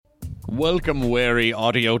Welcome, wary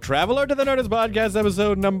audio traveler, to the Nerdist Podcast,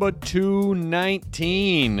 episode number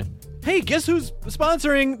 219. Hey, guess who's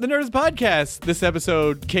sponsoring the Nerdist Podcast this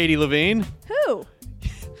episode, Katie Levine? Who?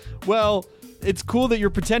 Well, it's cool that you're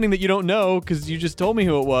pretending that you don't know, because you just told me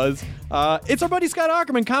who it was. It's our buddy Scott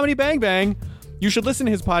Aukerman, Comedy Bang Bang. You should listen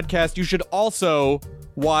to his podcast. You should also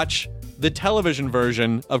watch the television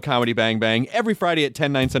version of Comedy Bang Bang every Friday at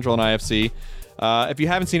 10, 9 Central on IFC. If you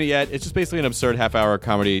haven't seen it yet, it's just basically an absurd half-hour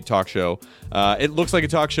comedy talk show. It looks like a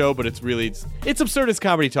talk show, but it's absurd as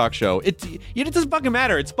comedy talk show. It doesn't fucking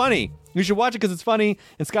matter. It's funny. You should watch it because it's funny,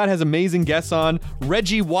 and Scott has amazing guests on.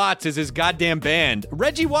 Reggie Watts is his goddamn band.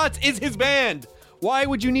 Reggie Watts is his band. Why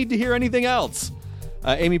would you need to hear anything else?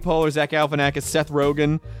 Amy Poehler, Zach Galifianakis, Seth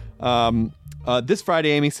Rogen. This Friday,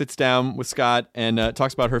 Amy sits down with Scott and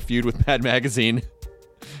talks about her feud with Mad Magazine.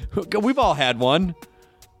 We've all had one.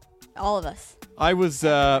 All of us. I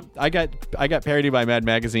got parodied by Mad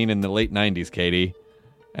Magazine in the late 90s, Katie.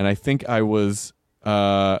 And I think I was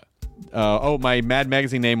my Mad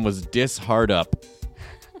Magazine name was Dis Hard Up.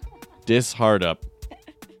 Dis Hard Up.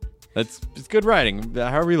 It's good writing,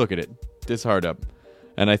 however you look at it. Dis Hard Up.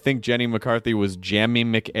 And I think Jenny McCarthy was Jammy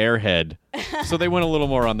McAirhead. So they went a little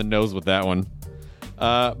more on the nose with that one.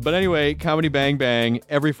 But anyway, Comedy Bang Bang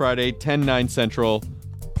every Friday, 10, 9 Central.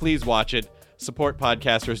 Please watch it. Support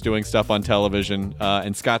podcasters doing stuff on television,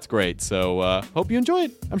 and Scott's great, so hope you enjoy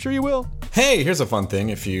it. I'm sure you will. Hey, here's a fun thing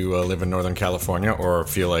if you live in Northern California or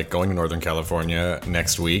feel like going to Northern California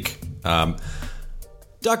next week.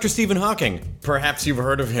 Dr. Stephen Hawking, perhaps you've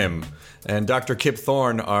heard of him, and Dr. Kip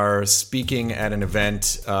Thorne are speaking at an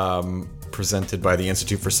event presented by the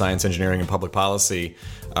Institute for Science, Engineering, and Public Policy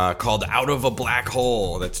called Out of a Black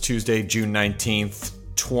Hole. That's Tuesday, June 19th,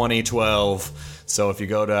 2012. So if you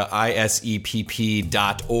go to isepp.org,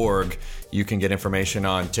 you can get information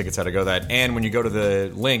on tickets, how to go that. And when you go to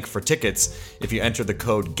the link for tickets, if you enter the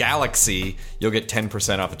code GALAXY, you'll get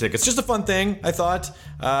 10% off the tickets. Just a fun thing, I thought.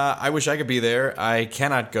 I wish I could be there. I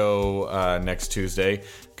cannot go next Tuesday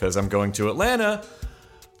because I'm going to Atlanta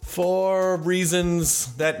for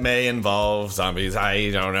reasons that may involve zombies. I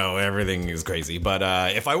don't know. Everything is crazy. But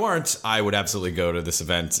if I weren't, I would absolutely go to this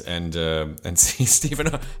event and see Stephen.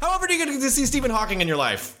 However do you get to see Stephen Hawking in your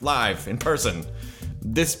life, live, in person?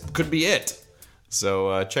 This could be it.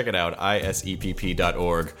 So check it out,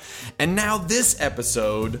 isepp.org. And now this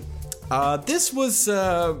episode, this is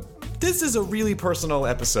a really personal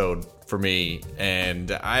episode for me.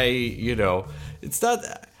 And it's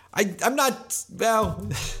not... I'm not, well,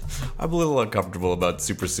 I'm a little uncomfortable about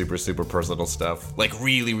super personal stuff. Like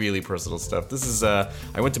really, really personal stuff. This is, I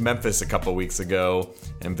went to Memphis a couple weeks ago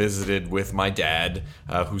and visited with my dad,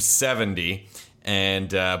 who's 70, and,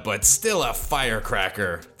 but still a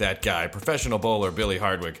firecracker, that guy, professional bowler, Billy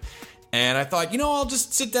Hardwick. And I thought, I'll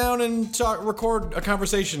just sit down and record a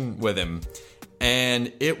conversation with him.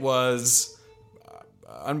 And it was...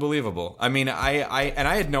 unbelievable. I mean, I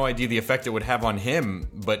had no idea the effect it would have on him,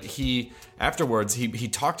 but he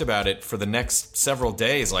talked about it for the next several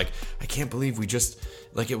days. Like, I can't believe we just,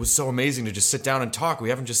 like, it was so amazing to just sit down and talk. We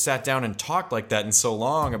haven't just sat down and talked like that in so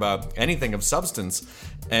long about anything of substance.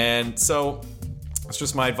 And so it's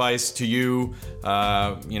just my advice to you,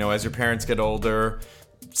 as your parents get older,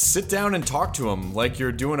 sit down and talk to them like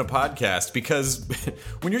you're doing a podcast, because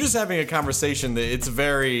when you're just having a conversation, it's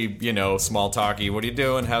very, small talky. What are you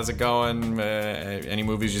doing? How's it going? Any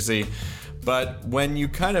movies you see? But when you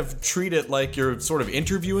kind of treat it like you're sort of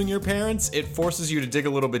interviewing your parents, it forces you to dig a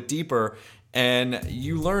little bit deeper, and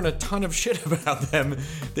you learn a ton of shit about them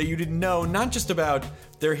that you didn't know, not just about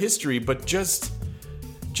their history, but just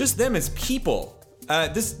them as people.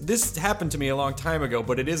 This happened to me a long time ago,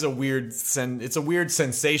 but it is a weird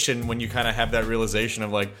sensation when you kind of have that realization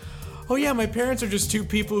of like, oh yeah, my parents are just two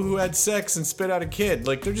people who had sex and spit out a kid.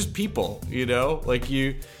 Like, they're just people, Like,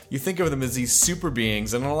 you think of them as these super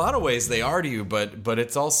beings, and in a lot of ways they are to you, but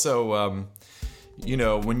it's also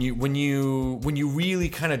when you really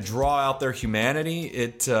kind of draw out their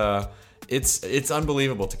humanity, it's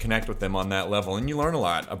unbelievable to connect with them on that level, and you learn a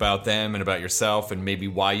lot about them and about yourself, and maybe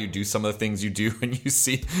why you do some of the things you do. And you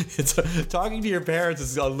see, talking to your parents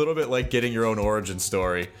is a little bit like getting your own origin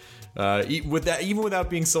story, even without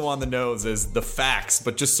being so on the nose as the facts,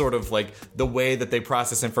 but just sort of like the way that they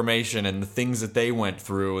process information and the things that they went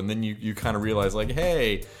through, and then you kind of realize like,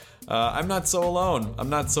 hey, I'm not so alone.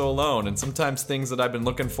 And sometimes things that I've been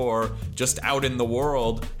looking for just out in the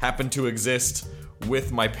world happen to exist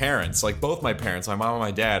with my parents. Like, both my parents, my mom and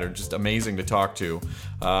my dad, are just amazing to talk to.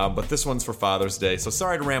 But this one's for Father's Day, so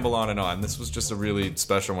sorry to ramble on and on. This was just a really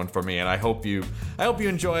special one for me, and I hope you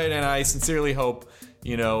enjoy it, and I sincerely hope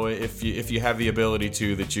if you have the ability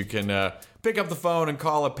to, that you can pick up the phone and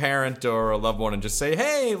call a parent or a loved one and just say,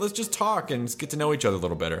 hey, let's just talk and get to know each other a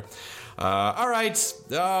little better. All right.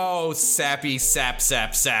 Oh, sappy, sap.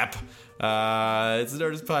 It's the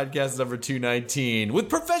Nerdist Podcast number 219 with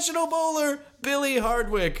professional bowler Billy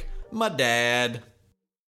Hardwick, my dad.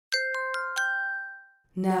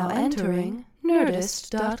 Now entering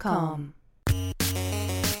Nerdist.com.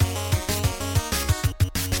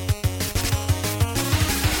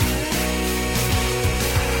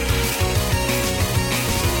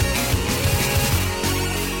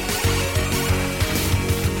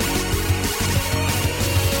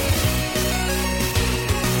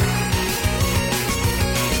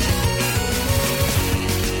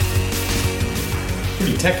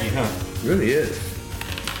 Pretty techie, huh? It really is.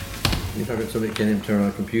 You're talking to somebody who can't even turn on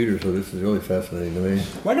a computer, so this is really fascinating to me.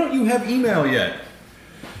 Why don't you have email yet?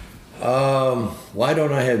 Why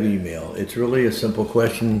don't I have email? It's really a simple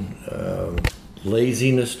question.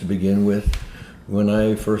 Laziness to begin with. When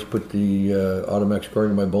I first put the automatic scoring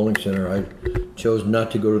in my bowling center, I chose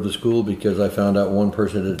not to go to the school because I found out one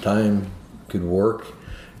person at a time could work,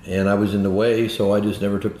 and I was in the way, so I just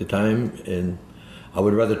never took the time. And I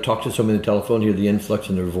would rather talk to somebody on the telephone, hear the inflex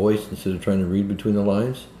in their voice instead of trying to read between the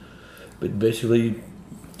lines. But basically,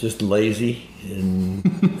 just lazy, and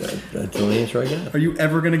that's the only answer I got. Are you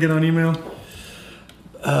ever going to get on email?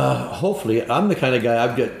 Hopefully. I'm the kind of guy,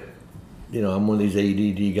 I'm one of these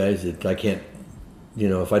ADD guys that I can't,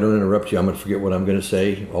 if I don't interrupt you, I'm going to forget what I'm going to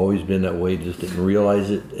say. Always been that way, just didn't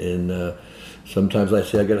realize it. And sometimes I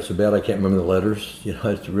say I got it so bad I can't remember the letters.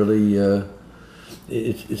 It's really,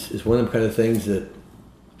 it's one of them kind of things that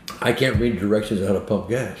I can't read directions on how to pump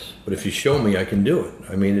gas, but if you show me, I can do it.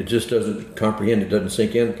 I mean, it just doesn't comprehend, it doesn't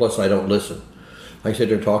sink in, plus I don't listen. I sit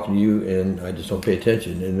there talking to you, and I just don't pay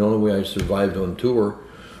attention, and the only way I survived on tour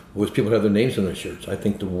was people have their names on their shirts. I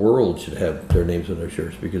think the world should have their names on their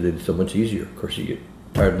shirts, because it's so much easier. Of course, you get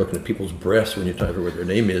tired of looking at people's breasts when you're trying to figure what their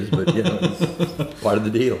name is, but, it's part of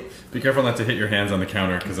the deal. Be careful not to hit your hands on the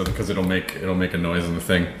counter, because it'll make a noise on the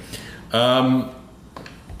thing.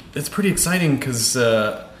 It's pretty exciting, because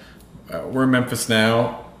we're in Memphis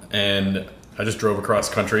now, and I just drove across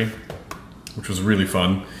country, which was really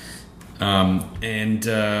fun.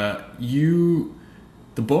 The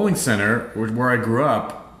bowling center where I grew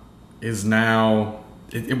up is now,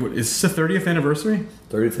 is this the 30th anniversary?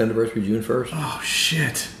 30th anniversary, June 1st. Oh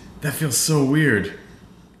shit, that feels so weird.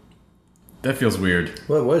 That feels weird.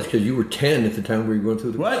 Well, it was because you were 10 at the time we were going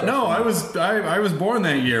through the. What? No, I was born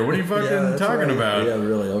that year. What are you fucking talking right. about? Yeah,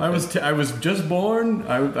 really. Okay. I was just born.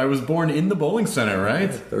 I was born in the bowling center, right?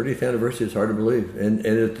 30th anniversary is hard to believe. And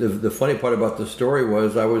the funny part about the story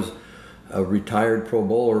was I was a retired pro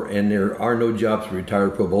bowler, and there are no jobs for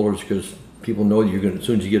retired pro bowlers because people know you're going. As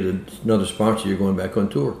soon as you get another sponsor, you're going back on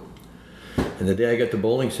tour. And the day I got the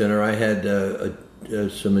bowling center, I had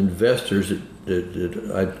some investors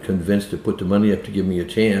that I'd convinced to put the money up to give me a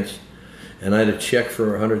chance, and I had a check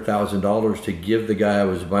for $100,000 to give the guy I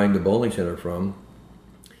was buying the bowling center from.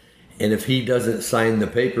 And if he doesn't sign the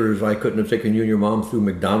papers, I couldn't have taken you and your mom through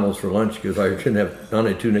McDonald's for lunch because I couldn't have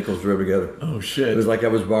only 2 nickels to rub together. Oh shit! It was like I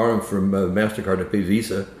was borrowing from MasterCard to pay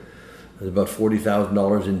Visa. I was about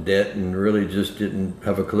 $40,000 in debt and really just didn't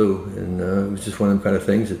have a clue. And it was just one of them kind of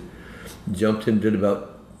things that jumped in, did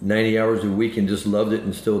about 90 hours a week and just loved it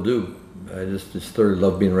and still do. I just thoroughly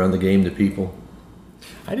love being around the game, the people.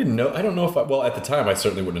 I didn't know. I don't know if at the time I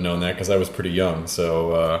certainly wouldn't have known that because I was pretty young.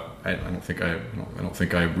 So I don't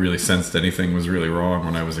think I really sensed anything was really wrong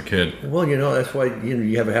when I was a kid. Well, that's why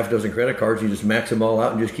you have a half dozen credit cards. You just max them all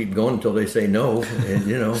out and just keep going until they say no. And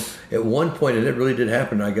at one point, and it really did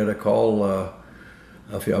happen. I got a call.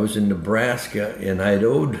 I was in Nebraska and I had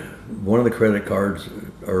owed one of the credit cards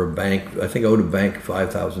or a bank. I think I owed a bank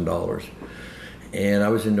 $5,000. And I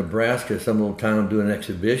was in Nebraska, some little town, doing an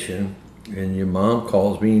exhibition, and your mom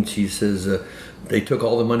calls me and she says, they took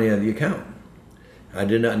all the money out of the account. I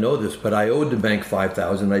did not know this, but I owed the bank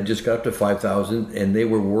 $5,000. I just got up to $5,000, and they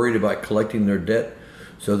were worried about collecting their debt,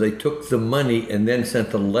 so they took the money and then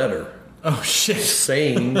sent a letter. Oh shit!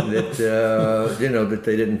 Saying that that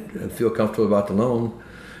they didn't feel comfortable about the loan,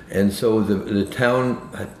 and so the town,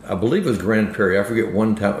 I believe it was Grand Prairie. I forget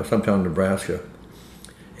some town in Nebraska,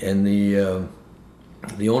 and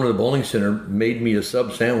the owner of the bowling center made me a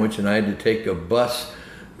sub sandwich, and I had to take a bus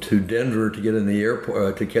to Denver to get in the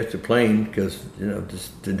airport to catch the plane because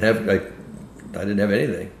just didn't have I didn't have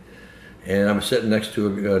anything, and I was sitting next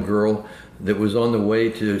to a girl that was on the way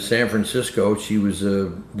to San Francisco. She was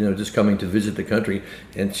just coming to visit the country,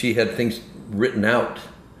 and she had things written out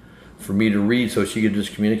for me to read so she could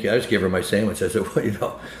just communicate. I just gave her my sandwich. I said,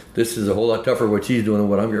 well, this is a whole lot tougher what she's doing than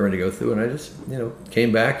what I'm getting ready to go through. And I just,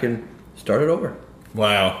 came back and started over.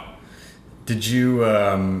 Wow. Did you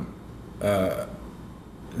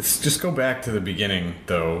let's just go back to the beginning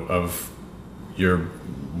though of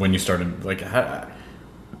when you started, like,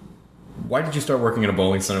 why did you start working at a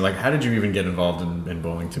bowling center? Like, how did you even get involved in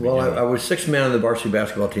bowling to begin with? I was sixth man on the varsity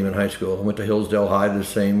basketball team in high school. I went to Hillsdale High, the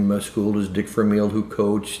same school as Dick Vermeil, who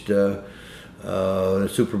coached the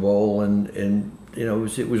Super Bowl, and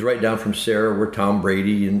it was right down from Sarah, where Tom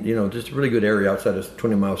Brady, and just a really good area outside of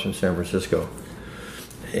 20 miles from San Francisco.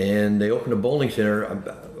 And they opened a bowling center. I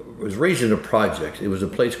was raised in a project. It was a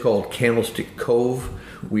place called Candlestick Cove.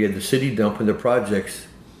 We had the city dump in the projects,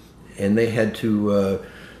 and they had to.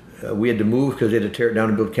 We had to move because they had to tear it down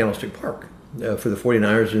and build Candlestick Park for the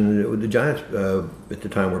 49ers and the Giants at the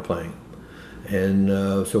time were playing. And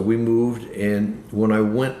so we moved, and when I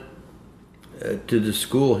went to the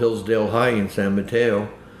school, Hillsdale High in San Mateo,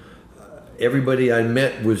 everybody I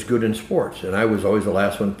met was good in sports, and I was always the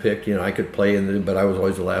last one picked. I could play, but I was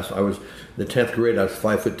always the last. I was the 10th grade. I was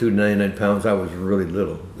 5'2", 99 pounds. I was really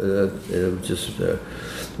little. It was just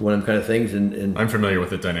one of them kind of things. And I'm familiar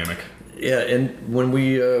with the dynamic. Yeah, and when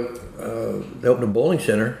they opened a bowling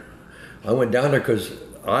center, I went down there because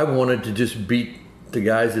I wanted to just beat the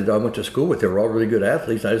guys that I went to school with. They were all really good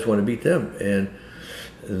athletes. I just wanted to beat them. And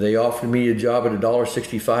they offered me a job at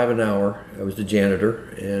 $1.65 an hour. I was the janitor,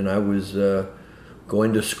 and I was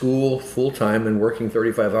going to school full-time and working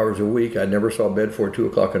 35 hours a week. I never saw bed before 2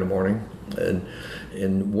 o'clock in the morning. And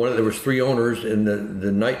there was 3 owners, and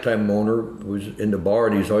the nighttime owner was in the bar,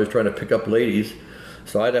 and he was always trying to pick up ladies.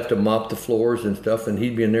 So I'd have to mop the floors and stuff, and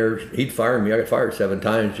he'd be in there. He'd fire me. I got fired 7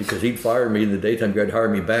 times because he'd fire me in the daytime. He'd hire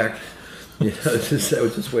me back. That was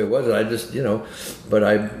just the way it was. And I just, but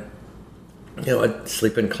I'd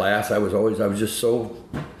sleep in class. I was just so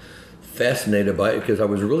fascinated by it because I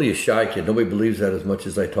was really a shy kid. Nobody believes that as much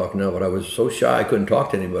as I talk now, but I was so shy I couldn't talk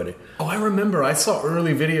to anybody. Oh, I remember. I saw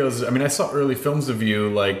early videos. I saw early films of you,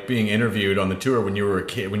 like, being interviewed on the tour when you were a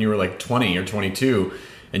kid, when you were like 20 or 22.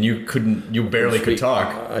 And you barely could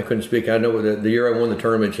talk. I couldn't speak. I know the year I won the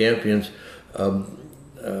tournament champions,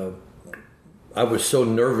 I was so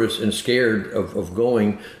nervous and scared of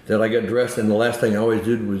going that I got dressed, and the last thing I always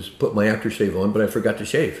did was put my aftershave on, but I forgot to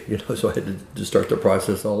shave. So I had to start the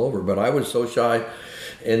process all over. But I was so shy,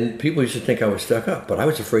 and people used to think I was stuck up. But I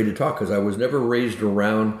was afraid to talk because I was never raised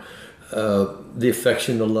around the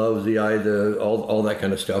affection, the love, the eye, all that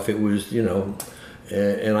kind of stuff. It was,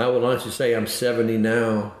 And I will honestly say I'm 70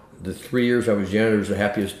 now. The 3 years I was janitor was the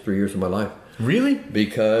happiest 3 years of my life. Really?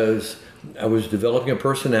 Because I was developing a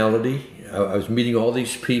personality. I was meeting all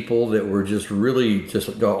these people that were just really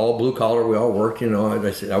just all blue collar. We all worked,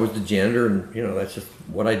 I said I was the janitor, and that's just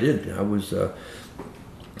what I did. I was, and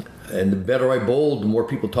the better I bowled, the more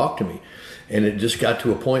people talked to me, and it just got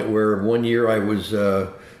to a point where one year I was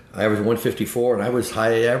 154, and I was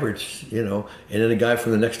high average, and then a guy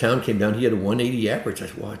from the next town came down. He had a 180 average. I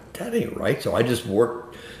said, well, that ain't right. So I just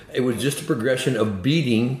worked. It was just a progression of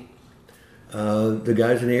beating the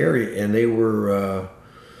guys in the area, and they were.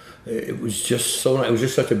 It was just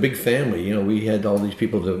such a big family. We had all these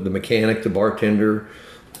people: the mechanic, the bartender,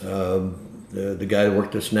 the guy that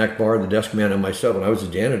worked the snack bar, the desk man, and myself. And I was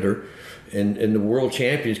the janitor. And the world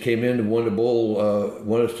champions came in and wanted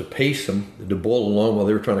us to pace them to bowl along while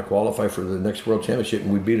they were trying to qualify for the next world championship,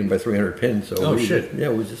 and we beat them by 300 pins. So shit! Yeah,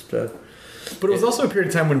 it was just. But it was also a period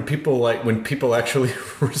of time when people actually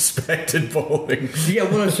respected bowling. Yeah,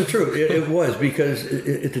 well, it's true. It was because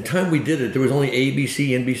at the time we did it, there was only ABC,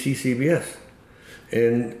 NBC, CBS.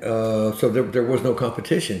 And so there was no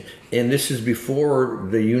competition. And this is before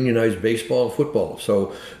the unionized baseball and football.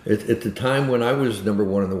 So at the time when I was number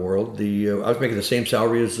one in the world, I was making the same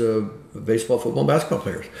salary as baseball, football, and basketball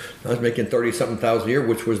players. I was making 30-something thousand a year,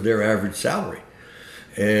 which was their average salary.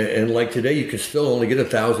 And like today, you can still only get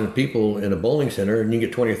 1,000 people in a bowling center, and you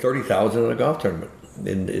get 20 or 30,000 in a golf tournament.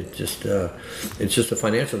 And it's just a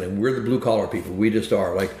financial thing. We're the blue collar people. We just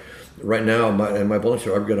are. Like right now, in my bowling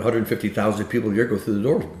center, I've got 150,000 people a year go through the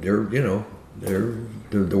door. They're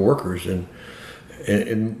the workers. And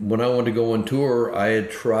when I wanted to go on tour, I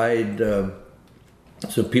had tried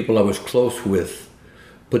some people I was close with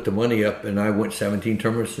put the money up, and I went 17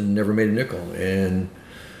 tournaments and never made a nickel. And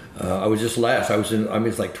I was just last.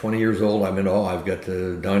 It's like 20 years old. I'm in awe. I've got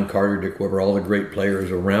Don Carter, Dick Weber, all the great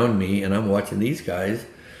players around me, and I'm watching these guys.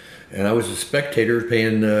 And I was a spectator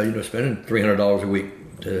paying, spending $300 a week.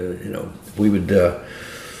 We would,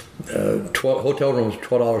 hotel room was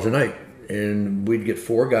 $12 a night. and we'd get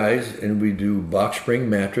 4 guys, and we'd do box spring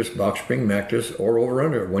mattress, or over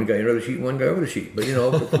under. One guy under the sheet, one guy over the sheet. But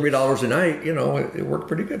for $3 a night, it worked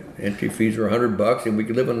pretty good. Entry fees were $100, and we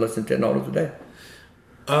could live on less than $10 a day.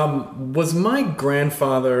 Was my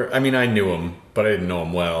grandfather? I mean, I knew him, but I didn't know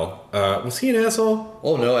him well. Was he an asshole?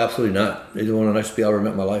 Oh no, absolutely not. He's the one of the nicest people I ever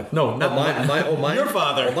met in my life. No, not mine. Your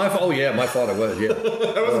father. My father was. Yeah.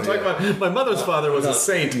 I wasn't talking about. My mother's father was a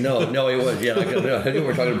saint. No, he was. Yeah, I knew we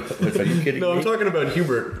were talking about. Are you kidding? No, me? I'm talking about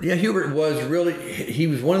Hubert. Yeah, Hubert was really. He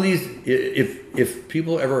was one of these. If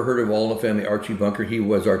people ever heard of All in the Family, Archie Bunker, he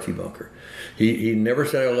was Archie Bunker. He never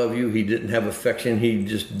said I love you. He didn't have affection. He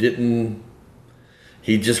just didn't.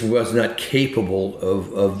 He just was not capable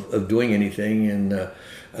of doing anything. And I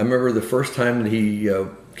remember the first time that he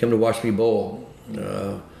came to watch me bowl,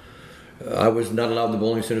 I was not allowed in the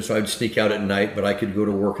bowling center, so I'd sneak out at night, but I could go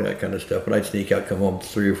to work and that kind of stuff. But I'd sneak out, come home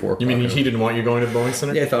 3 or 4 o'clock. You mean he didn't want you going to the bowling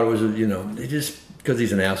center? Yeah, I thought it was, just because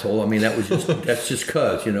he's an asshole. I mean, that's just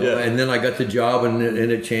cuz, Yeah. And then I got the job and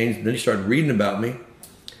it changed. And then he started reading about me.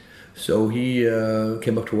 So he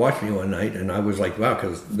came up to watch me one night, and I was like, wow,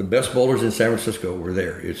 because the best bowlers in San Francisco were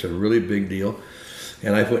there. It's a really big deal.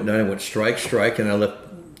 And I went down and went strike, and I left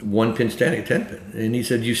 1 pin standing, 10 pin. And he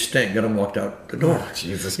said, you stink. Got him walked out the door. Oh,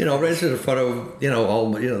 Jesus. Right in front of,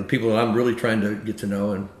 all the people that I'm really trying to get to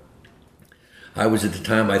know. And I was at the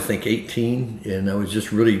time, I think, 18, and I was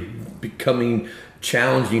just really becoming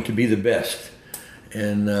challenging to be the best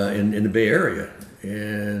in the Bay Area.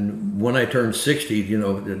 And when I turned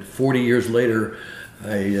 60, 40 years later,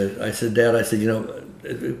 I said, Dad,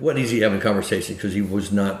 it wasn't easy having a conversation because he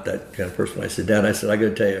was not that kind of person. I said, Dad, I got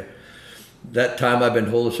to tell you, that time I've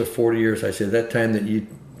been holding this for 40 years, I said, that time that you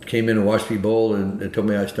came in and watched me bowl and told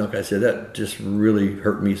me I stunk, I said, that just really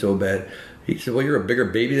hurt me so bad. He said, well, you're a bigger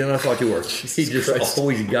baby than I thought you were. He just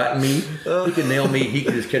always got me. He could nail me. He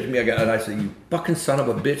could just catch me. And I said, you fucking son of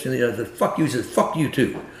a bitch. And I said, fuck you. He said, fuck you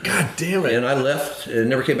too. God damn it. And I left and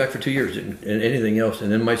never came back for 2 years and anything else.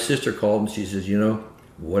 And then my sister called and she says,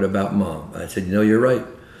 what about Mom? I said, you're right.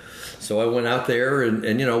 So I went out there and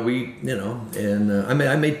I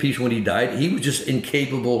made peace when he died. He was just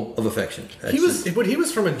incapable of affection. He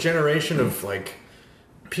was from a generation of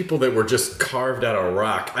people that were just carved out of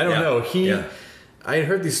rock. I don't know. I had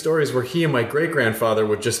heard these stories where he and my great-grandfather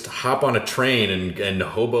would just hop on a train and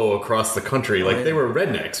hobo across the country. They were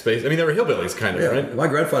rednecks. I mean, they were hillbillies, kind of, right? My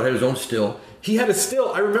grandfather had his own still. He had a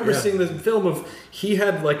still. I remember seeing the film of he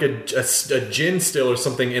had a gin still or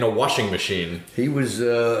something in a washing machine. He was he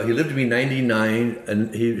lived to be 99,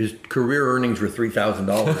 and his career earnings were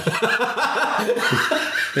 $3,000.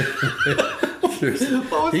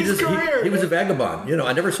 What was his career? He was a vagabond.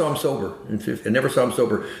 I never saw him sober.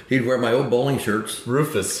 He'd wear my old bowling shirts.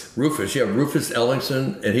 Rufus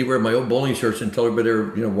Ellingson, and he'd wear my old bowling shirts and tell everybody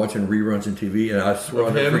they were watching reruns on TV. And I swear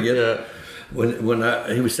I'll never forget it. When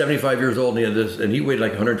he was 75 years old, and he had this, and he weighed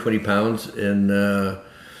like 120 pounds, and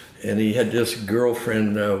he had this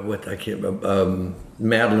girlfriend.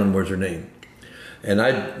 Madeline was her name. And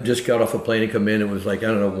I just got off a plane and come in. It was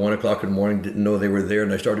 1 o'clock in the morning. Didn't know they were there.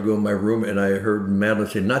 And I started going to my room, and I heard Madeline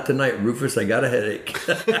say, "Not tonight, Rufus. I got a headache."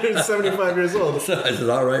 He was 75 years old. So I said,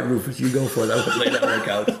 "All right, Rufus, you go for it." I went lay down on the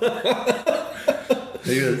couch.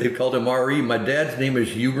 They called him R.E. My dad's name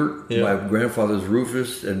is Hubert. Yeah. My grandfather's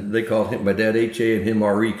Rufus. And they called my dad H.A. and him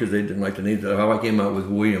R.E. because they didn't like the name. How I came out with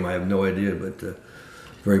William, I have no idea, but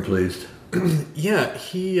very pleased. Yeah,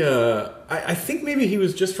 he. I think maybe he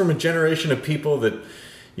was just from a generation of people that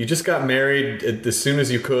you just got married as soon as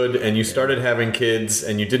you could, and you started having kids,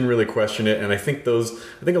 and you didn't really question it. And I think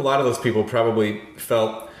a lot of those people probably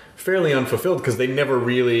felt fairly unfulfilled because they never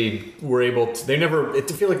really were able to.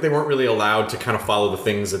 It feel like they weren't really allowed to kind of follow the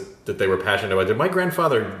things that they were passionate about. Did my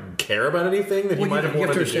grandfather care about anything that he might have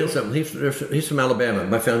wanted to do? Something. He's from Alabama.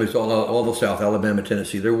 My family's all the South, Alabama,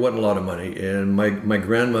 Tennessee. There wasn't a lot of money, and my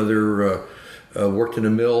grandmother worked in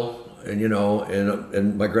a mill,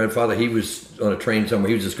 and my grandfather, he was on a train somewhere.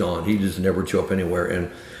 He was just gone. He just never would show up anywhere.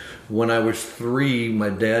 And when I was 3, my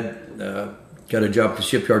dad got a job at the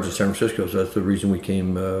shipyards in San Francisco, so that's the reason we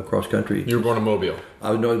came across country. You were born in Mobile.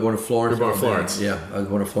 I was born in Florence. You were born in Florence. Yeah, I was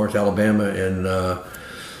born in Florence, Alabama, and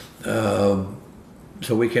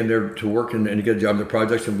so we came there to work and to get a job in the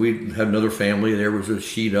projects, and we had another family. There was a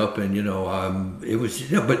sheet up, and it was,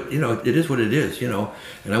 but it is what it is,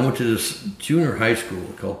 And I went to this junior high school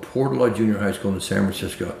called Portola Junior High School in San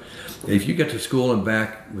Francisco. If you get to school and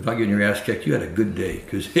back without getting your ass kicked, you had a good day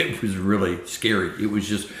because it was really scary. It was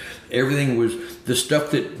just everything was the stuff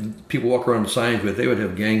that people walk around with signs with. They would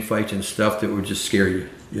have gang fights and stuff that would just scare you.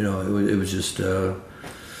 It was just.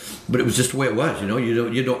 but it was just the way it was. You don't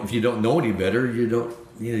if you don't know any better, you don't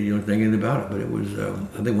think anything about it. But it was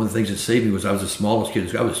I think one of the things that saved me was I was the smallest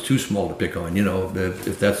kid. I was too small to pick on.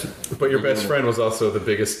 If that's. But your best friend was also the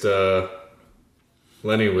biggest.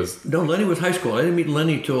 Lenny was. No, Lenny was high school. I didn't meet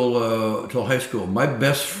Lenny till high school. My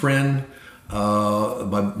best friend,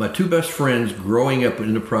 my two best friends growing up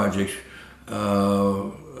in the projects,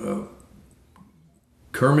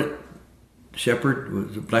 Kermit Shepard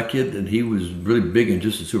was a black kid, and he was really big and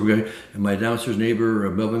just a super guy. And my downstairs neighbor,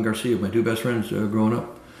 Melvin Garcia, my two best friends growing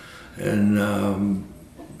up. And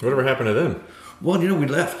whatever happened to them? Well, we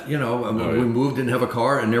left. We moved, didn't have a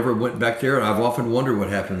car, and never went back there. And I've often wondered what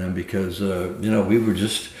happened to them because we were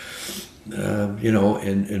just.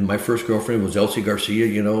 And my first girlfriend was Elsie Garcia,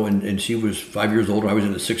 and she was 5 years older. I was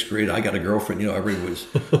in the 6th grade. I got a girlfriend, everybody was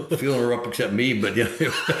feeling her up except me, but I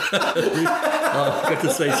got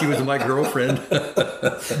to say she was my girlfriend.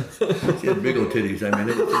 She had big old titties. I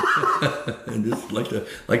mean, and just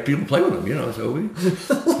like people play with them, so we.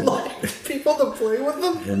 Like people to play with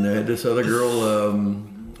them? And this other girl,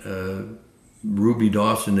 Ruby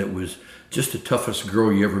Dawson, that was just the toughest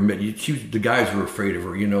girl you ever met. The guys were afraid of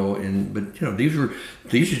her, but these are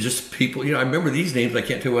just people. I remember these names. I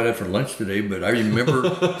can't tell you what I had for lunch today, but I remember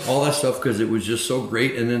all that stuff because it was just so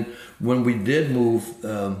great. And then when we did move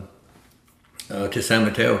to San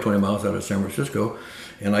Mateo, 20 miles out of San Francisco,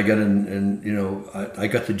 and I got in, and I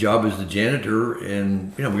got the job as the janitor,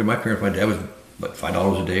 and my dad was about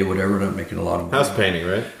 $5 a day, whatever, not making a lot of money. House painting,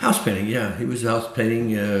 right? House painting, yeah. He was house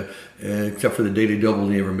painting, except for the daily double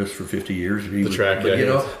he never missed for 50 years.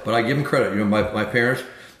 But I give him credit. My parents,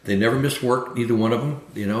 they never missed work, neither one of them.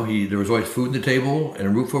 There was always food on the table and a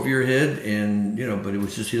roof over your head, and but it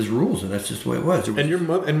was just his rules, and that's just the way it was. And your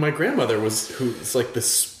mother and my grandmother was like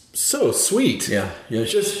this. So sweet, yeah.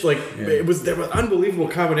 Just like it was, there was an unbelievable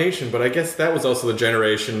combination. But I guess that was also the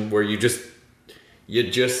generation where you just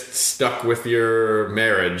stuck with your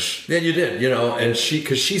marriage. Yeah, you did, and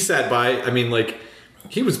because she sat by. I mean, like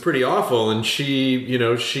he was pretty awful, and she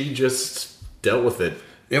just dealt with it.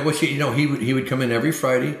 Yeah, well, he would come in every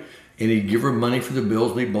Friday, and he'd give her money for the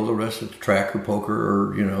bills. We'd bowl the rest at the track or poker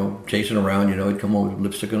or chasing around. He'd come over with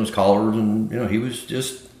lipstick on his collars, and he was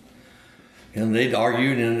just. And they'd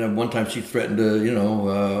argued, and at one time she threatened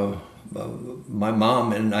to, my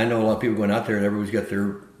mom, and I know a lot of people going out there, and everybody's got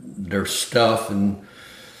their stuff, and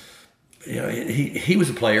he was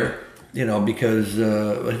a player, because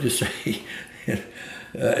let's just say,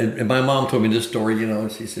 and my mom told me this story,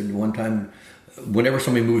 she said one time, whenever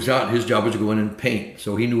somebody moves out, his job was to go in and paint,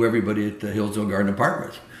 so he knew everybody at the Hillsdale Garden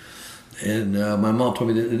Apartments, and my mom told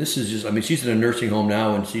me that, and this is just, she's in a nursing home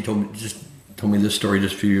now, and she told me this story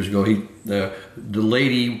just a few years ago. The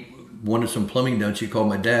lady wanted some plumbing done. She called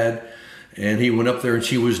my dad, and he went up there, and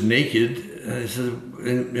she was naked. And I said,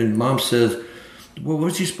 and Mom says, "Well, what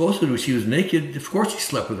was she supposed to do? She was naked. Of course, he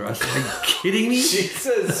slept with her." I said, "Are you kidding me?"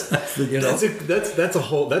 Jesus, that's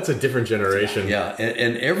a different generation. Yeah,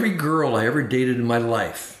 and every girl I ever dated in my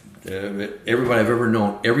life. Everybody I've ever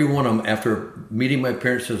known, every one of them, after meeting my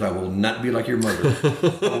parents, says, "I will not be like your mother.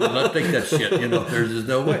 I will not take that shit." There's just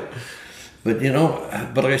no way. But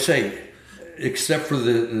but like I say, except for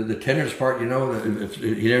the tenderness part, if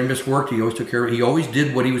he never missed work. He always took care of it. He always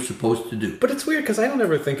did what he was supposed to do. But it's weird because I don't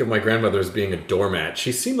ever think of my grandmother as being a doormat.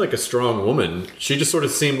 She seemed like a strong woman. She just sort of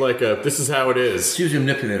seemed like this is how it is. She was a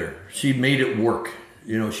manipulator. She made it work.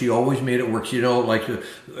 She always made it work. Like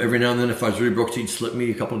every now and then, if I was really broke, she'd slip me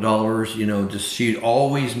a couple of dollars. She'd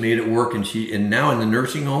always made it work. And now in the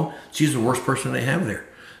nursing home, she's the worst person they have there.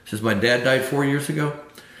 Since my dad died 4 years ago.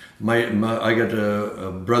 I got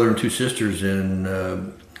a brother and two sisters, and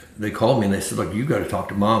they called me and they said, "Look, you got to talk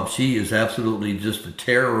to Mom. She is absolutely just a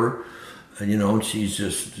terror, and she's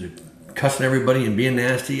just cussing everybody and being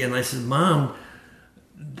nasty." And I said, "Mom,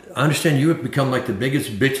 I understand you have become like the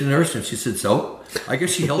biggest bitch in the nurse." And she said, "So?" I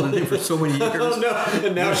guess she held it in for so many years. Oh, no.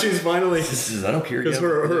 And now she's finally. Says, "I don't care." Because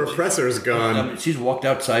her oppressor's gone. She's walked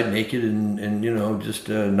outside naked and just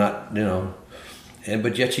not.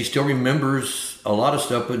 But yet she still remembers a lot of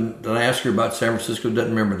stuff. And I ask her about San Francisco,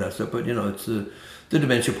 doesn't remember that stuff. But it's the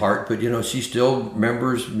dementia part. But she still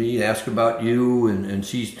remembers me, ask about you, and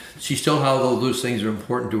she still how those things are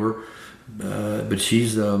important to her. But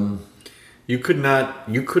she's you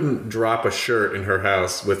couldn't drop a shirt in her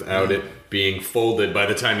house without it being folded by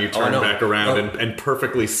the time you turned back around and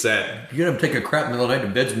perfectly set. You're gonna take a crap in the middle of the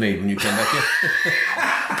night. The bed's made when you come back in.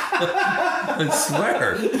 I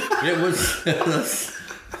swear, it was.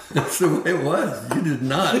 That's the way it was. You did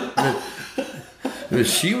not.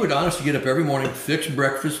 She would honestly get up every morning, fix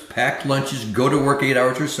breakfast, pack lunches, go to work 8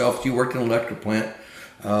 hours herself. She worked in an electric plant.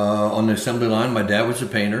 on the assembly line. My dad was a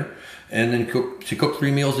painter, and then she cooked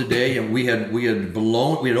 3 meals a day, and we had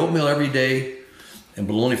oatmeal every day, and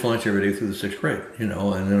bologna for lunch every day through the 6th grade. And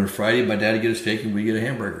then on Friday, my dad would get a steak and we'd get a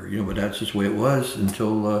hamburger. But that's just the way it was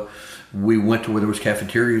until we went to where there was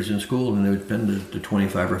cafeterias in school, and it would spend the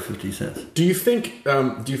 25 or 50 cents. Do you think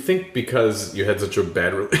because you had such a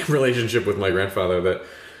bad relationship with my grandfather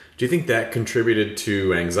do you think that contributed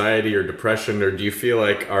to anxiety or depression, or do you feel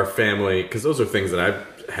like our family, because those are things that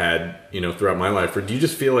I've had, throughout my life, or do you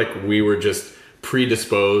just feel like we were just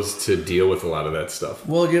predisposed to deal with a lot of that stuff?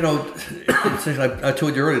 Well, I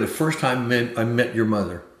told you earlier, the first time I met your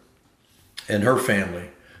mother and her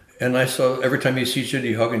family, and I saw every time you see shit,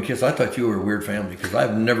 you hug and kiss. I thought you were a weird family because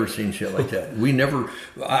I've never seen shit like that.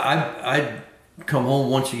 I'd come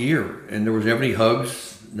home once a year, and there was never any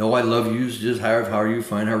hugs. No, I love yous. Just how are you?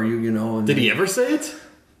 Fine. How are you? And did he ever say it?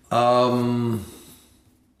 Not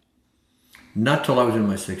till I was in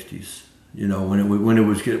my 60s. When it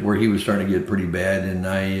was where he was starting to get pretty bad, and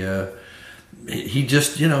he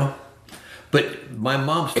just But my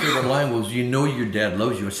mom's favorite line was, your dad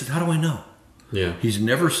loves you. I said, how do I know? Yeah. He's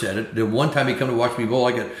never said it. The one time he come to watch me bowl,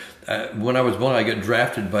 when I was bowling, I got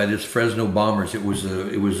drafted by this Fresno Bombers. It was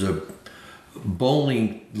a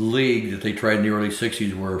bowling league that they tried in the early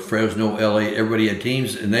 60s where Fresno, LA, everybody had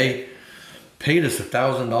teams, and they paid us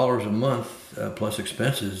 $1,000 a month plus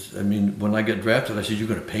expenses. I mean, when I got drafted, I said, you're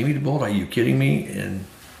going to pay me to bowl? Are you kidding me? And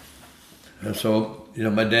so,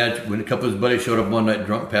 my dad, when a couple of his buddies showed up one night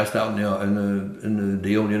drunk, passed out in the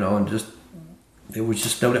deal, and just, it was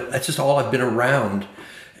just, that's just all I've been around.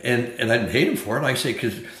 And I didn't hate him for it, like I say,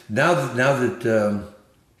 because now that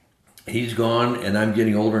he's gone and I'm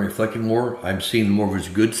getting older and reflecting more, I'm seeing more of his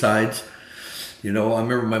good sides. I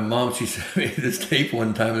remember my mom, she sent me this tape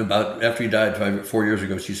one time about after he died 4 years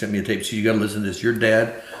ago. She sent me a tape. She said, you got to listen to this. Your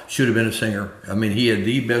dad should have been a singer. I mean, he had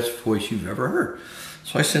the best voice you've ever heard.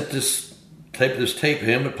 So I sent this tape to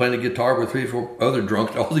him playing the guitar with 3 or 4 other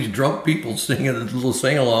drunks, all these drunk people singing a little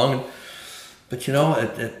sing-along. But, and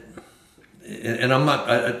I'm not,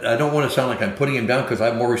 I don't want to sound like I'm putting him down because I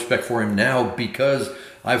have more respect for him now because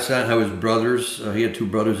I've seen how his brothers, he had 2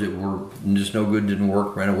 brothers that were just no good, didn't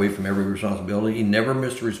work, ran away from every responsibility. He never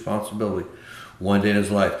missed a responsibility one day in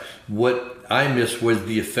his life. What I missed was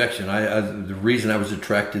the affection. The reason I was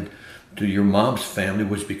attracted to your mom's family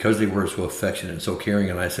was because they were so affectionate and so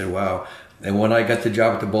caring. And I said, wow. And when I got the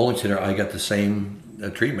job at the bowling center, I got the same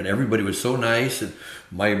treatment. Everybody was so nice. And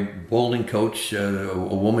my bowling coach, a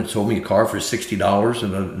woman sold me a car for $60,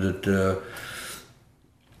 and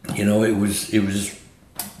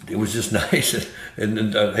it was just nice.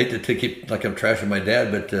 And I hate to keep like I'm trashing my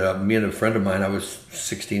dad, but me and a friend of mine, I was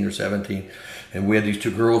 16 or 17, and we had these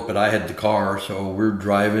 2 girls, but I had the car, so we were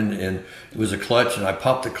driving, and it was a clutch, and I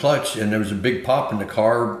popped the clutch, and there was a big pop in the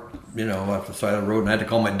car, off the side of the road, and I had to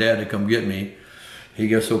call my dad to come get me. He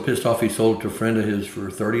got so pissed off he sold it to a friend of his for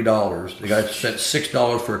 $30. The guy spent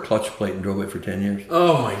 $6 for a clutch plate and drove it for 10 years.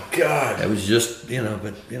 Oh my God! It was just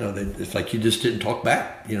it's like you just didn't talk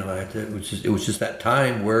back. It was just that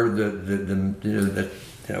time where no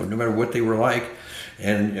matter what they were like,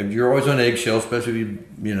 and you're always on eggshells, especially if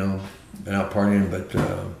been out partying. But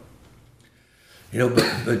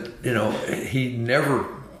he never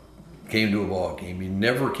came to a ball game. He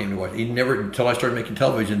never came to watch. He never, until I started making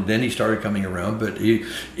television, then he started coming around. But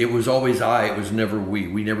it was always it was never we.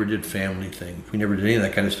 We never did family things. We never did any of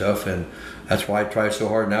that kind of stuff. And that's why I try so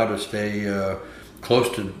hard now to stay close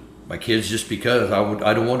to my kids, just because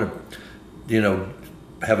I don't want to,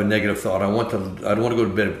 have a negative thought. I don't want to go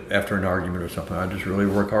to bed after an argument or something. I just really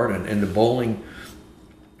work hard. And the bowling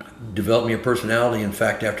developed me a personality. In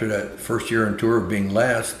fact, after that first year on tour of being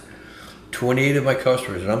last, 28 of my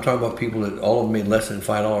customers, and I'm talking about people that all of them made less than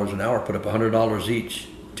 $5 an hour, put up $100 each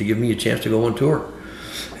to give me a chance to go on tour.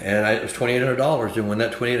 And it was $2,800. And when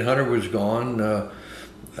that $2,800 was gone,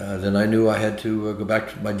 then I knew I had to go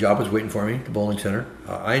back to my job was waiting for me, the bowling center.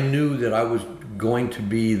 I knew that I was going to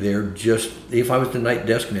be there just, if I was the night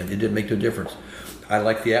desk man, it didn't make no difference. I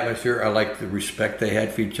liked the atmosphere. I liked the respect they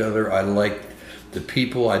had for each other. I liked the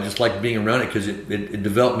people. I just liked being around it because it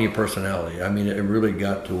developed me a personality. I mean, it really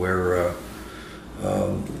got to where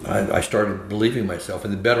I started believing myself.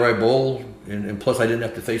 And the better I bowled, and plus I didn't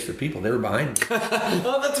have to face the people. They were behind me.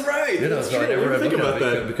 Oh, that's right. That's true. I never think about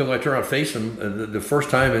that. Because when I turned around and faced them, the first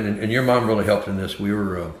time, and your mom really helped in this, we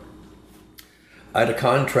were... I had a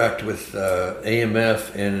contract with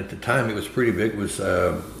AMF, and at the time it was pretty big. It was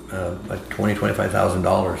like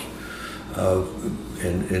 $25,000.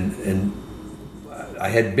 And I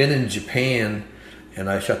had been in Japan, and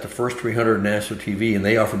I shot the first 300 national TV, and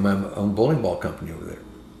they offered my own bowling ball company over there.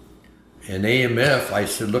 And AMF, I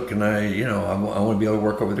said, look, and I want to be able to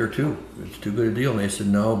work over there too. It's too good a deal. And they said,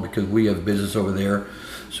 no, because we have business over there.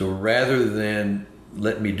 So rather than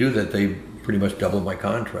let me do that, they pretty much doubled my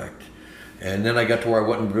contract. And then I got to where I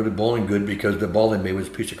wasn't really bowling good because the ball they made was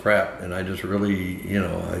a piece of crap. And I just really,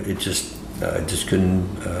 I just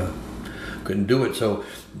couldn't do it. So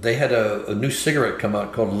they had a new cigarette come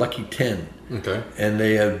out called Lucky 10. Okay. And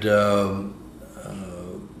they had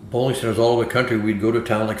bowling centers all over the country. We'd go to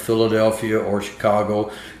town like Philadelphia or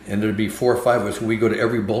Chicago, and there'd be 4 or 5 of us. We'd go to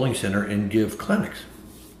every bowling center and give clinics.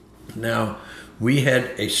 Now, we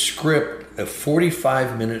had a script, a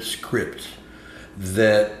 45-minute script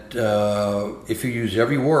that if you use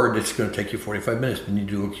every word, it's going to take you 45 minutes. Then you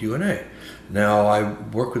do a Q&A. Now, I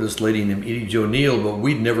work with this lady named Edie Jo Neal, but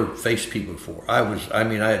we'd never faced people before. I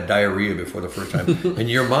had diarrhea before the first time. And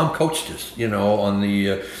your mom coached us, on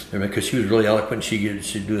the, because she was really eloquent.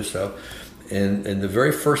 She'd do this stuff. And the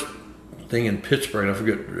very first thing in Pittsburgh, and I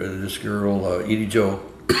forget this girl, Edie Jo,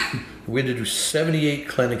 we had to do 78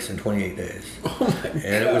 clinics in 28 days. Oh my God.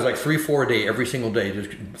 And it was like 3-4 a day, every single day. Just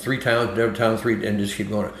 3 towns, every town, 3, and just keep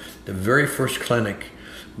going. The very first clinic,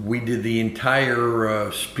 we did the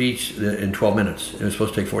entire speech in 12 minutes. It was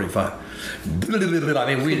supposed to take 45.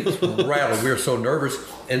 I mean, we just rattled. We were so nervous.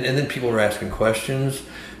 And then people were asking questions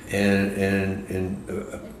and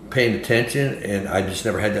paying attention. And I just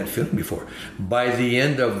never had that feeling before. By the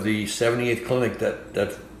end of the 78th clinic,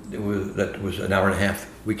 that was an hour and a half.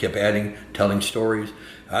 We kept adding, telling stories.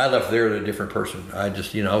 I left there a different person. I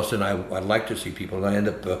just, all of a sudden, I like to see people. And I end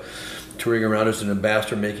up touring around as an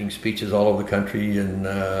ambassador, making speeches all over the country, and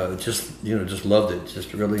just loved it.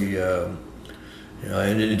 Just really,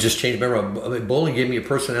 and it just changed. Remember, bowling gave me a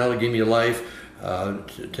personality, gave me a life.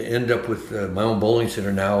 To end up with my own bowling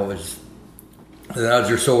center now the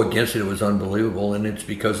odds are so against it. It was unbelievable, and it's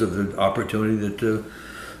because of the opportunity that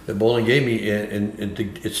bowling gave me. And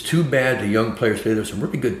it's too bad the young players today. There's some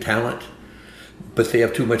really good talent, but they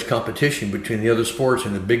have too much competition between the other sports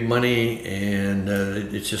and the big money, and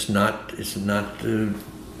it's just not. It's not. It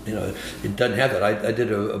doesn't have that. I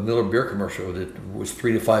did a Miller beer commercial that was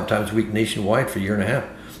 3 to 5 times a week nationwide for a year and a half.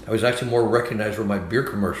 I was actually more recognized for my beer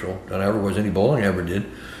commercial than I ever was any bowling I ever did,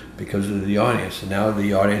 because of the audience. And now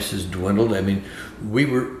the audience has dwindled. I mean, we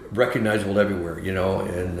were recognizable everywhere,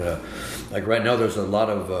 and like right now, there's a lot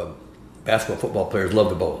of basketball, football players love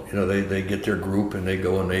to bowl. They get their group and they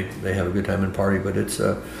go and they have a good time and party. But it's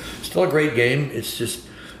still a great game. It's just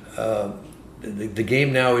the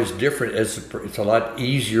game now is different. It's a lot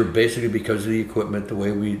easier, basically because of the equipment, the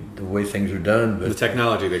way things are done. But the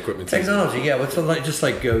technology, the equipment. Technology, yeah. It's just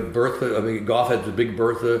like Bertha. I mean, golf has the big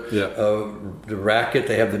Bertha. Yeah. The racket,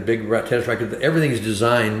 they have the big tennis racket. Everything is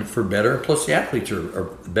designed for better. Plus, the athletes are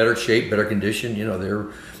better shape, better condition.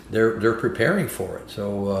 They're preparing for it.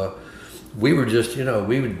 So we were just,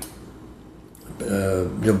 we would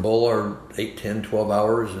bowl our 8, 10, 12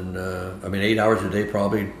 hours, and 8 hours a day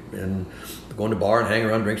probably, and go in the bar and hang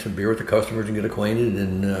around, drink some beer with the customers and get acquainted.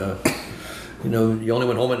 And you only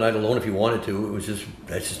went home at night alone if you wanted to. It was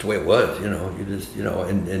that's just the way it was. You just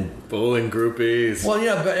and bowling groupies. Well,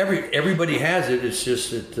 yeah, but everybody has it. It's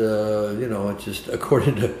just that it's just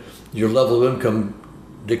according to your level of income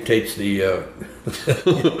dictates the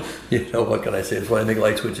what can I say? It's why I make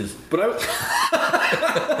light switches. But I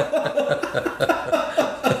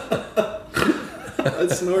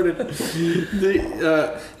snorted.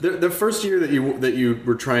 The first year that you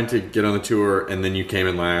were trying to get on the tour, and then you came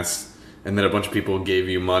in last, and then a bunch of people gave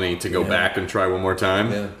you money to go back and try one more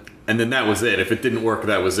time. Yeah. And then that was it. If it didn't work,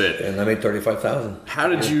 that was it. And I made $35,000. How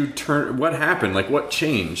did you turn? What happened? Like, what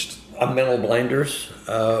changed? Mental blinders.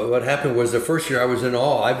 What happened was the first year I was in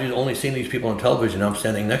awe. I've only seen these people on television. I'm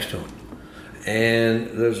standing next to them. And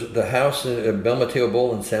there's the house in Bel Mateo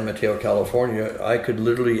Bowl in San Mateo, California. I could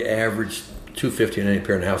literally average $250 in any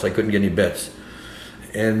pair in the house. I couldn't get any bets.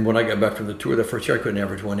 And when I got back from the tour that first year, I couldn't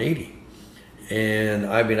average 180. And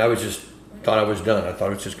I was just thought I was done. I thought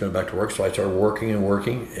I was just going back to work. So I started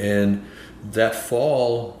working. And that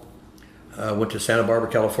fall, I went to Santa Barbara,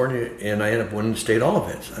 California, and I ended up winning the state all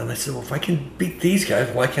events. And I said, well, if I can beat these guys,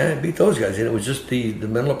 why can't I beat those guys? And it was just the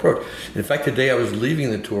mental approach. In fact, the day I was leaving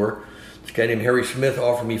the tour, this guy named Harry Smith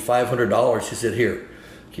offered me $500. He said, here,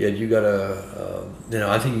 kid, you got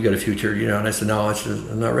I think you got a future, And I said, no,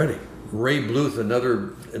 I'm not ready. Ray Bluth,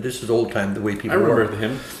 this is old time, the way people I remember were.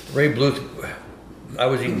 him. Ray Bluth, I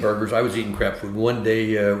was eating burgers. I was eating crap food. One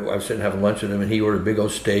day, I was sitting having lunch with him, and he ordered a big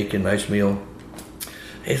old steak and nice meal.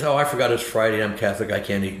 He said, "Oh, I forgot it's Friday. I'm Catholic. I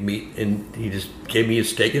can't eat meat." And he just gave me a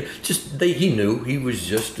steak. He knew. He was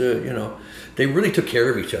just, they really took care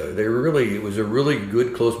of each other. It was a really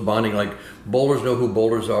good, close bonding. Like, bowlers know who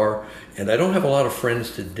bowlers are. And I don't have a lot of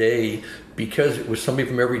friends today because it was somebody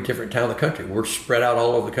from every different town in the country. We're spread out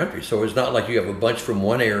all over the country. So it's not like you have a bunch from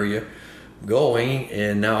one area going,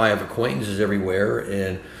 and now I have acquaintances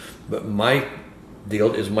everywhere. But my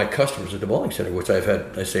deal is my customers at the bowling center, which I've had,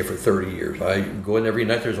 I say, for 30 years. I go in every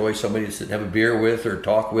night. There's always somebody to sit and have a beer with or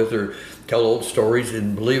talk with or tell old stories.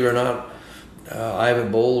 And believe it or not, I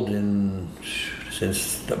haven't bowled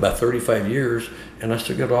since about 35 years, and I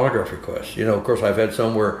still get autograph requests. Of course, I've had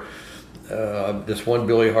some where this one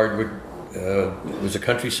Billy Hardwick was a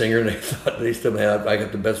country singer, and they thought I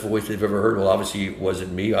got the best voice they've ever heard. Well, obviously it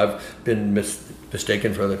wasn't me. I've been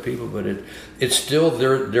mistaken for other people, but it's still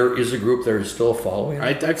there is a group that is still following.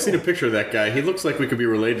 I've seen a picture of that guy. He looks like we could be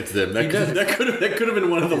related to them. That could have been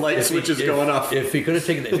one of the light switches going off. If you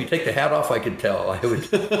take the hat off, I could tell. I would.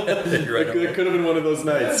 It could have been one of those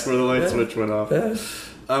nights where the light switch went off.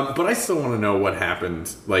 But I still want to know what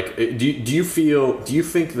happened. Like, do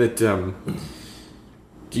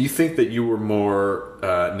you think that you were more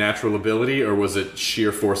natural ability, or was it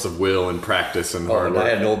sheer force of will and practice and hard work? I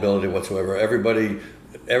had no ability whatsoever. Everybody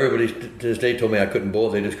to this day told me I couldn't bowl.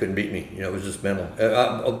 They just couldn't beat me. It was just mental.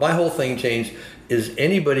 My whole thing changed. Is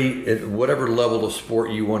anybody at whatever level of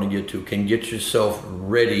sport you want to get to can get yourself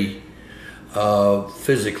ready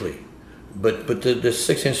physically. But the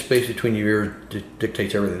 6-inch space between your ears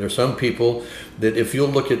dictates everything. There's some people that if you'll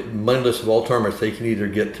look at money lists of all tournaments, they can either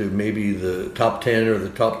get to maybe the top 10 or the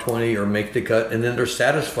top 20 or make the cut, and then they're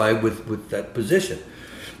satisfied with that position.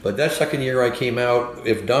 But that second year I came out,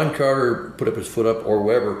 if Don Carter put up his foot up or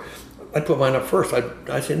whoever, I'd put mine up first.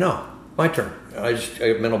 I'd say, no, my turn. I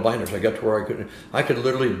got mental blinders. I got to where I could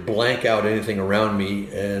literally blank out anything around me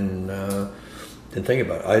and didn't think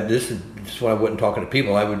about it. This is when I wasn't talking to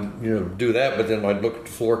people. I would do that, but then I'd look at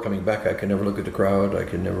the floor coming back. I could never look at the crowd. I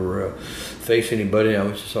could never face anybody. I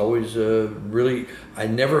was just always really. I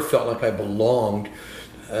never felt like I belonged.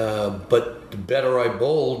 But the better I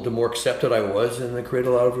bowled, the more accepted I was, and it created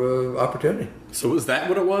a lot of opportunity. So was that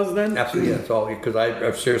what it was then? Absolutely, yeah. That's all. Because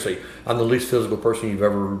I'm seriously, I'm the least physical person you've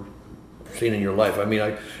ever seen in your life. I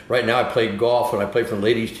mean, right now I play golf and I play for the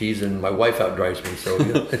ladies' tees, and my wife outdrives me. So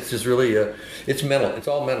it's just really, it's mental. It's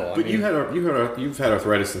all mental. But you've had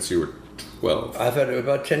arthritis since you were 12. I've had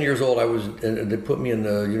about 10 years old. They put me in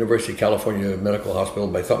the University of California Medical Hospital,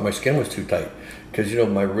 but I thought my skin was too tight because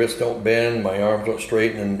my wrists don't bend, my arms don't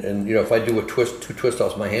straighten, and if I do two twist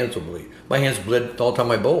offs, my hands will bleed. My hands bled all the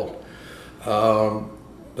time I bowled.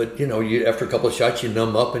 But after a couple of shots, you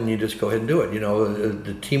numb up and you just go ahead and do it.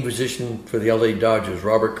 The team physician for the LA Dodgers,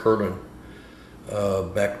 Robert Curlin,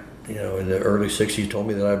 back in the early '60s, told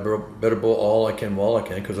me that I better bowl all I can while I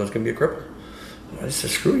can because I was going to be a cripple. I said,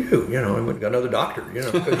 "Screw you!" I went and got another doctor. You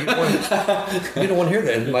don't want to hear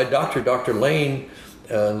that. And my doctor, Dr. Lane,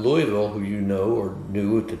 in Louisville, who you know or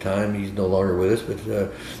knew at the time, he's no longer with us, but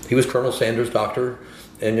he was Colonel Sanders' doctor.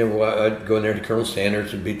 And then I'd go in there to Colonel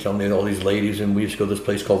Sanders and be telling me all these ladies, and we used to go to this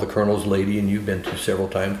place called the Colonel's Lady, and you've been to several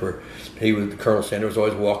times, where Colonel Sanders was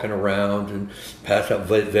always walking around and passing out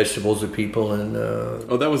vegetables to people. And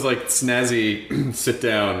that was like snazzy sit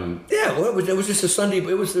down. Yeah, well, it was just a Sunday.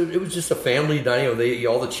 It was just a family dining. They eat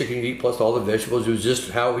all the chicken you eat plus all the vegetables. It was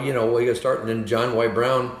just how we got started. And then John Y.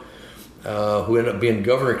 Brown, who ended up being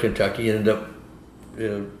governor of Kentucky, ended up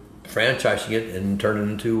franchising it and turning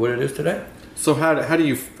it into what it is today. So how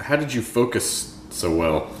did you focus so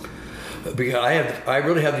well? Because I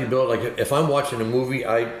really have the ability. Like if I'm watching a movie,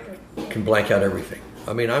 I can blank out everything.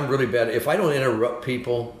 I mean, I'm really bad. If I don't interrupt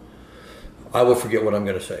people, I will forget what I'm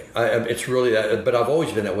going to say. It's really that. But I've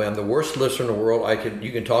always been that way. I'm the worst listener in the world.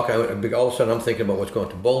 You can talk. All of a sudden, I'm thinking about what's going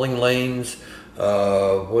to bowling lanes.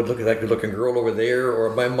 Look at that good-looking girl over there.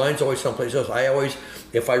 Or my mind's always someplace else.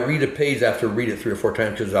 If I read a page, I have to read it 3 or 4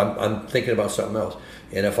 times because I'm thinking about something else.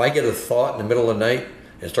 And if I get a thought in the middle of the night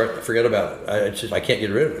and start to forget about it, I can't get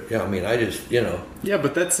rid of it. Yeah, I mean, Yeah,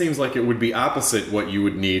 but that seems like it would be opposite what you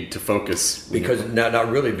would need to focus. Because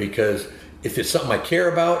not really. Because if it's something I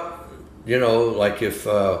care about, like if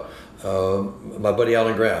my buddy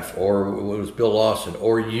Alan Graff, or it was Bill Lawson,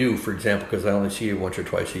 or you, for example, because I only see you once or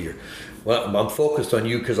twice a year. Well, I'm focused on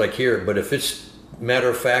you because I care. But if it's matter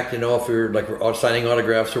of fact, if you're like we're signing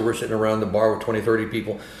autographs or we're sitting around the bar with 20, 30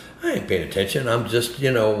 people, I ain't paying attention. I'm just,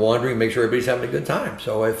 wandering, make sure everybody's having a good time.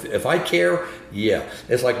 So if I care, yeah.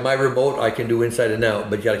 It's like my remote, I can do inside and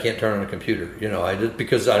out, but yet I can't turn on a computer,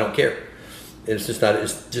 because I don't care. It's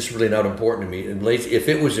just really not important to me. And if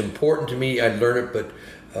it was important to me, I'd learn it, but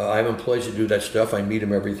I have employees that do that stuff. I meet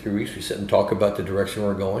them every 3 weeks. We sit and talk about the direction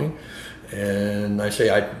we're going. And I say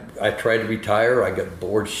I tried to retire. I got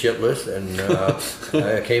bored shitless, and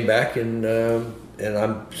I came back, and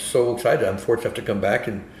I'm so excited. I'm fortunate enough to come back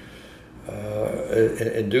and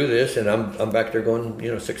do this, and I'm back there going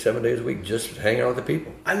 6-7 days a week, just hanging out with the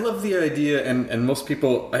people. I love the idea, and most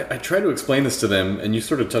people, I try to explain this to them, and you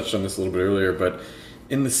sort of touched on this a little bit earlier, but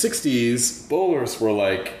in the 60s, bowlers were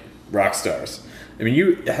like rock stars. I mean,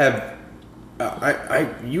 you have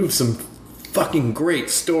some fucking great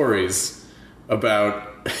stories about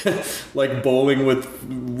like bowling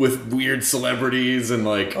with weird celebrities and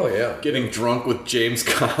like getting drunk with James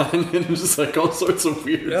Caan and just like all sorts of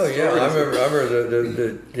weird. Oh yeah, stories. I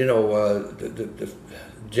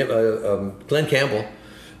remember Glenn Campbell,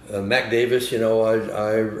 Mac Davis. I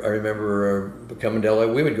remember coming to LA.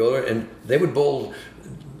 We would go there and they would bowl.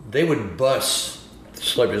 They would bus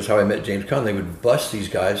celebrities. That's how I met James Caan. They would bus these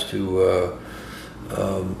guys to.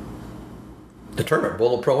 The tournament,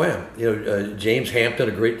 Bowl Pro-Am. James Hampton,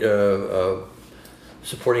 a great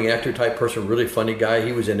supporting actor type person, really funny guy.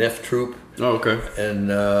 He was in F Troop. Oh, okay. And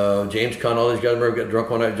James Caan, all these guys. I remember got drunk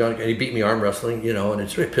one night, John, and he beat me arm wrestling. And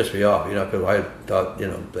it's really pissed me off, because I thought,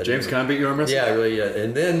 But James Caan beat you arm wrestling? Yeah, really. Yeah.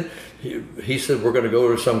 And then he said we're going to go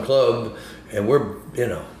to some club, and we're,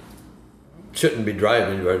 shouldn't be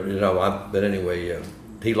driving, but anyway.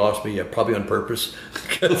 He lost me probably on purpose.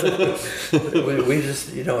 we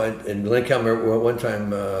just, and Glenn Campbell, one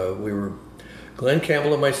time we were, Glenn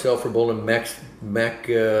Campbell and myself were bowling Mac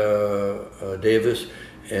Davis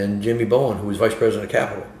and Jimmy Bowen, who was vice president of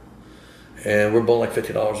Capitol. And we're bowling like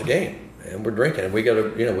 $50 a game. And we're drinking. And we got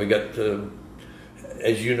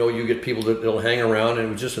as you get people that'll hang around, and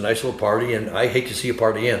it was just a nice little party. And I hate to see a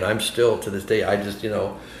party end. I'm still, to this day, I just,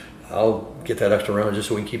 I'll get that extra round just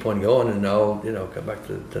so we can keep on going, and I'll come back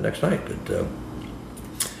to the next night. But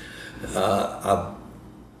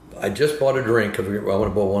I just bought a drink because I want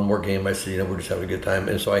to bowl one more game. I said, we're just having a good time,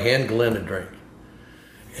 and so I hand Glenn a drink,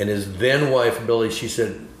 and his then wife Billy, she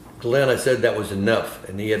said, Glenn, I said that was enough,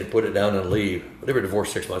 and he had to put it down and leave. But they were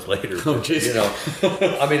divorced 6 months later. Oh, jeez.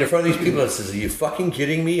 I mean, in front of these people, I says, "Are you fucking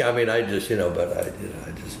kidding me?" I mean, I just, but I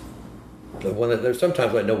just. There's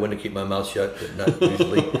sometimes I know when to keep my mouth shut, but not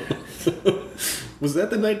usually. Was that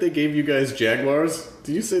the night they gave you guys Jaguars?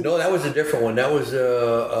 Did you say? No, that was a different one. That was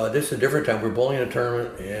this is a different time. We were bowling in a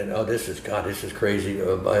tournament, and this is crazy.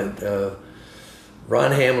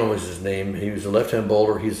 Ron Hamlin was his name. He was a left-hand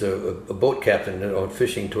bowler. He's a boat captain on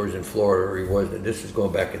fishing tours in Florida. Or he was. This is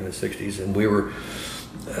going back in the '60s, and we were.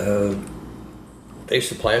 They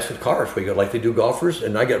supply us with cars. We go like they do golfers,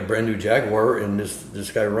 and I got a brand new Jaguar, and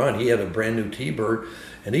this guy Ron, he had a brand new T-Bird,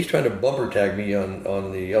 and he's trying to bumper tag me on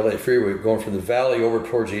the LA freeway going from the valley over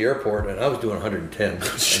towards the airport, and I was doing 110.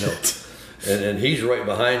 And he's right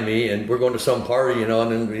behind me, and we're going to some party, and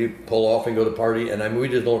then we pull off and go to the party, and we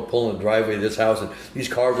just don't pull in the driveway of this house, and these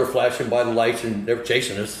cars are flashing by the lights, and they're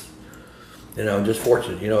chasing us. Just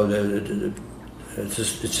fortunate, It's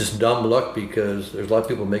just dumb luck because there's a lot of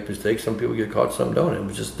people make mistakes. Some people get caught, some don't. It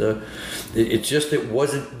was just it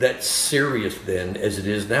wasn't that serious then as it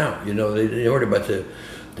is now. They heard about the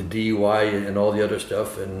DUI and all the other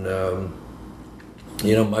stuff, and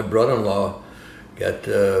my brother-in-law got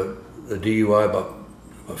the DUI about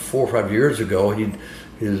 4 or 5 years ago.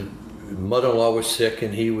 His mother-in-law was sick,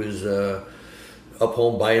 and he was up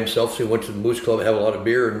home by himself, so he went to the Moose Club to have a lot of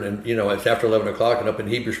beer, and it's after 11 o'clock, and up in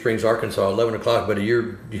Heber Springs, Arkansas, 11 o'clock, but a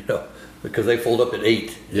year, because they fold up at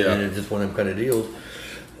 8, and it's just one of them kind of deals.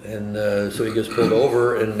 And so he gets pulled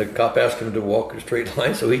over, and the cop asked him to walk a straight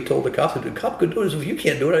line, so he told the cop that the cop could do it. If you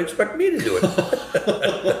can't do it, I expect me to do it.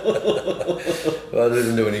 Well, it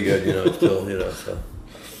doesn't do any good, still, so.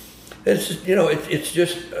 It's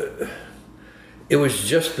just, it was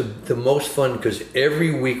just the most fun, because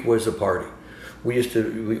every week was a party. We used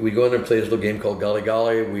to we go in there and play this little game called Golly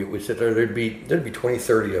Golly. We'd sit there. There'd be 20,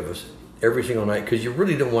 30 of us every single night, because you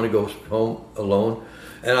really didn't want to go home alone.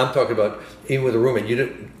 And I'm talking about even with a roommate. You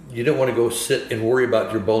didn't want to go sit and worry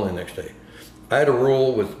about your bowling next day. I had a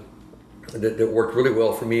rule that worked really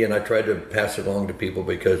well for me, and I tried to pass it along to people,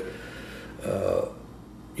 because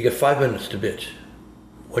you got 5 minutes to bitch.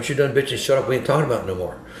 Once you're done bitching, shut up. We ain't talking about it no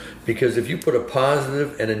more. Because if you put a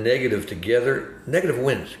positive and a negative together, negative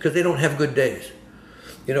wins, because they don't have good days.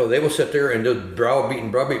 They will sit there and they'll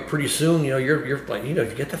browbeat. Pretty soon, you're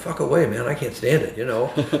like, get the fuck away, man. I can't stand it,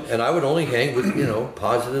 And I would only hang with,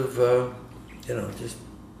 positive,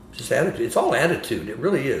 just attitude. It's all attitude. It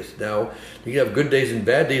really is. Now, you have good days and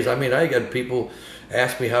bad days. I mean, I got people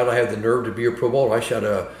ask me how do I have the nerve to be a pro bowler.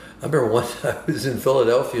 I remember once I was in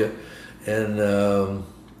Philadelphia, and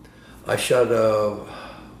I shot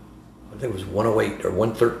I think it was 108 or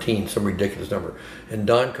 113, some ridiculous number. And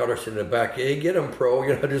Don Carter said in the back, "Hey, get them, pro,"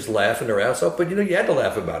 just laughing their ass off. But, you had to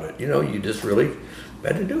laugh about it. You just really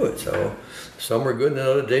had to do it. So some were good, and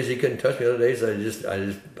other days he couldn't touch me. Other days I just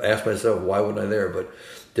asked myself, why wasn't I there? But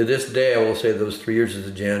to this day, I will say those 3 years as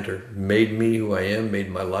a janitor made me who I am,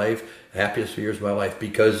 made my life, happiest 3 years of my life,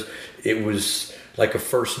 because it was like a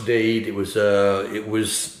first date. It was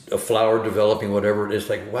a flower developing, whatever. It's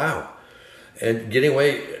like, wow. And getting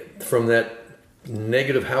away from that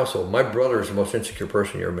negative household. My brother is the most insecure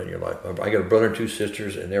person you ever met in your life. I got a brother and 2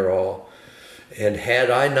 sisters, and they're all. And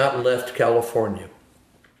had I not left California,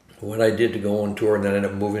 what I did to go on tour and then end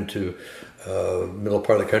up moving to middle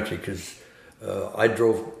part of the country, because I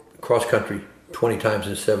drove cross country 20 times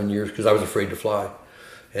in 7 years because I was afraid to fly.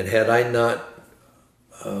 And had I not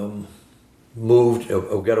moved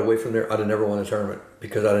or got away from there, I'd have never won a tournament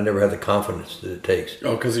because I'd have never had the confidence that it takes.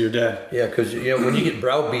 Oh, because of your dad. Yeah, because when you get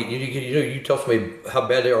browbeat, you tell somebody how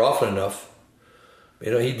bad they are often enough.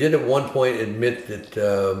 He did at one point admit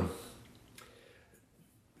that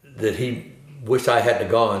he wished I hadn't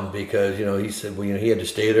gone because he said, well, he had to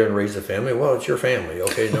stay there and raise a family. Well, it's your family,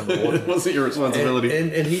 okay, number one. It wasn't your responsibility.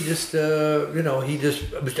 And he just,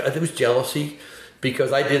 it was jealousy.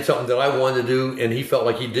 Because I did something that I wanted to do, and he felt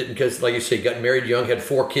like he didn't. Because, like you say, got married young, had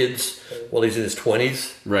 4 kids while he's in his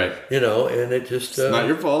 20s. Right. And it just... it's not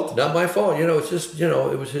your fault. Not my fault. It's just,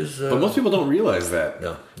 it was his... but most people don't realize that.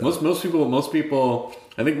 No. Most people...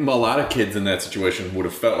 I think a lot of kids in that situation would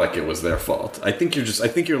have felt like it was their fault. I think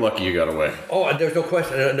you're lucky you got away. Oh, there's no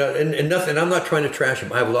question. And nothing. I'm not trying to trash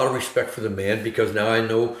him. I have a lot of respect for the man because now I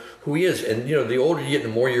know who he is. And, the older you get, the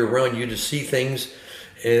more you're around, you just see things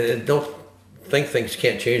and don't... think things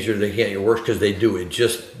can't change or they can't get worse because they do. It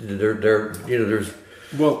just there's.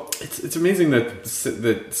 Well, it's amazing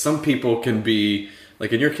that some people can be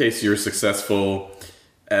like in your case. You're successful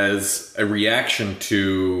as a reaction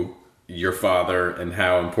to your father and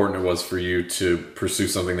how important it was for you to pursue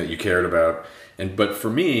something that you cared about. But for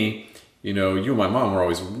me, you and my mom were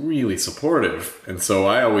always really supportive, and so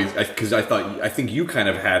I think you kind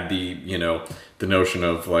of had the the notion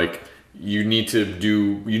of like. You need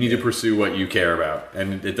to pursue what you care about,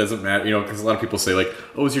 and it doesn't matter, because a lot of people say like,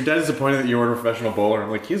 "Oh, is your dad disappointed that you weren't a professional bowler?"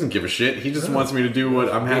 I'm like, he doesn't give a shit. He just wants me to do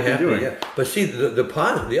what I'm happy doing. Yeah. But see, the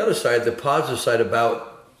positive side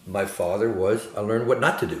about my father was I learned what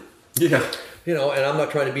not to do. Yeah. And I'm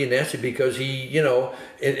not trying to be nasty because he,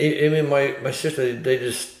 and my sister,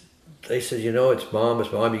 they said, it's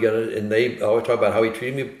mom, you gotta, and they always talk about how he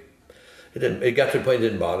treated me. It got to the point it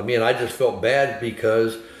didn't bother me, and I just felt bad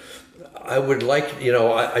because. I would like,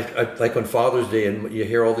 I like on Father's Day, and you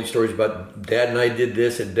hear all these stories about Dad and I did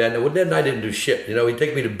this, and Dad and I didn't do shit. He'd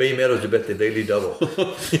take me to Bay Meadows to bet the Daily Double.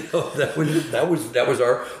 that was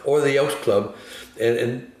or the Elks Club,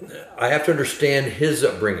 and I have to understand his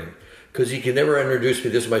upbringing because he can never introduce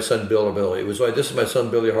me. This is my son Bill or Billy. It was like, this is my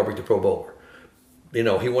son Billy Hardwick, the pro bowler. He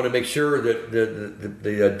wanted to make sure that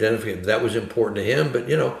the identification that was important to him, but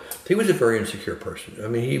he was a very insecure person. I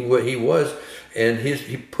mean, he was, and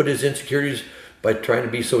he put his insecurities by trying to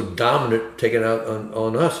be so dominant, taking out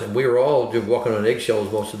on us, and we were all just walking on eggshells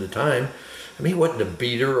most of the time. I mean, he wasn't a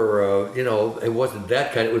beater or it wasn't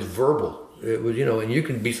that kind. It was verbal. It was and you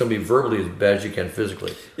can be somebody verbally as bad as you can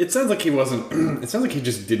physically. It sounds like he wasn't. It sounds like he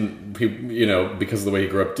just didn't. Because of the way he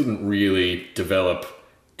grew up, didn't really develop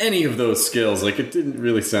any of those skills. Like it didn't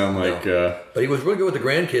really sound like but he was really good with the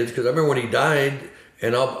grandkids because I remember when he died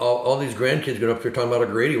and all these grandkids got up there talking about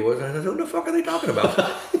how great he was, and I said, what the fuck are they talking about?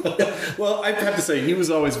 Well, I have to say he was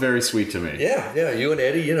always very sweet to me. Yeah, you and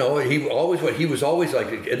Eddie, he was always like,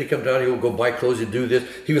 Eddie come down, he'll go buy clothes and do this.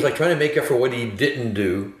 He was like trying to make up for what he didn't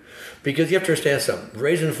do because you have to understand something.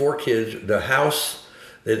 Raising 4 kids, the house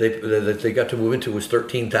that they got to move into was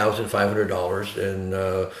 $13,500, and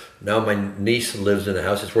now my niece lives in a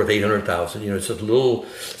house. It's worth $800,000. It's a little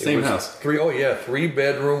house. 3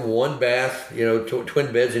 bedroom, 1 bath.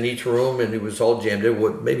 Twin beds in each room, and it was all jammed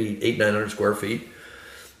in. Maybe 800-900 square feet.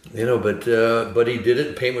 But he did it.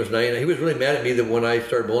 And payment was $99. He was really mad at me that when I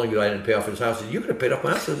started bowling, I didn't pay off his house. He said, "You could have paid off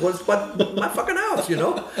my house." I said, "Well, it's my fucking house."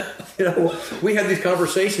 We had these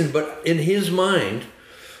conversations, but in his mind.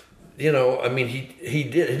 He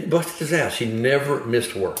busted his ass. He never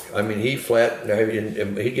missed work. I mean, he'd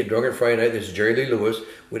get drunk on Friday night. This is Jerry Lee Lewis.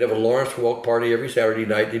 We'd have a Lawrence Welk party every Saturday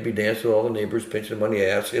night. He'd be dancing with all the neighbors, pinching them on the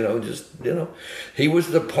ass. He was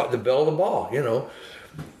the belle of the ball.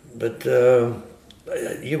 But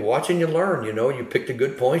you watch and you learn. You pick the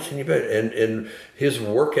good points and his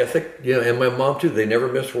work ethic. And my mom too. They never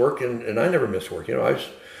missed work, and I never missed work. I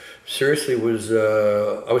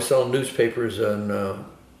was selling newspapers and.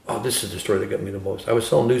 oh, this is the story that got me the most. I was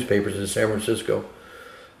selling newspapers in San Francisco.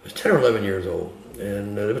 I was 10 or 11 years old,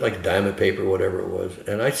 and it was like diamond paper, whatever it was.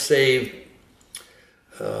 And I saved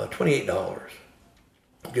 $28.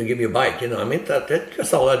 Going to give me a bike, I mean,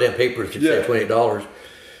 that's all that damn papers to save $28.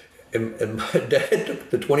 And my dad took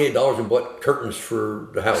the $28 and bought curtains for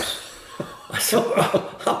the house. I said,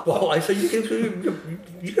 well,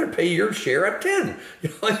 you got to pay your share at 10.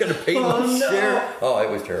 I got to pay my share. Oh,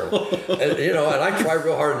 it was terrible. And I tried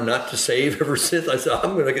real hard not to save ever since. I said,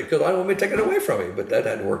 I'm going to get, because I don't want me to take it away from me. But that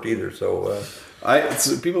hadn't worked either. So,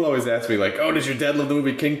 people always ask me, like, oh, does your dad love the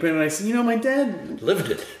movie Kingpin? And I said, my dad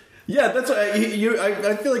lived it. Yeah, that's what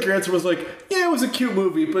I feel like your answer was like, yeah, it was a cute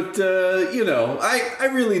movie, but I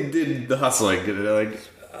really did the hustling.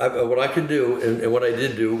 What I could do, and what I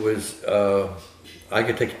did do was, I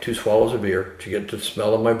could take 2 swallows of beer to get the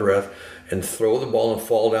smell of my breath, and throw the ball and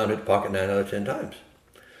fall down, hit the pocket 9 out of 10 times.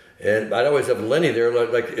 And I'd always have Lenny there.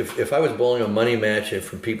 Like if I was bowling a money match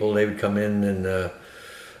from people, they would come in, and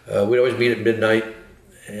we'd always meet at midnight,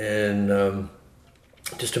 and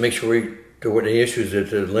just to make sure there weren't any issues,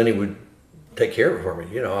 that Lenny would take care of it for me.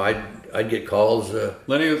 I'd get calls.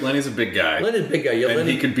 Lenny's a big guy. Lenny's a big guy. Yeah, and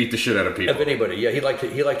Lenny, he could beat the shit out of people. Of anybody. Yeah, he liked to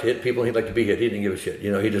hit people, and he'd like to be hit. He didn't give a shit.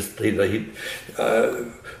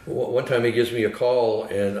 One time he gives me a call,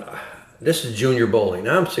 and this is junior bowling.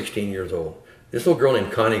 Now I'm 16 years old. This little girl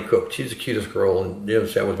named Connie Cook. She's the cutest girl, and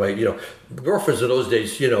that was my girlfriends in those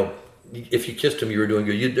days. If you kissed them, you were doing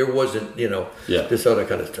good. There wasn't this other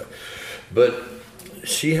kind of stuff, but.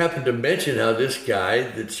 She happened to mention how this guy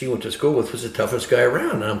that she went to school with was the toughest guy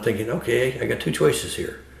around. And I'm thinking, okay, I got 2 choices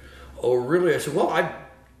here. Oh, really? I said, well, I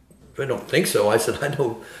don't think so. I said, I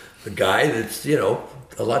know a guy that's, a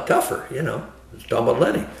lot tougher, It's talking about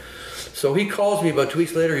Lenny. So he calls me about 2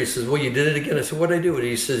 weeks later. He says, well, you did it again. I said, what'd I do? And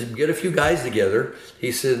he says, get a few guys together.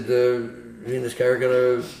 He said, me and this guy we're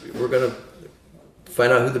going to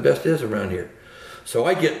find out who the best is around here. So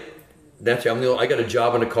I got a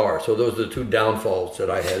job in a car. So those are the 2 downfalls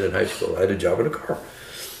that I had in high school. I had a job in a car.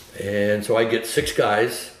 And so I get 6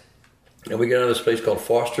 guys, and we get on this place called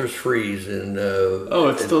Foster's Freeze.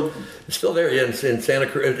 It's still there, yeah, in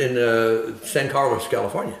San Carlos,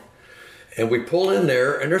 California. And we pull in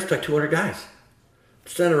there, and there's like 200 guys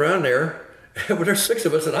standing around there. But there's 6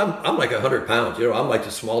 of us, and I'm like 100 pounds. I'm like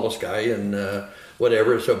the smallest guy, and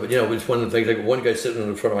whatever. So, but it's one of the things. Like one guy sitting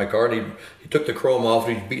in front of my car, and he took the chrome off,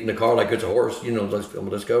 and he's beating the car like it's a horse.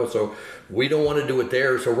 Let's go. So we don't want to do it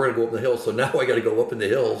there, so we're gonna go up in the hills. So now I got to go up in the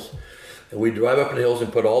hills, and we drive up in the hills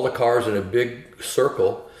and put all the cars in a big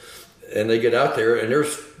circle, and they get out there, and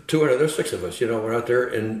there's 200. There's 6 of us. We're out there,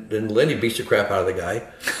 and then Lenny beats the crap out of the guy.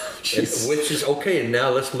 Which is okay. And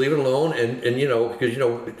now let's leave it alone. And because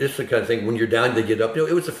this is the kind of thing when you're down, they get up.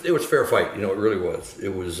 It was fair fight. It really was.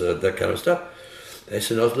 It was that kind of stuff. I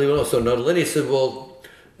said, no, let's leave it alone. So now Lenny said, well,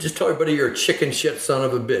 just tell everybody you're a chicken shit son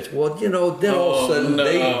of a bitch. Well, then all of a sudden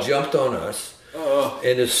they jumped on us.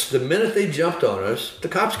 And it's the minute they jumped on us, the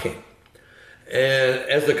cops came. And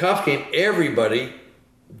as the cops came, everybody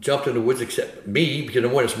jumped in the woods except me, because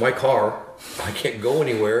when it's my car, I can't go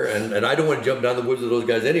anywhere, and I don't want to jump down the woods with those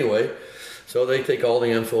guys anyway. So they take all the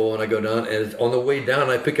info, and I go down, and on the way down,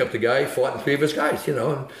 I pick up the guy, fought in 3 of his guys,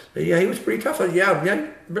 and yeah, he was pretty tough. Yeah,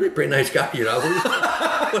 really pretty nice guy, What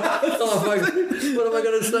am I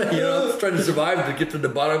going to say? I was trying to survive to get to the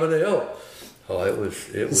bottom of the hill. Oh, it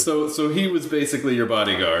was. So he was basically your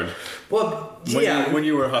bodyguard. Well, when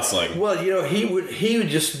you were hustling. Well, he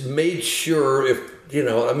just made sure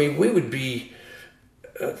we would be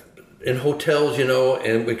in hotels,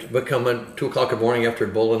 and we'd come at 2:00 in the morning after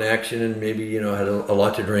bowling action, and maybe had a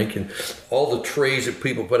lot to drink, and all the trays that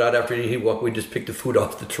people put out after he walked, we'd just pick the food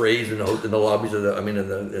off the trays in the lobbies of in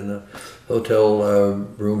the hotel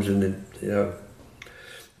rooms, and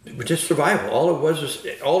just survival. All it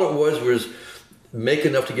was make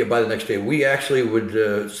enough to get by the next day. We actually would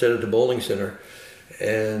sit at the bowling center,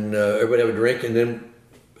 and everybody have a drink, and then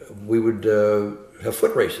we would have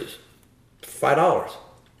foot races, $5.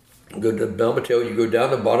 Go to Belmateo, you go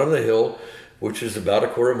down the bottom of the hill, which is about a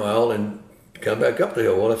quarter mile, and come back up the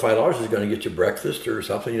hill. Well, that $5 is going to get you breakfast or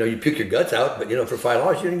something. You puke your guts out, but for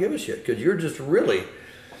 $5 you didn't give a shit, because you're just really.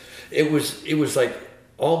 It was like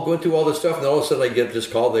all going through all this stuff, and then all of a sudden I get this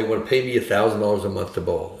call. They want to pay me $1,000 a month to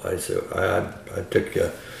bowl. I said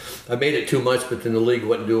I made it 2 months, but then the league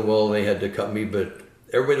wasn't doing well, and they had to cut me. But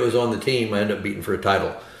everybody that was on the team, I ended up beating for a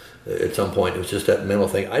title at some point. It was just that mental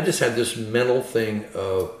thing. I just had this mental thing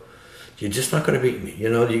of, you're just not going to beat me.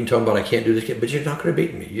 You can talk about I can't do this, but you're not going to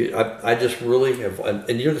beat me. I just really have,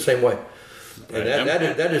 and you're the same way. And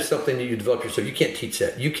that is something that you develop yourself. You can't teach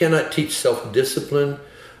that. You cannot teach self-discipline.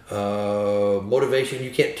 motivation.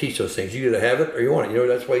 You can't teach those things. You either have it or you want it.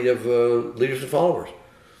 That's why you have leaders and followers.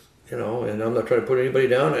 And I'm not trying to put anybody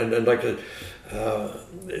down. And like to,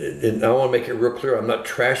 and I want to make it real clear. I'm not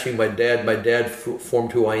trashing my dad. My dad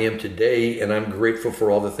formed who I am today, and I'm grateful for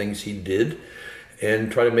all the things he did,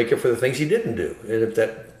 and try to make it for the things he didn't do. And if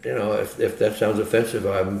that, if that sounds offensive,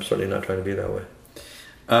 I'm certainly not trying to be that way.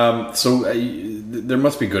 There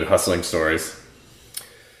must be good hustling stories.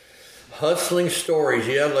 Hustling stories,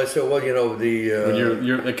 yeah. Like so, well, the when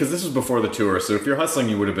you're because this was before the tour, so if you're hustling,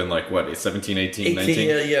 you would have been like what, 17, 18,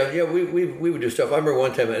 19? Yeah. We would do stuff. I remember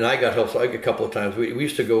one time, and I got help. So a couple of times. We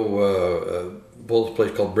used to go bowl a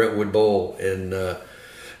place called Brentwood Bowl, and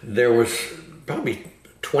there was probably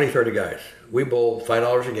 20, 30 guys. We bowled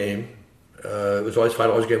 $5 a game. It was always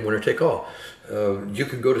 $5 a game, winner take all. You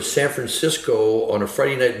could go to San Francisco on a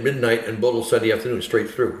Friday night midnight and bowl Sunday afternoon straight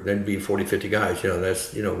through. Then be 40, 50 guys.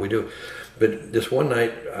 That's we do. But this one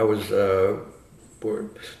night, I was there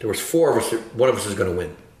was four of us. One of us is going to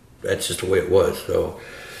win. That's just the way it was. So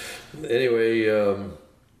anyway,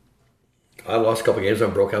 I lost a couple of games. I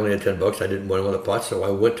broke. I only had $10. I didn't win one of the pots. So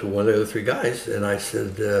I went to one of the other three guys and I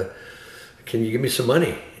said, "Can you give me some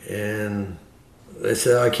money?" And they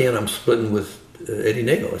said, "I can't. I'm splitting with Eddie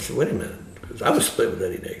Nagel." I said, "Wait a minute." Because I was split with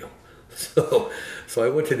Eddie Nagel. So I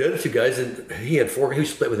went to the other two guys, and he had four. He was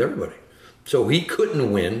split with everybody. So he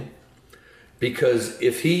couldn't win because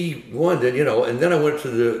if he won, then and then I went to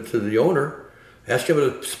the owner, asked him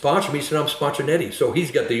to sponsor me. He said, "I'm sponsoring Eddie." So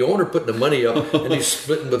he's got the owner putting the money up, and he's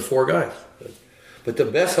splitting with four guys. But the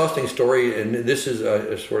best hustling story, and this is,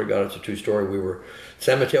 I swear to God, it's a true story. We were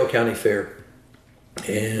San Mateo County Fair.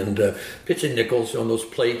 And pitching nickels on those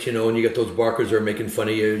plates, and you got those barkers that are making fun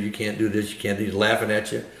of you. You can't do this, you can't do this, laughing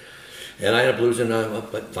at you. And I ended up losing $5,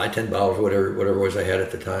 $10, whatever it was I had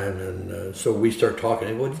at the time. And so we start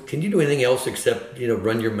talking. Well, can you do anything else except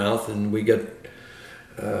run your mouth? And we got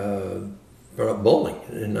brought up bowling.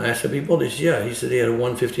 And I asked him, "He bowled?" He said, "Yeah." He said he had a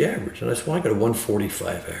 150 average. And I said, "Well, I got a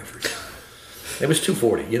 145 average." It was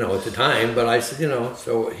 240, at the time. But I said,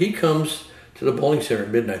 So he comes to the bowling center at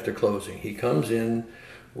midnight. They're closing. He comes in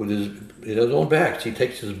with his own backs. He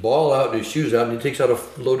takes his ball out, his shoes out, and he takes out a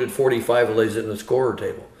loaded 45 and lays it in the scorer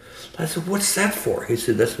table. I said, "What's that for?" He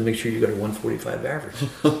said, "That's to make sure you got a 145 average."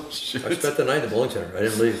 I spent the night in the bowling center. I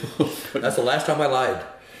didn't leave. That's the last time I lied.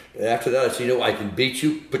 After that, I said, "I can beat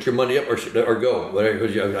you. Put your money up or go." Whatever.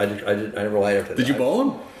 I never lied after that. Did you bowl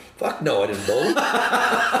him? Fuck no, I didn't bowl.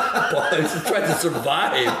 I just tried to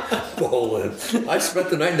survive bowling. I spent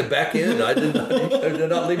the night in the back end. I did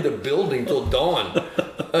not leave the building till dawn.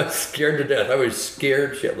 I was scared to death. I was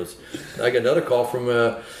scared shitless. I got another call from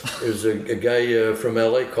there's a guy from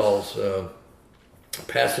LA calls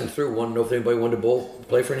passing through, wanted to know if anybody wanted to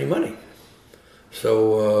play for any money.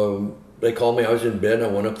 So they called me. I was in bed. And I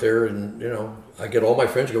went up there, and I get all my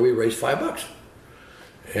friends to go. We raised $5.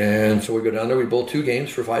 And so we go down there, we bowl 2 games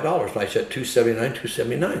for $5. And I said 279,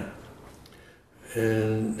 279.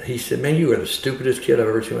 And he said, "Man, you are the stupidest kid I've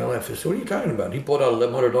ever seen in my life." I said, "What are you talking about?" He pulled out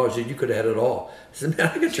 $1,100. He said, "You could have had it all." I said,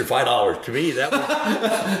 "Man, I got your $5." To me, that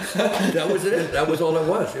was it. That was all it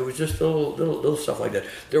was. It was just little stuff like that.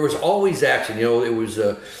 There was always action. It was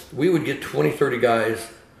we would get 20, 30 guys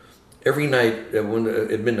every night at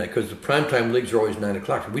midnight, because the primetime leagues are always 9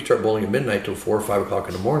 o'clock. We start bowling at midnight till 4 or 5 o'clock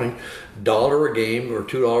in the morning. $1 a game or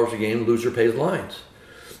 $2 a game, loser pays lines.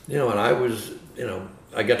 And I was,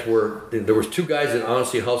 I got to where there was 2 guys that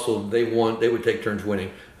honestly hustled. They would take turns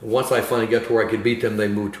winning. Once I finally got to where I could beat them, they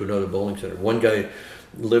moved to another bowling center. One guy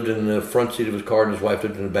lived in the front seat of his car and his wife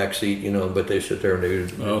lived in the back seat, but they sit there and they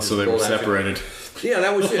would. Oh, so they were separated. Yeah,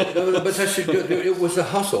 that was it. But that's it was a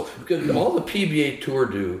hustle, because all the PBA Tour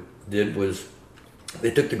did was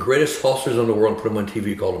they took the greatest hustlers in the world and put them on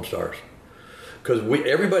TV, called them stars. Because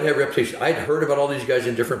everybody had a reputation. I'd heard about all these guys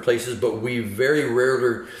in different places, but we very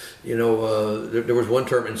rarely, there was one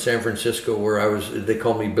term in San Francisco where they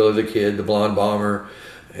called me Billy the Kid, the Blonde Bomber,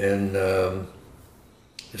 and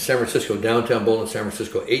San Francisco, downtown bowling in San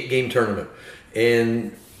Francisco, 8-game tournament.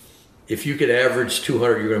 And if you could average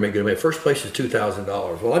 200, you're going to make good money. First place is $2,000.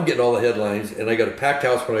 Well, I'm getting all the headlines, and I got a packed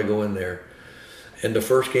house when I go in there. And the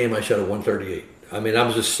first game, I shot a 138. I mean, I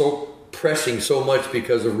was just so pressing so much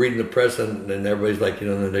because of reading the press, and everybody's like,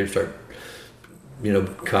 and they start,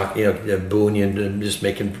 booing you and just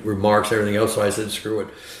making remarks and everything else. So I said, screw it.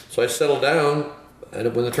 So I settled down. I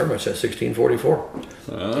ended up winning the tournament. I shot 1644.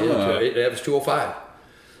 It averaged 205.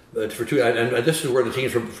 But for and this is where the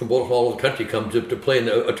teams from both all over the country come to play in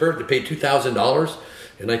a tournament to pay $2,000.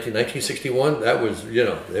 In 1961, that was,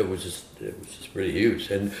 it was just pretty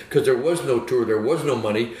huge. And because there was no tour, there was no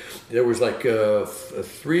money. There was like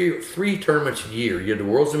three tournaments a year. You had the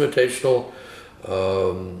World's Invitational,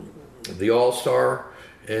 the All-Star,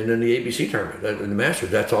 and then the ABC tournament, and the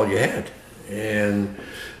Masters. That's all you had. And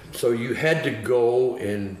so you had to go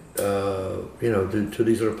and, to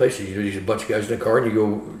these other places. You a bunch of guys in the car, and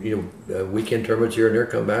you go, weekend tournaments here and there,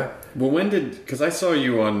 come back. Well, because I saw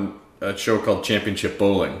you on a show called Championship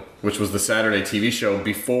Bowling, which was the Saturday TV show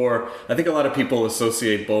before. I think a lot of people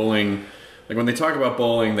associate bowling, like when they talk about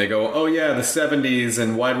bowling, they go, oh yeah, the 70s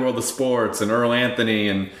and Wide World of Sports and Earl Anthony,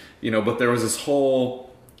 and, but there was this whole...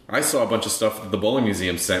 I saw a bunch of stuff that the Bowling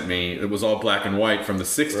Museum sent me. It was all black and white from the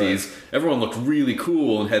 60s. Right. Everyone looked really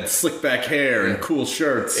cool and had slick back hair and cool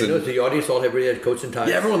shirts. And the audience all had coats and ties.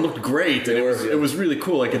 Yeah, everyone looked great. And it was really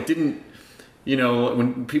cool. Like, it didn't...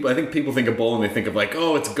 when I think people think of bowling, they think of like,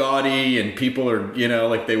 oh, it's gaudy and people are,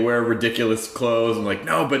 like they wear ridiculous clothes. And like,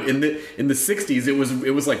 no, but in the 60s,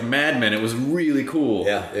 it was like Mad Men. It was really cool.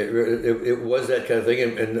 Yeah, it was that kind of thing.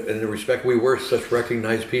 And in the respect, we were such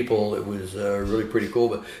recognized people. It was really pretty cool.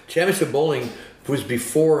 But Championship Bowling was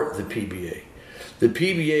before the PBA. The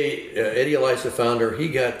PBA, Eddie Elias, the founder, he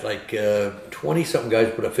got like 20-something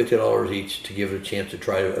guys put up $50 each to give it a chance to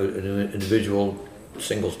try an individual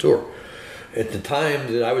singles tour. At the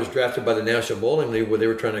time that I was drafted by the National Bowling League, where they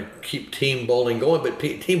were trying to keep team bowling going, but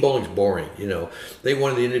team bowling's boring, They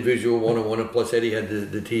wanted the individual one-on-one, and plus Eddie had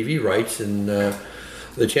the TV rights, and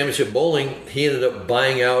the Championship Bowling, he ended up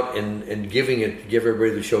buying out and give everybody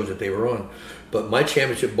the shows that they were on. But my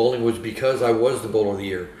Championship Bowling was because I was the bowler of the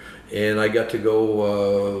year, and I got to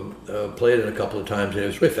go play it a couple of times, and it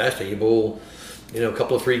was really fascinating. You bowl, a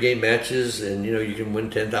couple of 3-game matches, and you can win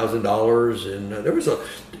 $10,000. And there was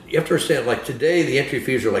you have to understand, like today, the entry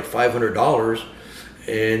fees are like $500,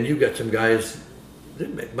 and you've got some guys. There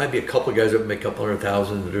might be a couple of guys that make a couple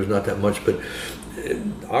 $100,000. There's not that much, but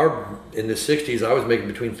in the '60s, I was making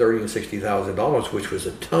between $30,000 and $60,000, which was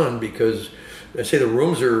a ton because I say the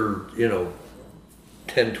rooms are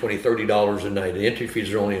 $10, $20, $30 a night. The entry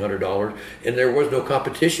fees are only $100, and there was no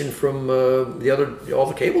competition from all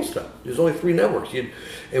the cable stuff. There's only 3 networks,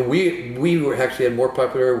 and we were actually had more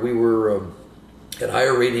popular. We were had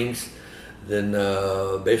higher ratings than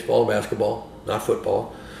baseball and basketball, not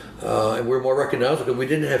football, and we were more recognizable because we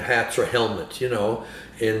didn't have hats or helmets,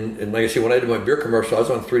 And like I said, when I did my beer commercial, I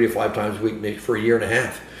was on 3 to 5 times a week for a year and a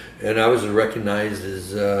half, and I was recognized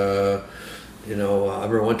as. I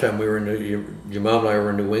remember one time your mom and I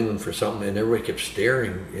were in New England for something, and everybody kept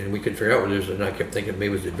staring, and we couldn't figure out what it was. And I kept thinking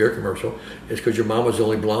maybe it was the beer commercial. It's because your mom was the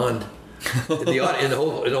only blonde in the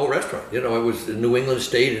whole restaurant. It was a New England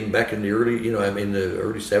state, and back in the early, in the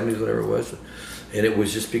early '70s, whatever it was, and it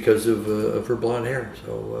was just because of her blonde hair.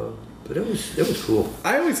 So, but it was cool.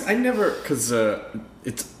 Because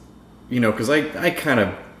I kind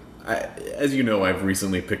of, as I've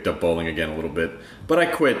recently picked up bowling again a little bit, but I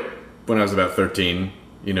quit when I was about 13,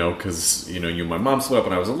 because, my mom split up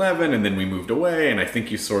when I was 11, and then we moved away, and I think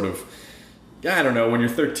you sort of, I don't know, when you're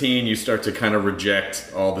 13, you start to kind of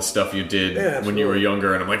reject all the stuff you did when you were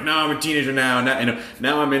younger, and I'm like, no, I'm a teenager now, and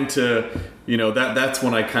now I'm into, that's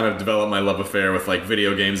when I kind of developed my love affair with, like,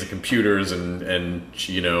 video games and computers and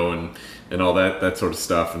all that sort of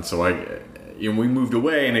stuff, and so we moved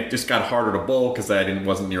away, and it just got harder to bowl because I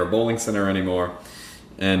wasn't near a bowling center anymore,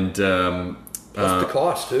 and, plus the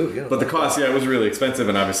cost too, But the cost, it was really expensive,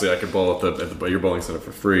 and obviously I could bowl at your bowling center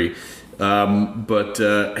for free. But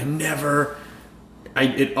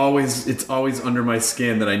it's always under my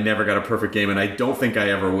skin that I never got a perfect game, and I don't think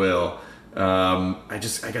I ever will. I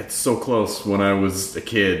got so close when I was a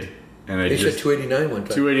kid, and They said 289 one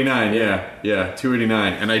time. 289, yeah,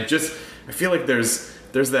 289, and I feel like there's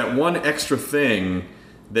that one extra thing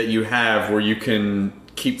that you have where you can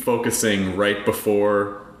keep focusing right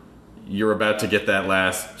before you're about to get that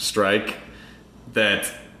last strike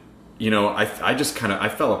that, I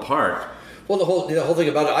fell apart. Well, the whole thing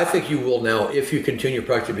about it, I think you will now if you continue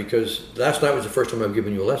practicing, because last night was the first time I've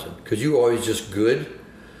given you a lesson, because you were always just good,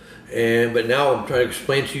 but now I'm trying to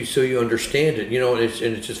explain to you so you understand it, and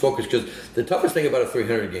it's just focused, because the toughest thing about a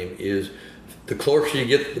 300 game is the closer you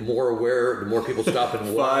get, the more aware, the more people stop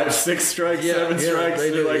and watch. 5, 6 strikes, 7 strikes,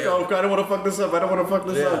 and you're like, oh, God, I don't want to fuck this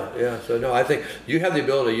up. Yeah, so no, I think you have the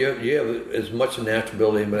ability, you have as much natural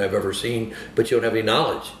ability as I've ever seen, but you don't have any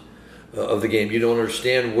knowledge of the game. You don't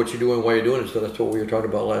understand what you're doing, why you're doing it, so that's what we were talking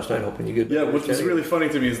about last night, hoping you could... Yeah, what was really funny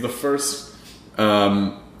to me is the first...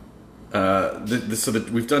 so that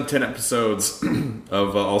we've done 10 episodes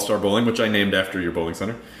of All-Star Bowling, which I named after your bowling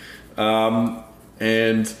center.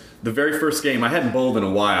 And... the very first game, I hadn't bowled in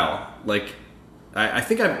a while. Like, I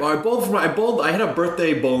think I bowled. I had a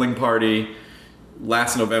birthday bowling party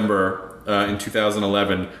last November in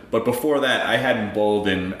 2011, but before that, I hadn't bowled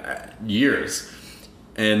in years.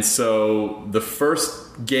 And so the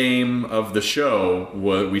first game of the show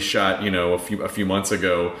we shot, a few months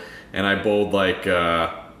ago, and I bowled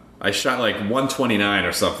I shot 129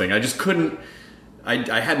 or something. I just couldn't.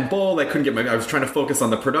 I hadn't bowled. I couldn't get I was trying to focus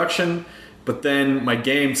on the production, but then my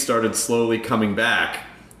game started slowly coming back,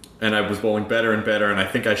 and I was bowling better and better. And I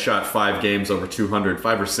think I shot 5 games over 200,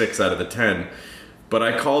 5 or 6 out of the 10. But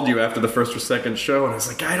I called you after the first or second show, and I was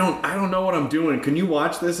like, I don't know what I'm doing. Can you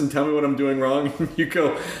watch this and tell me what I'm doing wrong? And you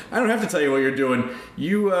go, I don't have to tell you what you're doing.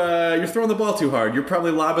 You're throwing the ball too hard. You're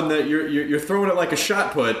probably lobbing you're throwing it like a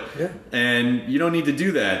shot put, and you don't need to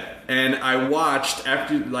do that. And I watched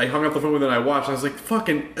after I hung up the phone with it. I watched. And I was like,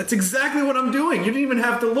 fucking, that's exactly what I'm doing. You didn't even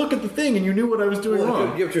have to look at the thing, and you knew what I was doing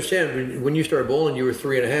wrong. You have to understand, when you started bowling, you were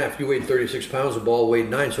 3.5. You weighed 36 pounds. The ball weighed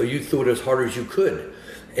 9, so you threw it as hard as you could.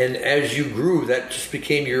 And as you grew, that just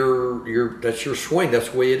became that's your swing. That's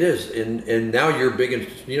the way it is. And now you're big and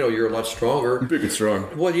you're a lot stronger. Big and strong.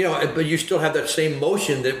 Well, but you still have that same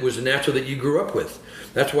motion that was natural that you grew up with.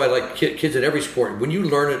 That's why, like kids in every sport, when you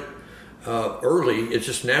learn it early, it's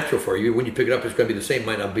just natural for you. When you pick it up, it's going to be the same.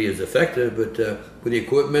 Might not be as effective, but with the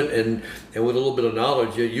equipment and with a little bit of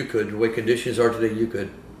knowledge, you could. The way conditions are today, you could.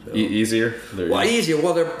 So. Easier. Easier.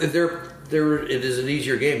 Well, it is an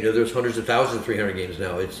easier game. There's hundreds of thousands of 300 games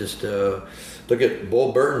now. It's just look at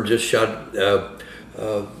Bull Burton just shot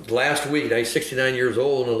last week. Now he's 69 years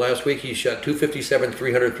old, and last week he shot 257,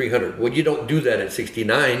 300, 300. Well, you don't do that at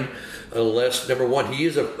 69 unless, number one, he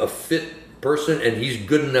is a fit person and he's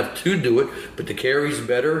good enough to do it, but the carry's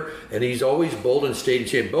better, and he's always bowled and stayed in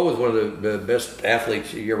shape. Bo was one of the best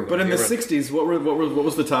athletes you ever. But in the 60s, what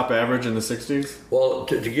was the top average in the 60s? Well,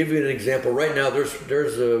 to give you an example, right now there's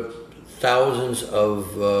thousands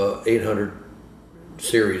of 800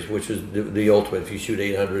 series, which is the ultimate. If you shoot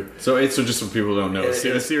 800, so just so people don't know, a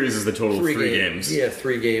series is the total of 3 games. Yeah,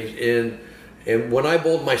 3 games. And when I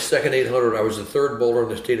bowled my second 800, I was the 3rd bowler in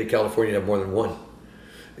the state of California to have more than one.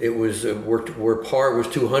 It was where par was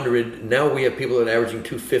 200. Now we have people that are averaging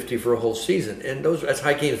 250 for a whole season, and that's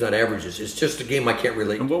high games, not averages. It's just a game I can't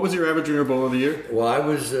relate to. And what was your average junior bowler of the year? Well, I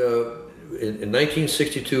was in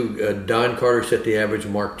 1962. Don Carter set the average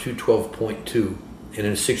mark 212.2, and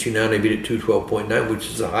in '69 I beat it 212.9, which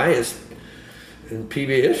is the highest in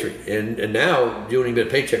PBA history. And now you don't even get a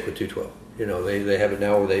paycheck with 212. They have it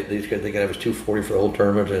now where they can average 240 for the whole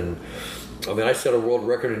tournament. And I mean, I set a world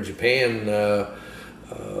record in Japan.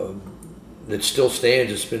 That still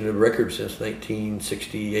stands. It's been a record since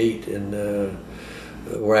 1968, and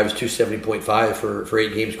where I was 270.5 for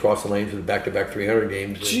 8 games across the lanes with back-to-back 300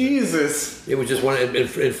 games. Jesus! It was just one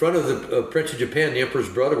in front of the Prince of Japan. The Emperor's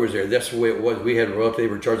brother was there. That's the way it was. We had royalty. They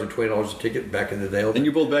were charging $20 a ticket back in the day. And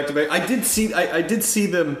you bowled back-to-back. I did see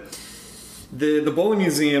them. The bowling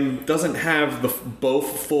museum doesn't have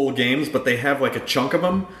both full games, but they have like a chunk of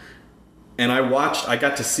them. And I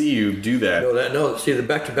got to see you do that. No. See, the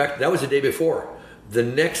back-to-back, that was the day before. The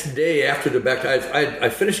next day after the back-to-back, I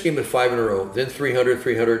finished game with 5 in a row, then 300,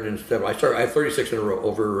 307. I had 36 in a row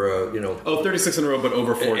over, 36 in a row, but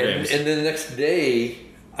over 4 games. And then the next day,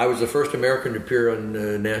 I was the first American to appear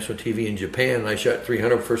on national TV in Japan, and I shot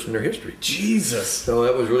 300 first in their history. Jesus. So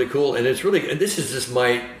that was really cool. And it's really, and this is just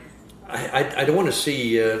I don't want to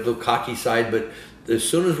see a little cocky side, but as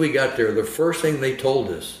soon as we got there, the first thing they told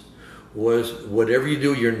us was, whatever you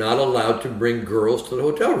do, you're not allowed to bring girls to the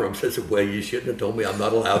hotel room. So I said, well, you shouldn't have told me I'm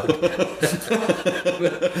not allowed.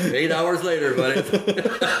 8 hours later, buddy.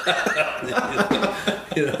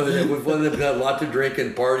 With one of them got a lot to drink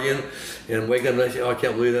and partying, and wake up and I say, oh, I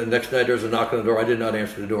can't believe that. The next night there's a knock on the door. I did not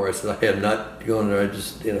answer the door. I said, I am not going there. But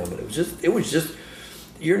it was just,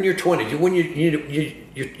 you're in your 20s. When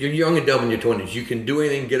you're young and dumb in your 20s. You can do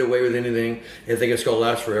anything, get away with anything, and think it's going to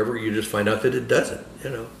last forever. You just find out that it doesn't,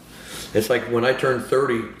 It's like when I turned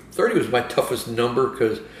 30, 30 was my toughest number,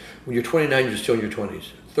 because when you're 29, you're still in your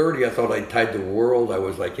 20s. 30, I thought I'd tied the world. I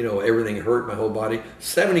was like, everything hurt my whole body.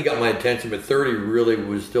 70 got my attention, but 30 really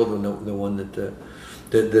was still the one that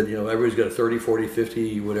everybody's got a 30, 40,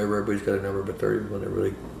 50, whatever. Everybody's got a number, but 30 was one that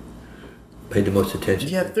really paid the most attention.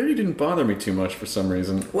 Yeah, 30 didn't bother me too much for some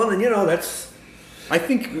reason. Well, and that's... I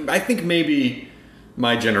think maybe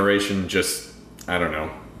my generation just, I don't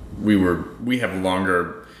know.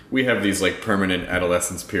 We have these like permanent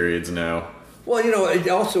adolescence periods now. Well,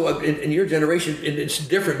 also in your generation, it's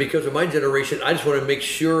different, because in my generation, I just want to make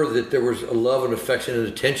sure that there was a love and affection and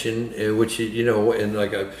attention, which, and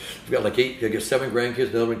like I've got 7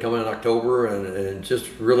 grandkids, another one coming in October, and just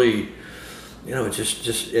really, it's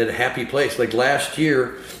just at a happy place. Like last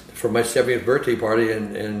year, for my 70th birthday party,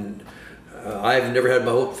 and I've never had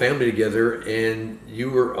my whole family together, and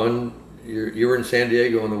you were in San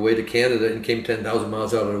Diego on the way to Canada and came 10,000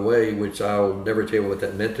 miles out of the way, which I'll never tell you what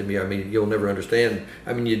that meant to me. I mean, you'll never understand.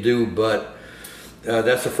 I mean, you do, but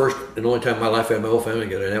that's the first and only time in my life I had my whole family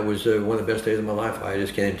together, and that was one of the best days of my life. I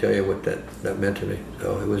just can't tell you what that meant to me.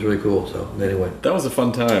 So it was really cool. So anyway, That was a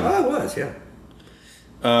fun time. it was, yeah.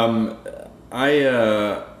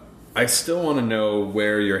 I still want to know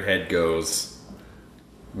where your head goes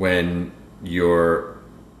when you're,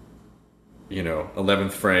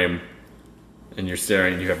 11th frame and you're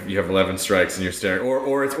staring. You have 11 strikes and you're staring,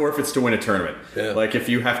 or if it's to win a tournament. Yeah. Like if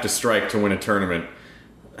you have to strike to win a tournament,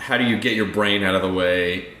 how do you get your brain out of the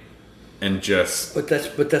way and just? But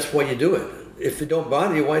that's why you do it. If it don't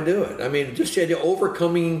bother you, why do it? I mean, just the idea of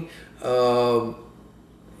overcoming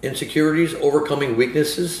insecurities, overcoming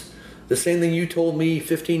weaknesses. The same thing you told me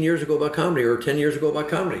 15 years ago about comedy, or 10 years ago about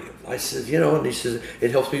comedy. I said, and he says,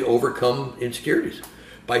 it helps me overcome insecurities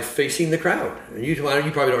by facing the crowd. And you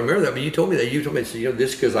probably don't remember that, but you told me that. You told me,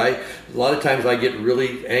 this because a lot of times I get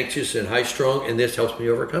really anxious and high strung, and this helps me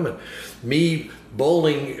overcome it. Me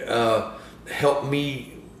bowling helped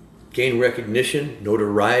me gain recognition,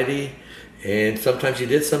 notoriety, and sometimes you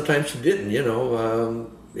did, sometimes you didn't. I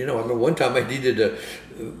remember one time I needed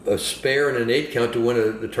a spare and an 8 count to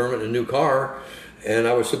win the tournament in a new car, and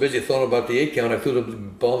I was so busy throwing about the 8 count, I threw the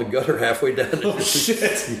ball in the gutter halfway down. Oh shit!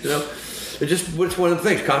 It's one of the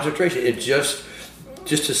things. Concentration. It just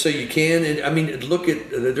to say you can. And I mean, look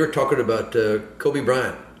at they're talking about Kobe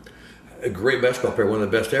Bryant, a great basketball player, one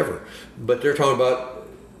of the best ever. But they're talking about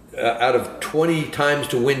out of 20 times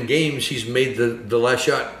to win games, he's made the last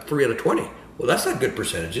shot 3 out of 20. Well, that's not good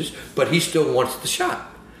percentages, but he still wants the shot.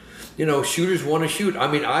 Shooters want to shoot.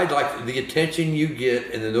 I mean, I like the attention you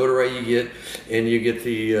get and the notoriety you get, and you get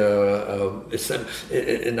the.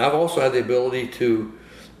 And I've also had the ability to,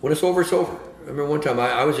 when it's over, it's over. I remember one time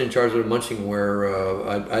I was in charge of a munching where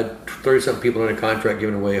I had 30-something people on a contract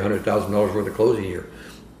giving away $100,000 worth of clothes a year,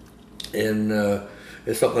 and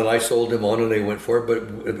it's something that I sold them on, and they went for it. But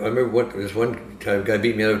I remember this one guy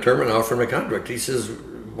beat me out of a tournament, and I offered him a contract. He says,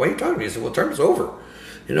 "Why are you talking to me?" I said, "Well, the tournament's over."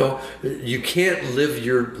 You can't live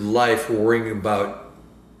your life worrying about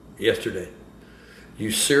yesterday.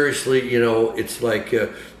 You seriously, it's like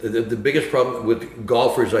the biggest problem with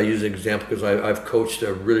golfers. I use an example because I've coached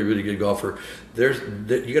a really, really good golfer. You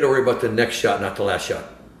got to worry about the next shot, not the last shot.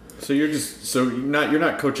 So you're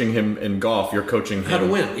not coaching him in golf. You're coaching him how to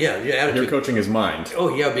win. Yeah, attitude. You're coaching his mind.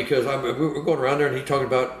 Oh yeah, because we're going around there and he talking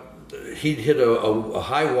about. He'd hit a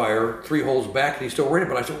high wire 3 holes back and he's still winning.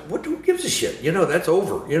 But I said, who gives a shit? That's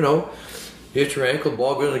over. You hit your ankle,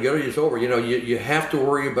 ball goes in the gutter, it's over. You have to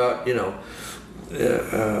worry about,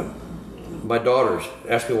 my daughters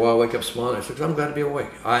ask me why I wake up smiling. I said, 'cause I'm glad to be awake.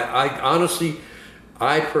 I honestly,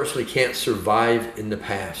 I personally can't survive in the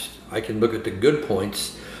past. I can look at the good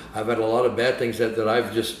points. I've had a lot of bad things that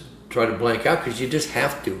I've just tried to blank out because you just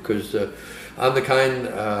have to. Because I'm the kind,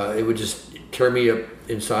 it would just tear me up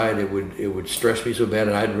inside. It would stress me so bad,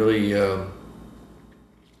 and I'd really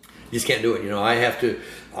just can't do it.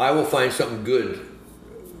 I will find something good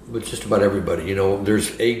with just about everybody.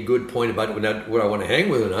 There's a good point about it. Not what I want to hang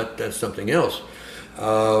with or not, that's something else.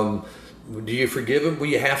 Do you forgive them? Well,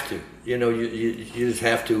 you have to. You just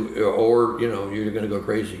have to, or you're going to go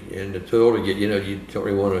crazy. And the older you get, you don't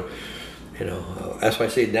really want to. That's why I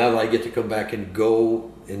say now that I get to come back and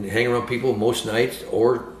go and hang around people most nights,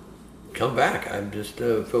 or come back. I'm just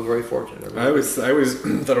feel very fortunate. I always thought it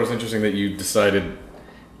was interesting that you decided,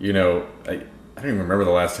 I don't even remember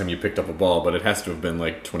the last time you picked up a ball, but it has to have been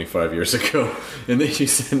like 25 years ago. And then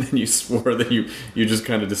you swore that you just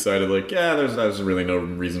kind of decided there's really no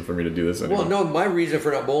reason for me to do this anymore. Well, no, my reason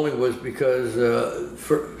for not bowling was because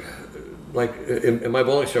in my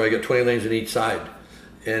bowling center I got 20 lanes on each side.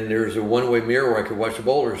 And there's a one-way mirror where I could watch the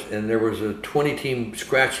bowlers. And there was a 20-team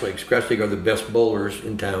scratch league. Scratch league are the best bowlers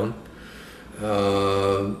in town.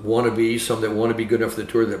 Some that want to be good enough for the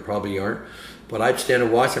tour that probably aren't. But I'd stand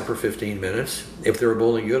and watch them for 15 minutes. If they were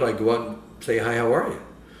bowling good, I'd go out and say, "Hi, how are you?"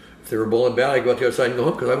 If they were bowling bad, I'd go out the other side and go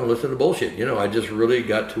home because I wouldn't listen to bullshit. I just really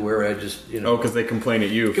got to where I just, Oh, because they complain at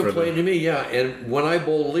you. Complain to me, yeah. And when I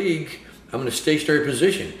bowl league, I'm in a stationary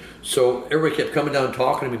position. So everybody kept coming down and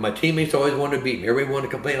talking to me. My teammates always wanted to beat me. Everybody wanted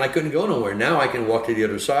to complain. I couldn't go nowhere. Now I can walk to the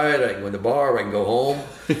other side. I can go in the bar. I can go home.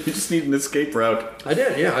 You just need an escape route. I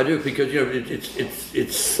did, yeah, I do, because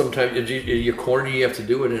it's sometimes you're corny. You have to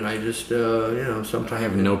do it, and I just sometimes I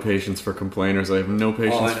have no patience for complainers. I have no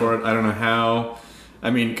patience for it. I don't know how.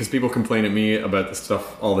 I mean, because people complain at me about the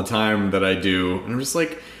stuff all the time that I do, and I'm just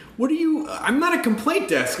like, what do you? I'm not a complaint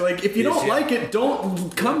desk. Like, if you don't like it,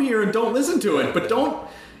 don't come here and don't listen to it. But don't,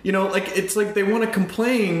 like it's like they want to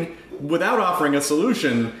complain without offering a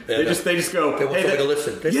solution. They just go. They want somebody to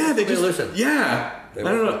listen. They just listen. Yeah. I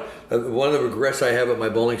don't know. One of the regrets I have at my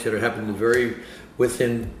bowling center happened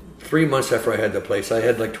within 3 months after I had the place. I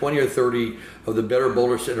had like 20 or 30 of the better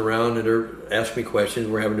bowlers sitting around, and they're asking me questions.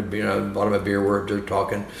 We're having a beer, bottom of a beer, where they're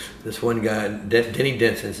talking. This one guy, Denny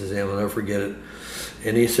Denson's his name, I'll never forget it.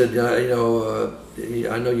 And he said, I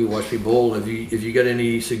know you watch me bowl. Have you got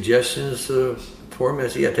any suggestions for me? I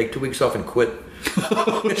said, yeah, take 2 weeks off and quit.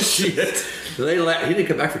 Oh, shit. So he didn't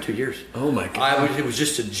come back for 2 years. Oh my God! It was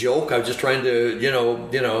just a joke. I was just trying to,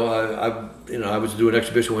 I was doing an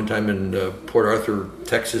exhibition one time in Port Arthur,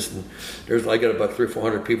 Texas, and I got about 300 or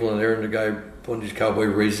 400 people in there, and the guy, one of these cowboys,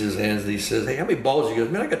 raises his hands and he says, "Hey, how many balls?" He goes,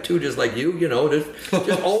 "Man, I got 2 just like you. Just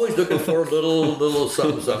always looking for a little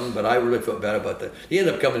something." But I really felt bad about that. He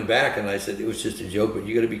ended up coming back, and I said it was just a joke, but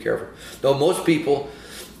you got to be careful. No, most people.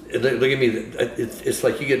 Look at me. It's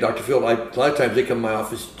like you get Dr. Phil. A lot of times they come to my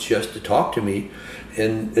office just to talk to me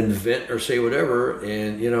and vent or say whatever.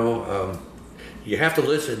 And, you have to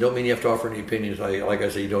listen. Don't mean you have to offer any opinions. Like I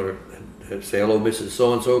say, you don't say, "Hello, Mrs.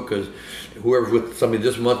 So-and-so," because whoever's with somebody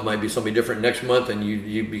this month might be somebody different next month, and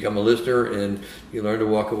you become a listener, and you learn to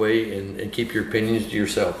walk away and keep your opinions to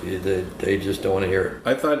yourself. They just don't want to hear it.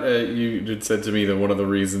 I thought you had said to me that one of the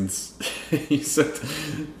reasons you said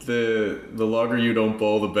the longer you don't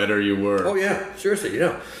bowl, the better you were. Oh yeah, seriously.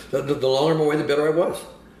 The longer I'm away, the better I was.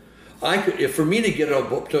 For me to get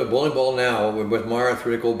to a bowling ball now with my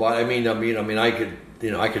arthritic old body,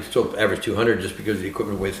 I could still average 200 just because of the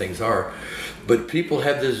equipment, the way things are. But people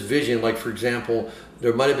have this vision. Like, for example,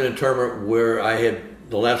 there might have been a tournament where I had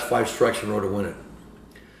the last 5 strikes in a row to win it.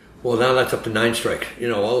 Well, now that's up to 9 strikes.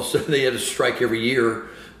 All of a sudden they had a strike every year.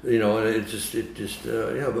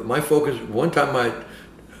 But my focus. One time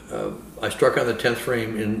I struck on the 10th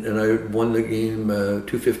frame and I won the game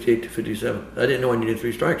 258-57. I didn't know I needed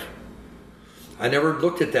 3 strikes. I never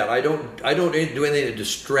looked at that. I don't do anything that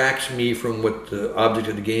distracts me from what the object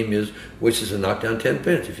of the game is, which is to knock down 10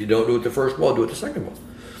 pins. If you don't do it the first ball, do it the second ball.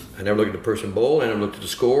 I never looked at the person bowl. I never looked at the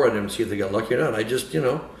score. I didn't see if they got lucky or not. I just,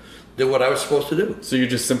 did what I was supposed to do. So you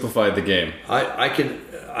just simplified the game. I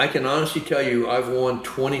can honestly tell you I've won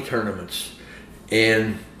 20 tournaments,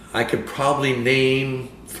 and I could probably name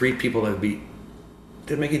 3 people I've beat.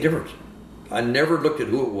 Didn't make any difference. I never looked at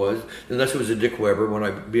who it was, unless it was a Dick Weber when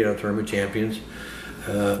I beat our tournament champions.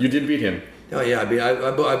 You did beat him. Oh yeah,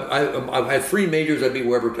 I had 3 majors. I beat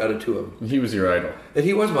Weber out of 2 of them. He was your idol. And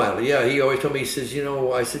he was my idol. Yeah, he always told me. He says,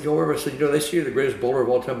 I said, Weber. I said, they say you're the greatest bowler of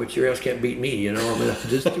all time, but your ass can't beat me. But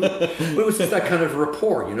it was just that kind of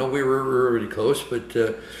rapport. We were really close, but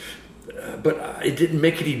it didn't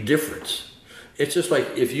make any difference. It's just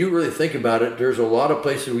like, if you really think about it, there's a lot of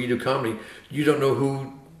places where you do comedy, you don't know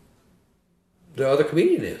who the other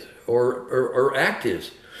comedian is or act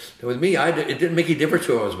is. And with me, it didn't make any difference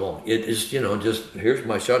who I was bowling. It is, just here's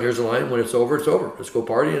my shot, here's the line. When it's over, it's over. Let's go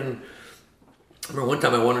party. And I remember one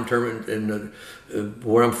time I won a tournament in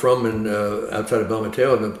where I'm from, and outside of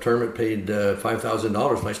Mateo, the tournament paid $5,000,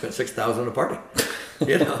 and I spent $6,000 on a party.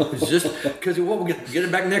 It was just because we'll get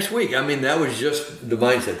it back next week. That was just the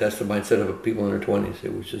mindset. That's the mindset of people in their 20s.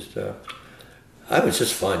 It was just, it was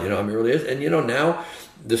just fun. It really is. And now,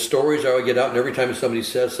 the stories I would get out, and every time somebody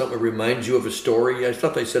says something that reminds you of a story, it's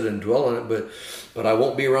not that I said and dwell on it, but I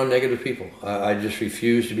won't be around negative people. I just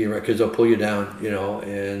refuse to be around, because they'll pull you down,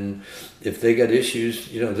 and if they got issues,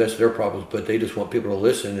 that's their problems, but they just want people to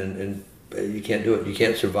listen, and you can't do it. You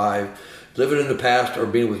can't survive living in the past or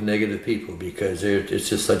being with negative people, because it's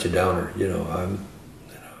just such a downer.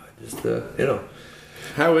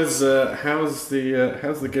 How's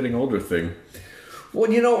the getting older thing? Well,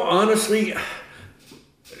 honestly,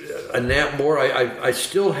 a nap more. I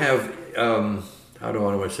still have, how do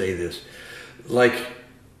I want to say this? Like,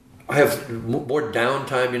 I have more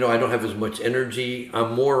downtime. I don't have as much energy.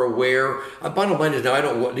 I'm more aware. Bottom line is, now I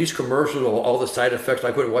don't want these commercials, all the side effects.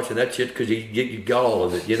 I quit watching that shit because you got all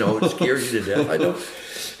of it. It scares you to death. I don't.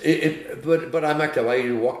 But I'm active. I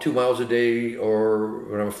either walk 2 miles a day, or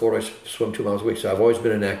when I'm in Florida, I swim 2 miles a week. So I've always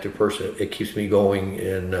been an active person. It keeps me going.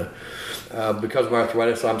 And because of my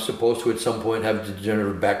arthritis, I'm supposed to at some point have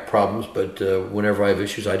degenerative back problems. But whenever I have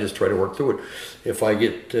issues, I just try to work through it. If I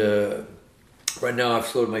get right now, I've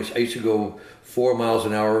slowed I used to go 4 miles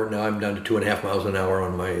an hour. Now I'm down to 2.5 miles an hour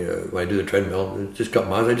on my when I do the treadmill. It's just a couple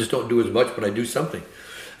miles. I just don't do as much, but I do something.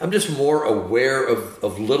 I'm just more aware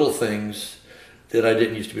of little things that I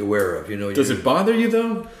didn't used to be aware of. Does it bother you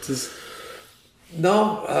though?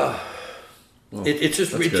 No. It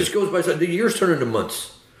just goes by. The years turn into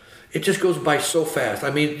months. it just goes by so fast.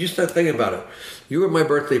 I mean, just start thinking about it. You were at my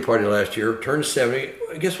birthday party last year, turned 70.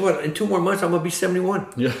 Guess what? In 2 more months, I'm gonna be 71.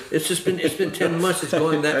 Yeah. It's been 10 months. It's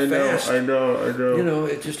going that fast. I know. You know,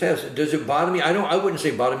 it just has. Does it bother me? I wouldn't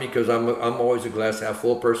say bother me because I'm always a glass half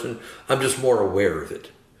full person. I'm just more aware of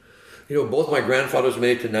it. You know, both my grandfathers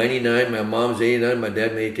made it to 99. My mom's 89. My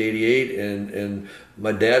dad made it to 88. And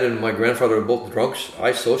my dad and my grandfather are both drunks.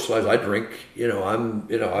 I socialize. I drink.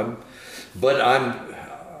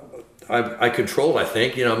 I control it, I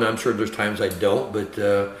think. You know, I'm sure there's times I don't, but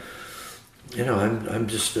I'm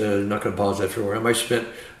just not going to apologize for where I am. I spent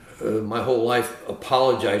my whole life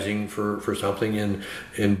apologizing for something,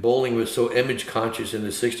 and bowling was so image conscious in the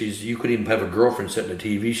 60s. You couldn't even have a girlfriend set in a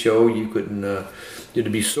TV show. You couldn't. You had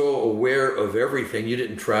to be so aware of everything. You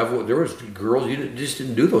didn't travel. There was girls. Just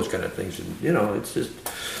didn't do those kind of things. And, you know, it's just.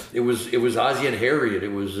 It was Ozzie and Harriet.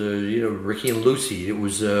 It was Ricky and Lucy. It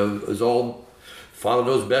was all. Father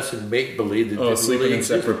Knows Best and make believe. Sleeping really in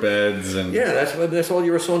separate beds and that's all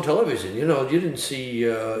you ever saw on television. You know, you didn't see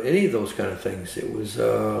any of those kind of things. It was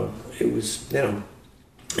and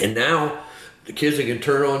now the kids that can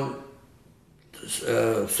turn on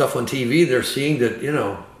stuff on TV, they're seeing that. You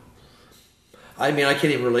know, I mean, I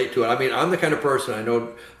can't even relate to it. I mean, I'm the kind of person, I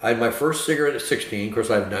know. I had my first cigarette at 16. Of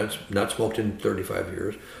course, I've not smoked in 35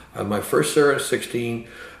 years. I had my first cigarette at 16.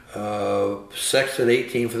 Sex at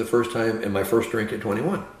 18 for the first time, and my first drink at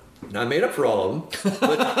 21. Now, I made up for all of them,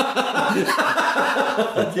 but,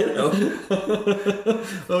 but you know.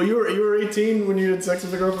 Oh, you were 18 when you had sex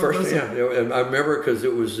with a girl for the first time? Yeah. And I remember because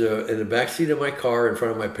it was in the back seat of my car in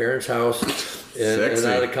front of my parents' house, and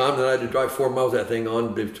I had a condom, and I had to drive 4 miles that thing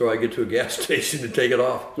on before I get to a gas station to take it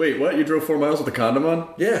off. Wait, what? You drove 4 miles with a condom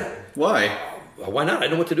on? Yeah. Why? Why not? I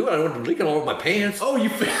know what to do. I don't want it leaking all over my pants. Oh, you.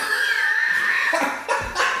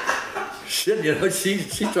 Shit, you know,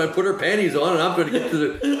 she's trying to put her panties on, and I'm trying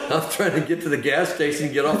to get to the gas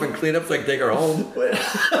station, get off and clean up so I can take her home.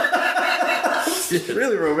 It's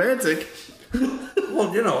really romantic.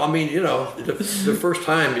 Well, you know, I mean, you know, the first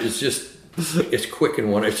time is just it's quick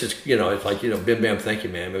and one. It's just, you know, it's like, you know, bim bam, thank you,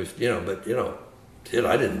 man. It was, you know, but you know, shit,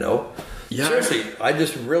 I didn't know. Yeah. Seriously,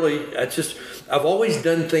 I've always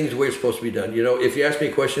done things the way it's supposed to be done. You know, if you ask me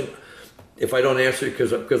a question. If I don't answer it,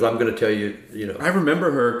 because I'm going to tell you, you know. I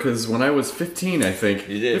remember her because when I was 15, I think.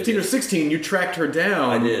 You did. 15 or 16, you tracked her down.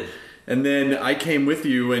 I did. And then I came with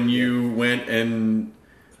you and you went and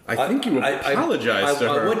I think you apologized to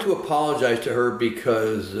her. I went to apologize to her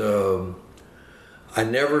because I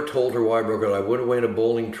never told her why I broke up. I went away on a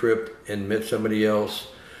bowling trip and met somebody else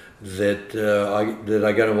that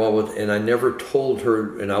I got involved with, and I never told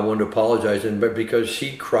her, and I wanted to apologize, but because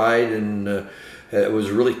she cried and... it was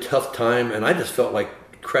a really tough time, and I just felt like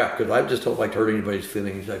crap because I just don't like to hurt anybody's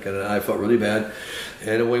feelings. Like, and I felt really bad.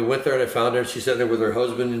 And we went there, and I found her, and she's sitting there with her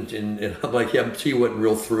husband, and I'm like, yeah, she wasn't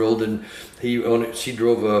real thrilled. And she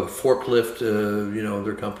drove a forklift,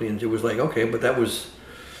 their company, and it was like, okay, but that was,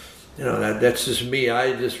 you know, that's just me.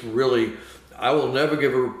 I will never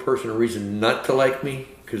give a person a reason not to like me.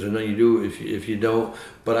 Because I know you do if you don't,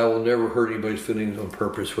 but I will never hurt anybody's feelings on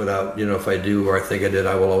purpose without, you know, if I do or I think I did,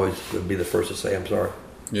 I will always be the first to say I'm sorry.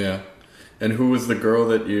 Yeah. And who was the girl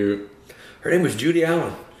that you... Her name was Judy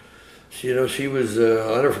Allen. She was,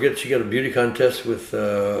 I'll never forget, she got a beauty contest with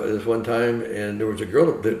this one time, and there was a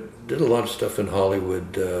girl that did a lot of stuff in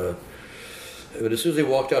Hollywood. But as soon as they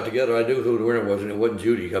walked out together, I knew who the winner was, and it wasn't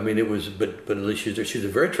Judy. I mean, it was, but at least she's a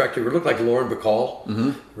very attractive. Her looked like Lauren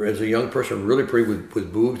Bacall as a young person, really pretty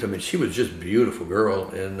with boobs. I mean, she was just a beautiful girl.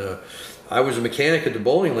 And I was a mechanic at the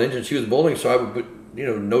bowling lanes, and she was bowling, so I would put, you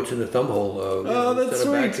know, notes in the thumb hole. That's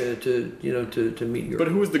sweet. Back to meet your. But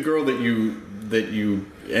who was the girl that you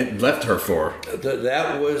left her for?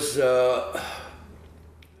 That was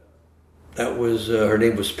her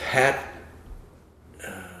name was Pat.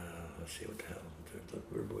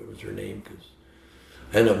 What was her name? Because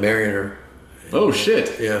I ended up marrying her. Oh,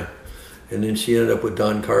 shit. Yeah. And then she ended up with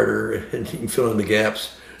Don Carter, and you can fill in the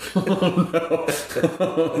gaps. Oh, no.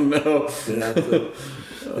 Oh, no. Yeah,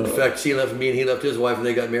 so, in fact, she left me and he left his wife, and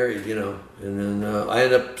they got married, you know. And then I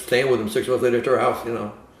ended up staying with him 6 months later at their house, you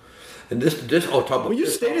know. And talk about... Well, you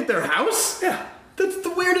stayed at their house? Yeah. That's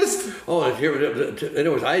the weirdest... Oh, and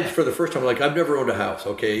anyways, for the first time, like, I've never owned a house,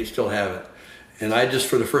 okay? Still haven't. And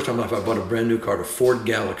for the first time in my life, I bought a brand new car, a Ford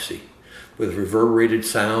Galaxy, with reverberated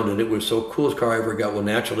sound, and it was the coolest car I ever got. Well,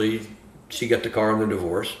 naturally, she got the car in the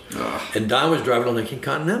divorce, and Don was driving a Lincoln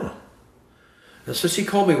Continental. And so she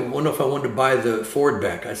called me, wondering if I wanted to buy the Ford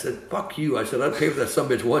back. I said, fuck you. I said, I'd pay for that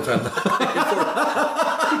sumbitch once. I'm not paying for it.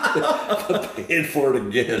 paying for it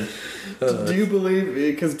again. Do you believe?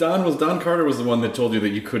 Because Don Carter was the one that told you that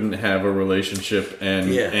you couldn't have a relationship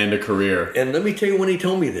and a career. And let me tell you when he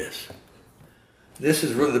told me this. This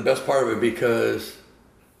is really the best part of it because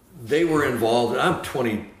they were involved. I'm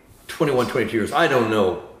 21, 22 years. I don't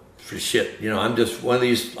know for shit. I'm just one of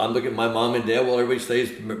these. I'm looking at my mom and dad while everybody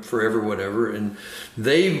stays forever, whatever. And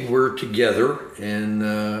they were together.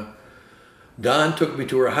 And Don took me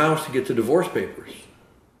to her house to get the divorce papers.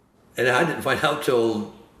 And I didn't find out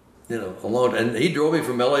till, a long. And he drove me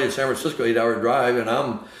from LA to San Francisco, 8-hour drive. And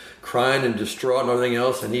I'm crying and distraught and everything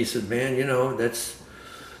else. And he said, "Man, that's."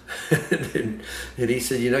 And he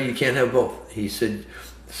said, "You can't have both." He said,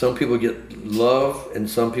 "Some people get love and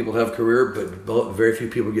some people have career, but very few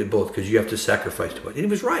people get both because you have to sacrifice to it." And he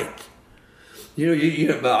was right.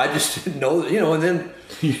 I just didn't know, and then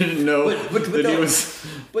You didn't know but he was.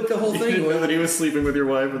 But the whole You thing didn't know was that he was sleeping with your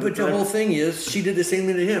wife. But the whole thing is, she did the same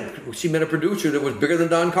thing to him. She met a producer that was bigger than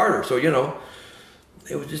Don Carter, so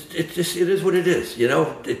it was it is what it is.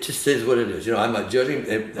 It just is what it is. I'm not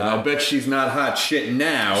judging. I'll bet she's not hot shit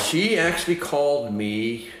now. She actually called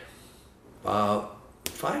me 5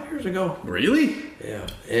 years ago. Really? Yeah,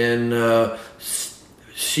 and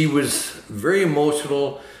she was very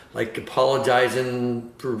emotional, like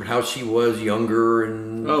apologizing for how she was younger,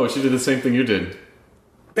 and Oh, she did the same thing you did.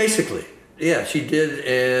 basically, yeah, she did,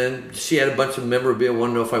 and she had a bunch of memorabilia.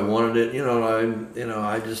 Wanted to know if I wanted it.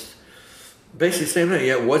 I just basically the same thing.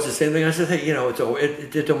 Yeah, it was the same thing. I said, hey,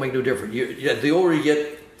 it don't make no difference. The older you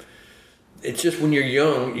get. It's just when you're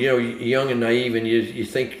young, young and naive, and you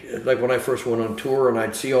think, like when I first went on tour and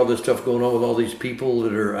I'd see all this stuff going on with all these people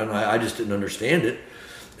and I just didn't understand it.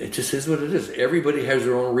 It just is what it is. Everybody has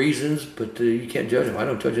their own reasons, but you can't judge them. I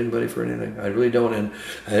don't judge anybody for anything. I really don't.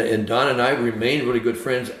 And Don and I remained really good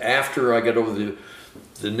friends after I got over the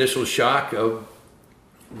initial shock of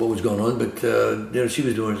what was going on. But, she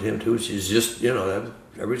was doing it to him too. She's just,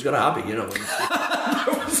 everybody's got a hobby,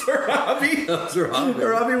 That was her hobby. That was her hobby.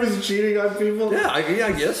 Her hobby was cheating on people. Yeah,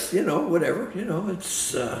 I guess, whatever,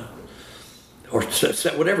 it's, or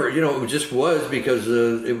whatever, it just was because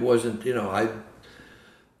it wasn't,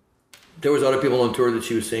 there was other people on tour that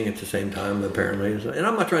she was seeing at the same time, apparently. And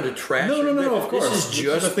I'm not trying to trash it. No, of course. This is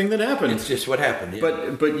just a thing that happened. It's just what happened.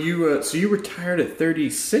 Yeah. But you, so you retired at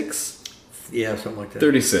 36? Yeah, something like that.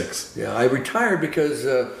 36. Yeah, I retired because,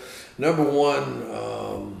 number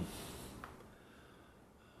one,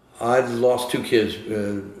 I'd lost two kids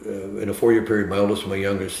in a 4-year period, my oldest and my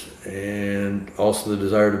youngest, and also the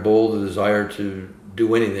desire to bowl, the desire to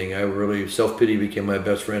do anything. Self-pity became my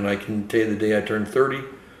best friend. I can tell you the day I turned 30,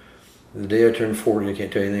 the day I turned 40, I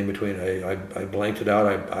can't tell you anything in between. I blanked it out.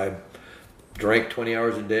 I drank 20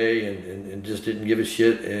 hours a day and just didn't give a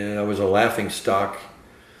shit, and I was a laughing stock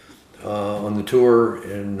on the tour,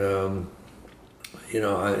 and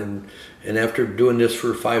and after doing this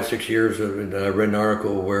for 5-6 years, I read an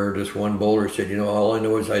article where this one bowler said, all I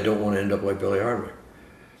know is I don't want to end up like Billy Hardwick.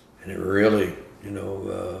 And it really,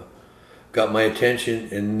 got my attention.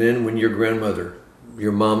 And then when your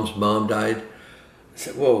mom's mom died, I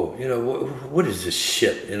said, whoa, what is this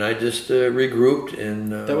shit? And I just regrouped.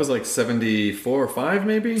 And that was like 74 or 5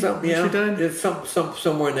 maybe? She died? It's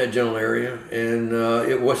somewhere in that general area. And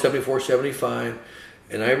it was 74, 75.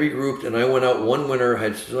 And I regrouped, and I went out one winter. I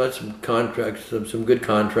had some contracts, some good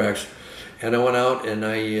contracts, and I went out and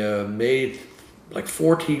I made like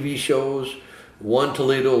 4 TV shows. Won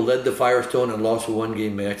Toledo, led the Firestone, and lost a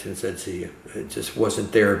 1-game match, and said, "See you." It just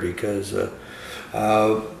wasn't there because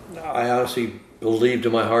I honestly believed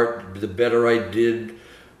in my heart the better I did,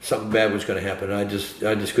 something bad was going to happen. I just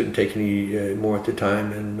couldn't take any more at the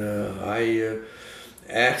time, and I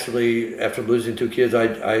actually, after losing 2 kids,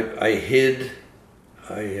 I hid.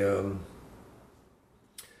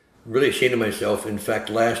 Really ashamed of myself. In fact,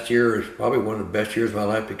 last year is probably one of the best years of my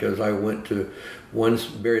life because I went to, one's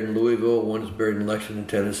buried in Louisville, one's buried in Lexington,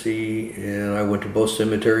 Tennessee, and I went to both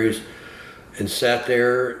cemeteries and sat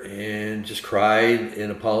there and just cried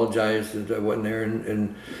and apologized that I wasn't there,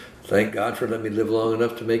 and thank God for letting me live long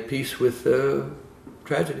enough to make peace with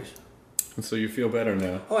tragedies. And so you feel better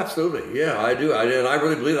now? Oh, absolutely. Yeah, I do. And I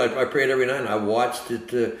really believe it. I prayed every night, and I watched it,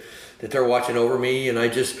 that they're watching over me, and I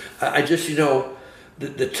just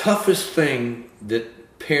the toughest thing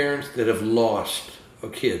that parents that have lost a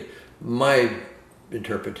kid, my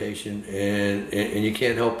interpretation, and you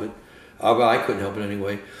can't help it, I couldn't help it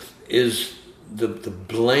anyway, is the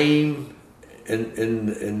blame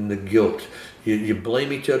and the guilt. You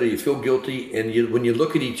blame each other, you feel guilty, and when you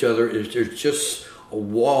look at each other, there's just a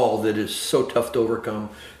wall that is so tough to overcome.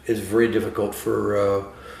 It's very difficult for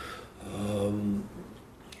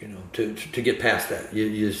to get past that.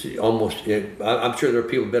 You just almost. I'm sure there are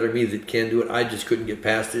people better than me that can do it. I just couldn't get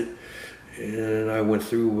past it, and I went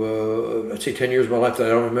through I'd say 10 years of my life that I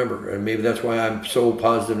don't remember, and maybe that's why I'm so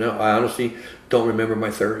positive now. I honestly don't remember my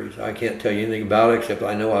 30s. I can't tell you anything about it except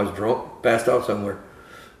I know I was drunk, passed out somewhere,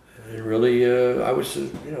 and really I was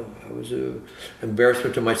an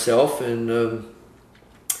embarrassment to myself, and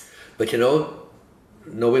but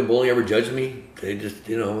nobody in bowling ever judged me. They just,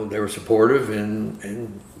 they were supportive,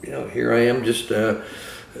 and here I am, just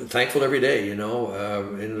thankful every day. And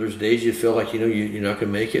there's days you feel like you're not going to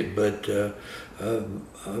make it, but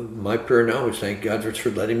my prayer now is thank God for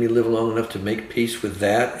letting me live long enough to make peace with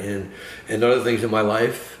that and other things in my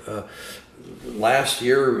life. Last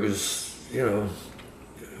year was,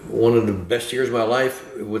 one of the best years of my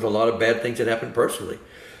life, with a lot of bad things that happened personally.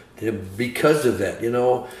 Because of that,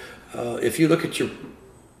 if you look at your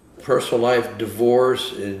personal life,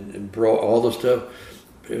 divorce and all the stuff,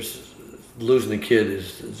 losing a kid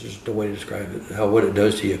is just no way to describe it, what it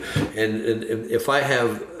does to you. And if I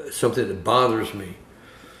have something that bothers me,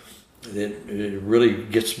 that it really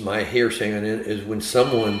gets my hair standing on end, is when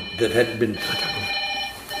someone that hadn't been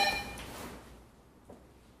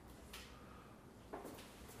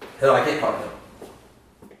Hello, I can't talk now.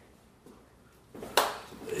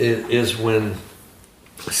 Is when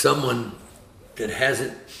someone that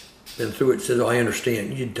hasn't been through it says, "Oh, I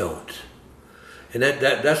understand." You don't, and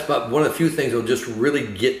that's about one of the few things that'll just really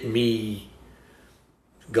get me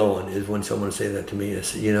going. Is when someone say that to me. I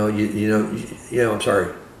say, I'm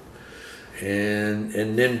sorry,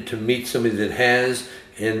 and then to meet somebody that has,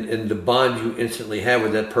 and the bond you instantly have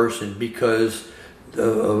with that person because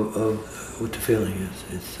of what the feeling is.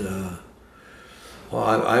 It's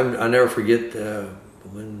I never forget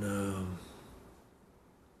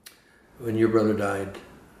when your brother died.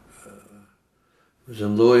 It was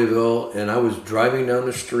in Louisville, and I was driving down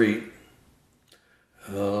the street,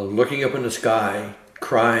 looking up in the sky,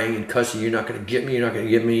 crying and cussing, "You're not going to get me, you're not going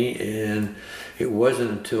to get me." And it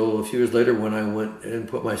wasn't until a few years later when I went and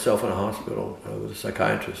put myself in a hospital. I was a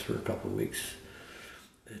psychiatrist for a couple of weeks.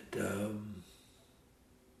 That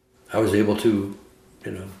I was able to,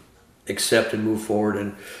 accept and move forward.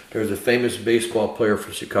 And there's a famous baseball player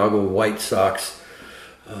for Chicago White Sox.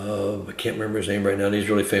 I can't remember his name right now. He's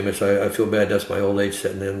really famous. I feel bad. That's my old age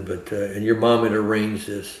setting in. But and your mom had arranged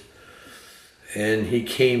this, and he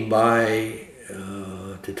came by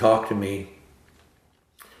to talk to me.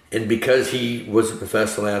 And because he was a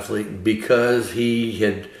professional athlete, because he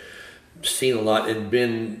had seen a lot and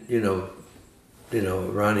been,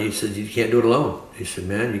 Ronnie, he said, "You can't do it alone." He said,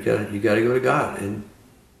 "Man, you got to go to God," and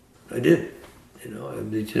I did.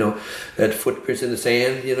 That footprints in the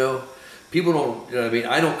sand. People don't.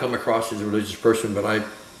 I don't come across as a religious person, but I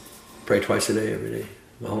pray twice a day, every day,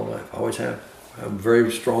 my whole life. I always have. I'm a very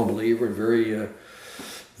strong believer and very,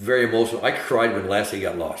 very emotional. I cried when Lassie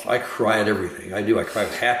got lost. I cry at everything. I do. I cry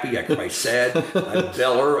happy. I cry sad. I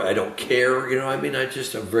beller. I don't care. I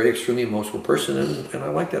just a very extremely emotional person, and I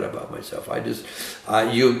like that about myself. I just, I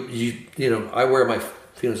wear my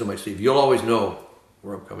feelings on my sleeve. You'll always know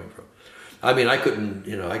where I'm coming from. I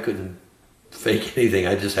couldn't fake anything.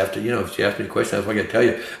 I just have to, if you ask me a question, that's what I got to tell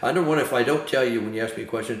you. I don't want, if I don't tell you when you ask me a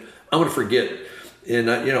question, I'm going to forget.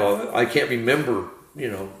 And, I can't remember,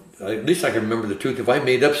 at least I can remember the truth. If I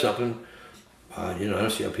made up something, I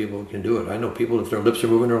don't see how people can do it. I know people, if their lips are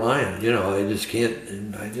moving, they're lying. They just can't,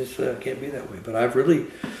 and I just can't be that way. But I've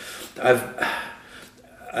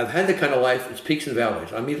had the kind of life, it's peaks and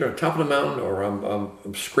valleys. I'm either on top of the mountain or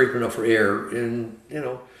I'm scraping up for air, and,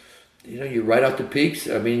 you ride out the peaks.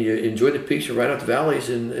 You enjoy the peaks, you ride out the valleys,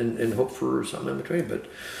 and hope for something in between.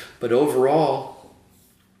 But overall,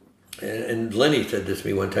 and Lenny said this to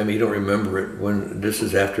me one time. You don't remember it when this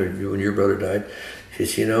is after when your brother died. He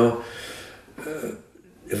says,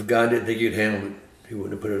 if God didn't think you'd handle it, He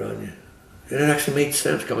wouldn't have put it on you. And it actually made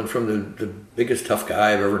sense coming from the biggest tough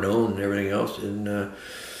guy I've ever known and everything else. And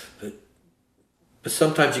but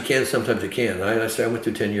sometimes you can, sometimes you can't. I went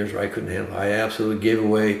through 10 years where I couldn't handle it. I absolutely gave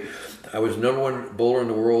away. I was #1 bowler in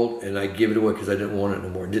the world, and I gave it away because I didn't want it no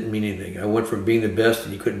more. It didn't mean anything. I went from being the best,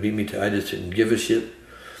 and you couldn't beat me, to I just didn't give a shit.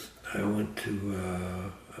 I went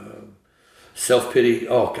to self-pity.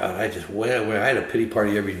 Oh, God, I just went. I had a pity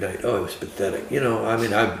party every night. Oh, it was pathetic.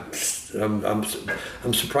 I'm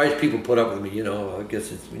surprised people put up with me. I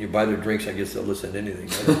guess it's, when you buy their drinks, I guess they'll listen to anything.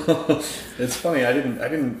 It's funny.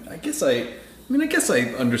 I guess I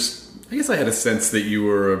had a sense that you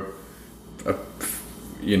were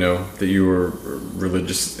that you were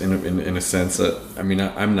religious in a sense.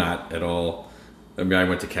 I'm not at all. I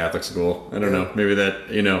went to Catholic school. I don't know. Maybe that,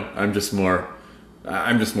 I'm just more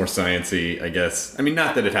I'm just more sciencey, I guess. I mean,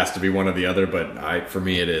 not that it has to be one or the other, but for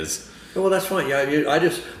me it is. Well, that's fine. Yeah, I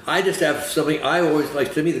just have something. I always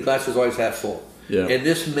like. To me, the glass is always half full. Yeah. And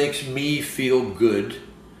this makes me feel good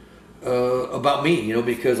about me,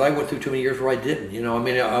 because I went through too many years where I didn't. I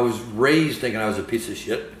mean, I was raised thinking I was a piece of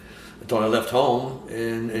shit until I left home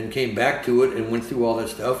and came back to it and went through all that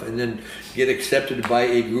stuff, and then get accepted by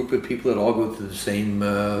a group of people that all go through the same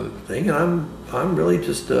thing. And I'm really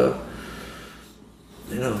just.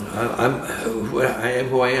 I am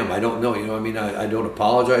who I am. I don't know. I mean, I don't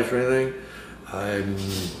apologize for anything. I'm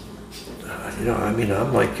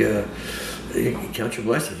like, count your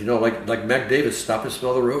blessings. Like Mac Davis, stop and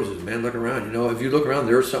smell the roses. Man, look around. If you look around,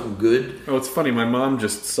 there's something good. Oh, it's funny. My mom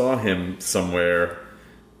just saw him somewhere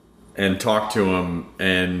and talked to him,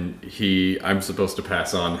 and I'm supposed to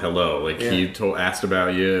pass on hello. He asked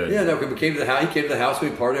about you. Yeah, no, he came to the house. He came to the house. We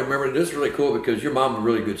partied. I remember this is really cool because your mom's a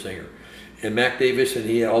really good singer. And Mac Davis and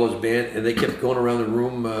he had all his band, and they kept going around the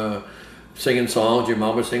room singing songs. Your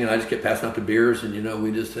mom was singing. I just kept passing out the beers, and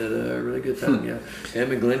we just had a really good time. Yeah,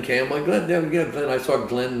 him and Glenn Campbell. Glenn. I saw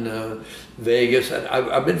Glenn Vegas.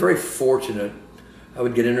 I've been very fortunate. I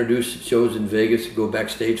would get introduced at shows in Vegas, go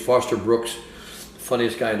backstage. Foster Brooks,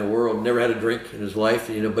 funniest guy in the world, never had a drink in his life.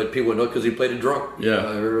 But people would know because he played a drunk.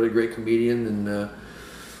 Yeah, a really great comedian and.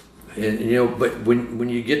 But when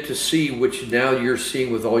you get to see, which now you're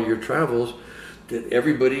seeing with all your travels, that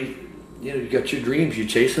everybody, you got your dreams, you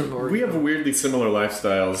chase them. We have weirdly similar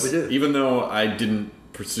lifestyles. We do. Even though I didn't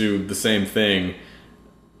pursue the same thing,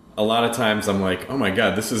 a lot of times I'm like, oh my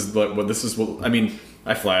god, this is what this is. What I mean,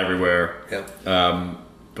 I fly everywhere. Yeah.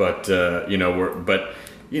 But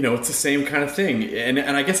it's the same kind of thing, and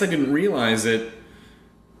I guess I didn't realize it.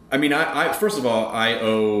 I mean, I first of all, I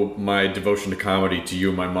owe my devotion to comedy to you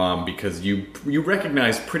and my mom because you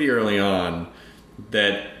recognized pretty early on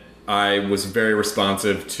that I was very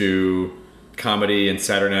responsive to comedy and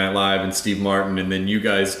Saturday Night Live and Steve Martin, and then you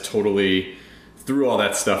guys totally threw all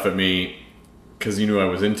that stuff at me because you knew I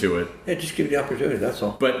was into it. Yeah, just give you the opportunity. That's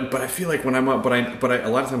all. But I feel like when I'm up, a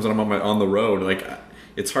lot of times when I'm on the road,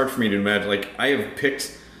 it's hard for me to imagine. I have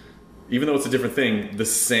picked, even though it's a different thing, the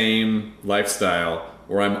same lifestyle.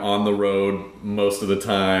 Where I'm on the road most of the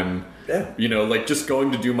time. Yeah. Just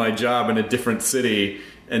going to do my job in a different city.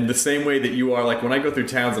 And the same way that you are, when I go through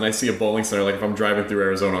towns and I see a bowling center, if I'm driving through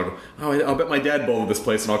Arizona, I'll go, oh, I'll bet my dad bowled at this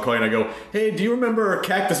place, and I'll call you and I go, hey, do you remember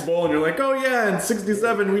Cactus Bowl? And you're like, oh yeah, in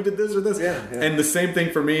 '67 we did this or this. Yeah. And the same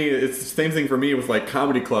thing for me, it's the same thing for me with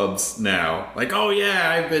comedy clubs now. Oh yeah,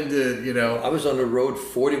 I've been to, I was on the road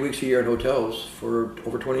 40 weeks a year in hotels for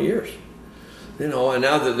over 20 years. And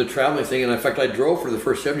now the traveling thing, and in fact I drove for the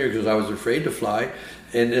first 7 years because I was afraid to fly,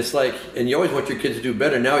 and it's and you always want your kids to do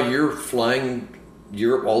better. Now you're flying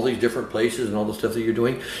Europe, all these different places and all the stuff that you're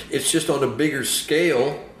doing. It's just on a bigger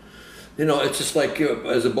scale. It's just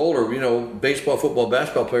as a bowler, baseball, football,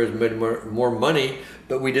 basketball players made more money,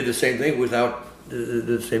 but we did the same thing without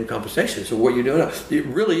the same compensation. So what you're doing now, it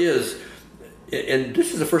really is, and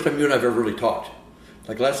this is the first time you and I have ever really talked.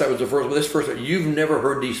 Last night was the first one. This first time, you've never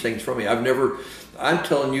heard these things from me. I'm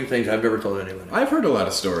telling you things I've never told anyone. I've heard a lot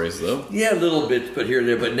of stories, though. Yeah, a little bit, but here and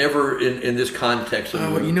there, but never in this context.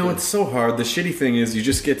 It's so hard. The shitty thing is you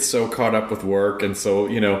just get so caught up with work, and so,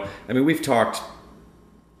 we've talked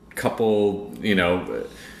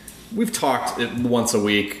we've talked once a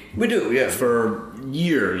week. We do, yeah. For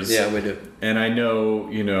years. Yeah, we do. And I know,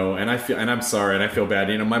 and I'm sorry, and I feel bad.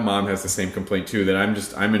 My mom has the same complaint too. That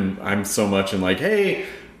I'm so much in hey,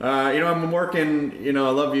 I'm working. I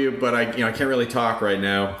love you, but I can't really talk right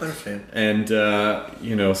now. I understand. And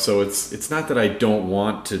so it's not that I don't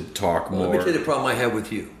want to talk more. Let me tell you the problem I have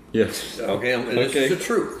with you. Yes. Okay. This is the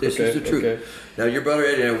truth. This is the truth. Okay. Now your brother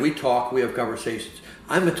Ed, we talk. We have conversations.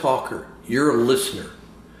 I'm a talker. You're a listener.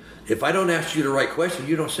 If I don't ask you the right question,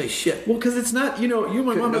 you don't say shit. Well, because it's not, you and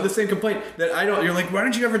my mom have the same complaint that I don't. You're like, why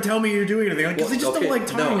don't you ever tell me you're doing anything? Because they just don't like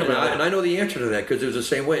talking about it. And I know the answer to that because it's the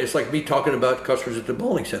same way. It's like me talking about customers at the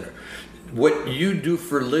bowling center. What you do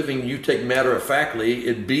for a living, you take matter of factly.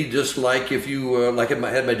 It'd be just like if you, had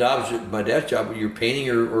my dad's job, you're painting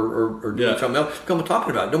or doing something else. Come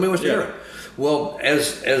talking about it. Nobody wants to hear it. Well,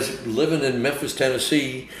 as living in Memphis,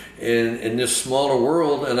 Tennessee, in this smaller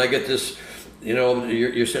world, and I get this.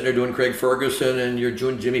 You're sitting there doing Craig Ferguson and you're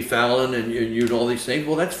doing Jimmy Fallon and you're doing all these things.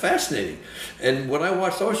 Well, that's fascinating. And when I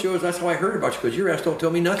watch those shows, that's how I heard about you because your ass don't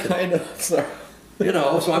tell me nothing. I know, sorry.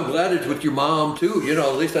 So I'm glad it's with your mom too.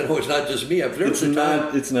 At least I know it's not just me. It's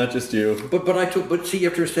not just you. But see, you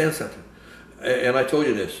have to understand something. And I told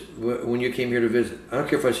you this when you came here to visit. I don't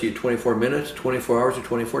care if I see you 24 minutes, 24 hours, or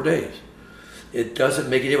 24 days. It doesn't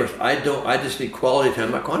make a difference. I just need quality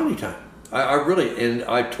time, not quantity time. I really, and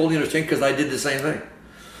I totally understand because I did the same thing.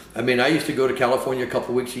 I mean, I used to go to California a couple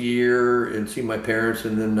of weeks a year and see my parents,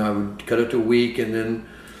 and then I would cut it to a week, and then,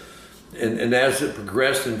 and as it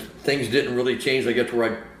progressed and things didn't really change, I got to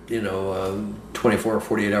where 24 or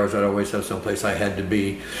 48 hours, I'd always have someplace I had to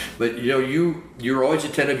be. But you're always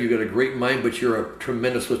attentive. You got a great mind, but you're a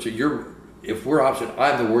tremendous listener. If we're opposite,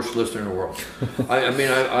 I'm the worst listener in the world.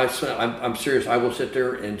 I'm serious. I will sit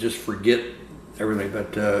there and just forget everything.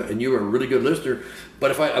 But and you are a really good listener.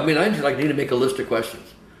 But I just need to make a list of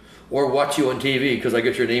questions, or watch you on TV because I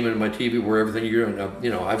get your name in my TV where everything you're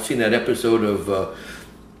doing. I've seen that episode of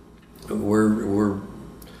where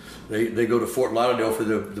they go to Fort Lauderdale for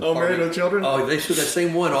the party. Married with Children? Oh, they show that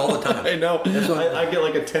same one all the time. I know. I get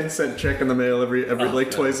like a 10-cent check in the mail every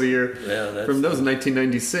twice a year. Yeah, that was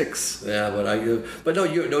 1996. Yeah, but no,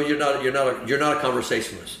 you're not a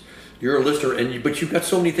conversationalist. You're a listener, but you've got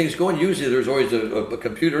so many things going. Usually, there's always a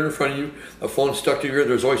computer in front of you, a phone stuck to your ear.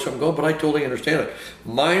 There's always something going. But I totally understand it.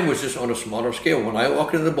 Mine was just on a smaller scale. When I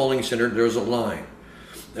walk into the bowling center, there's a line.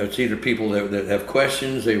 It's either people that have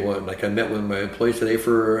questions. They want, like I met with my employees today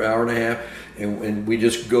for an hour and a half, and we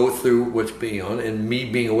just go through what's being on. And me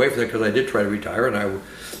being away from that because I did try to retire, and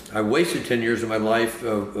I wasted 10 years of my life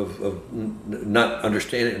of not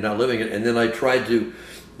understanding it and not living it, and then I tried to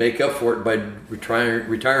make up for it by retiring,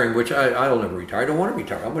 which I'll never retire. I don't want to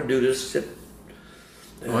retire. I'm going to do this. Sit.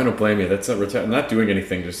 Oh, I don't blame you. That's not doing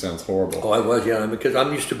anything just sounds horrible. Oh, I was, yeah. Because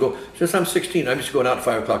I'm used to go, since I'm 16, I'm used to going out at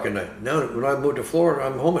 5 o'clock at night. Now, when I moved to Florida,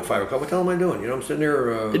 I'm home at 5 o'clock. What the hell am I doing? I'm sitting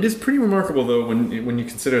there. It is pretty remarkable, though, when you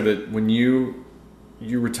consider that when you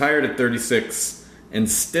retired at 36, and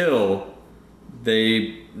still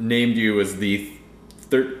they named you as the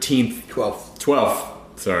 13th... 12th.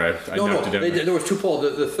 Sorry, I knocked it down. There was two polls.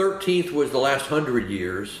 The 13th was the last 100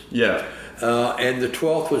 years. Yeah. And the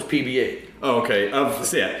 12th was PB8. Oh, okay.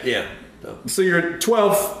 Yeah. So you're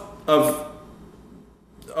 12th of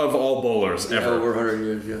all bowlers ever. Over 100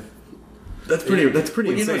 years, yeah. That's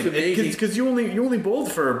pretty insane. Because you only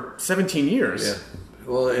bowled for 17 years. Yeah.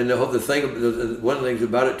 Well, and one of the things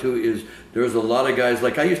about it too is there's a lot of guys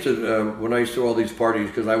like I used to when I used to do all these parties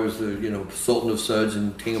because I was the Sultan of Suds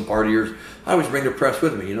and King of Partiers. I always bring the press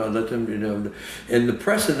with me, let them and the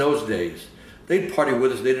press in those days they'd party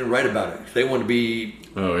with us. They didn't write about it. They wanted to be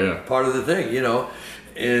part of the thing,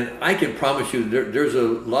 And I can promise you, there's a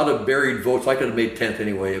lot of buried votes. I could have made 10th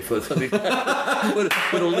anyway if somebody would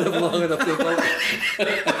have lived long enough to vote.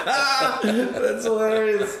 That's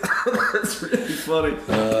hilarious. That's really funny.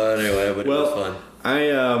 Anyway, but it was fun.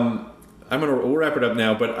 We'll wrap it up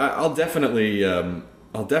now, but I'll definitely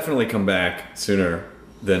come back sooner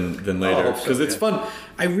than later because it's fun.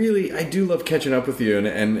 I do love catching up with you,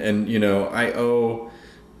 and I owe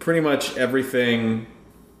pretty much everything.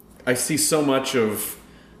 I see so much of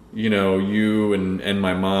you and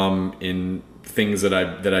my mom in things that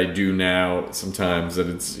I do now sometimes that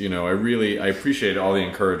it's I appreciate all the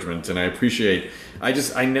encouragement, and I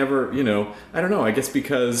never I don't know, I guess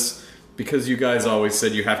because you guys always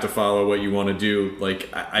said you have to follow what you want to do, like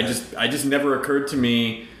I just never occurred to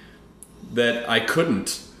me that I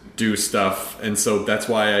couldn't do stuff, and so that's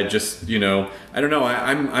why I just I don't know,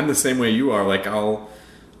 I'm the same way you are, like I'll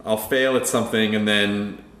fail at something and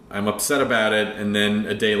then I'm upset about it, and then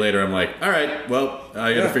a day later I'm like, all right, well,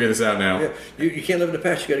 I got to figure this out now. Yeah. You can't live in the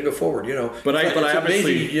past. You got to go forward. But I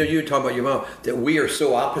obviously, amazing, you talk about your mom, that we are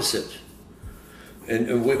so opposite,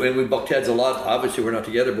 and we bucked heads a lot. Obviously, we're not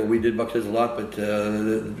together, but we did buck heads a lot. But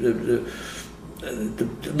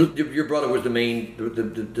your brother was the main,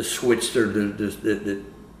 the switch or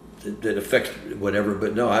that affects whatever.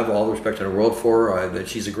 But no, I have all the respect in the world for her. That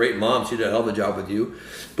she's a great mom. She did a hell of a job with you.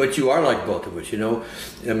 But you are like both of us,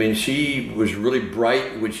 I mean, she was really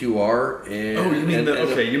bright, which you are. And, you mean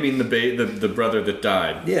the brother that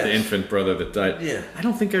died, yes. The infant brother that died. Yeah. I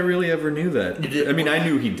don't think I really ever knew that. I mean, I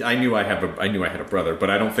knew I had a brother,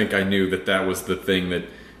 but I don't think I knew that was the thing that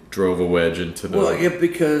drove a wedge into the. Well,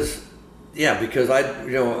 because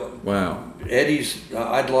Wow.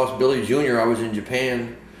 I'd lost Billy Jr. I was in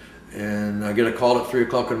Japan. And I get a call at 3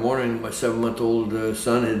 o'clock in the morning. My 7-month-old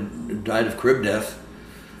son had died of crib death.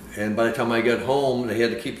 And by the time I got home, they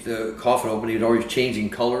had to keep the coffin open. He was always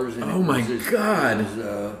changing colors. And God.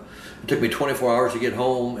 It took me 24 hours to get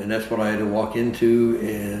home, and that's what I had to walk into.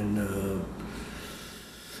 And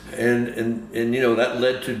that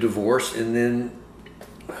led to divorce. And then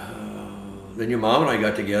your mom and I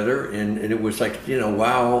got together, and it was like,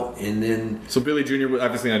 wow. And then... So Billy Jr.,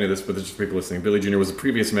 obviously I knew this, but there's just people listening. Billy Jr. was a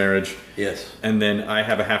previous marriage. Yes. And then I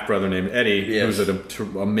have a half-brother named Eddie, yes. who's an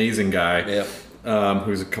amazing guy. Yeah.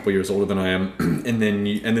 who's a couple years older than I am, and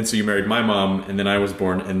then so you married my mom, and then I was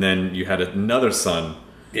born, and then you had another son.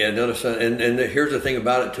 Yeah, another son. And here's the thing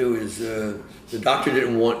about it too is the doctor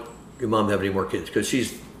didn't want your mom to have any more kids because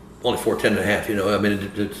she's only 4'10" and a half. I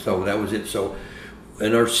mean, so that was it. So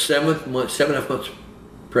in our 7.5 months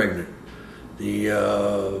pregnant,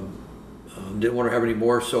 the didn't want to have any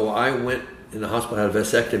more. So I went in the hospital, had a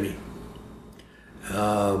vasectomy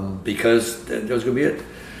because that was going to be it.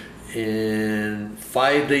 And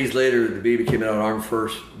 5 days later, the baby came out arm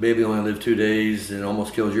first. Baby only lived 2 days and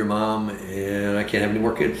almost killed your mom. And I can't have any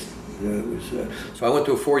more kids. So I went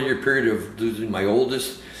through a 4-year period of losing my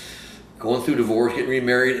oldest, going through divorce, getting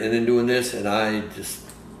remarried, and then doing this. And I just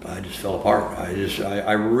fell apart.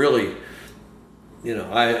 I really,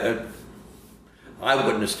 I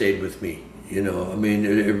wouldn't have stayed with me. I mean,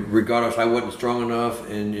 regardless, I wasn't strong enough,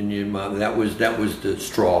 and your mom, that was the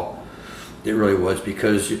straw. It really was,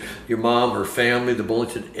 because your mom, her family, the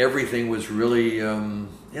Bullington, everything was really,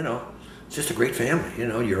 just a great family.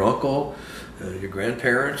 Your uncle, your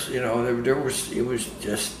grandparents. It was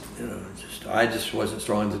just, I just wasn't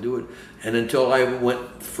strong enough to do it. And until I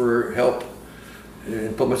went for help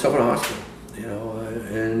and put myself in a hospital,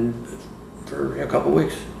 and for a couple of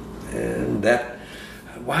weeks, and that.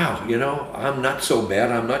 Wow, I'm not so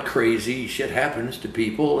bad. I'm not crazy. Shit happens to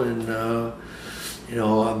people, and I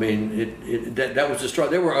mean, that was the straw.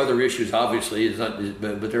 There were other issues, obviously. It's not,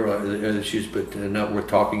 but there were other issues, but not worth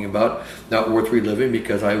talking about, not worth reliving,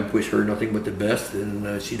 because I wish her nothing but the best,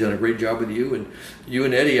 and she's done a great job with you and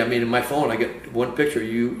Eddie. I mean, in my phone, I get one picture of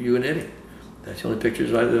you and Eddie. That's the only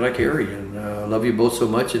pictures that I carry, and I love you both so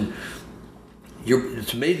much. And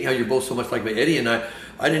it's amazing how you're both so much like me. Eddie and I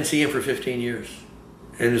didn't see him for 15 years.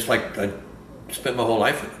 And it's like I spent my whole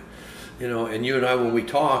life with him, And you and I, when we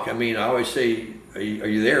talk, I mean, I always say, "Are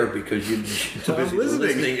you there?" Because you're busy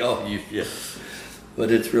listening. Oh, yes.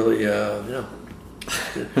 But it's really,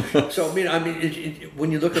 So I mean,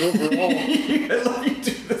 when you look at overall, you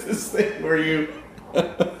do this thing where you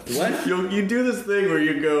what? You do this thing where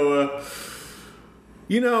you go.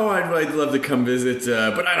 I'd love to come visit,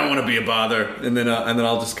 but I don't want to be a bother. And then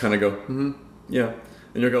I'll just kind of go, yeah.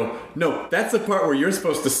 And you'll go, no, that's the part where you're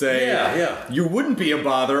supposed to say, yeah. You wouldn't be a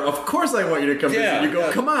bother. Of course I want you to come visit. You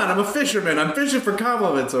go, come on, I'm a fisherman. I'm fishing for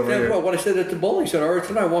compliments over here. Well, what I said at the bowling center,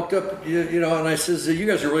 and I walked up, and I says, you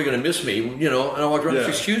guys are really going to miss me, and I walked around and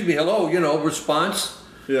said, excuse me, hello, response.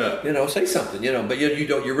 Yeah. Say something, but you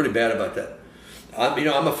don't, you're really bad about that.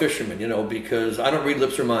 I'm a fisherman, because I don't read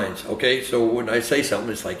lips or minds, okay? So when I say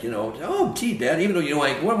something, it's like, oh, gee, Dad, even though,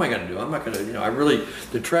 what am I going to do? I'm not going to, I really,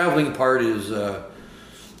 the traveling part is,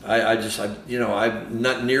 I'm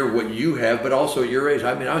not near what you have, but also at your age.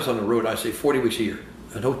 I mean, I was on the road, I say 40 weeks a year,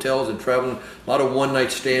 in hotels and traveling, a lot of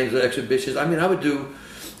one-night stands, exhibitions. I mean, I would do,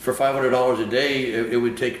 for $500 a day, it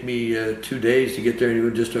would take me 2 days to get there, and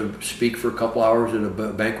even just to speak for a couple hours at a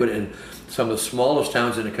banquet in some of the smallest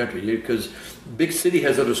towns in the country, because big city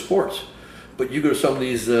has other sports. But you go to some of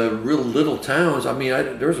these real little towns. I mean,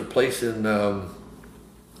 there was a place in the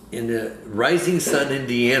Rising Sun,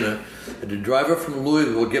 Indiana. I had to drive up from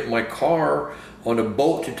Louisville, get my car on a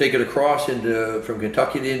boat to take it across from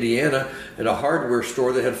Kentucky to Indiana at a hardware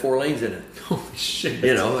store that had 4 lanes in it. Holy shit!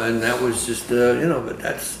 And that was just but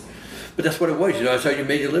that's what it was. That's how you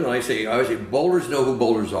made your living. I always say bowlers know who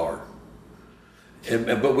bowlers are,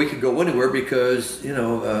 but we could go anywhere because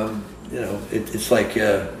it's like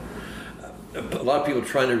a lot of people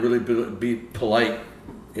trying to really be polite.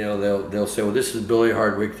 They'll say, well, this is Billy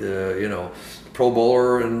Hardwick, pro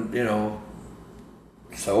bowler, and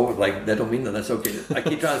so like that don't mean that. That's okay. I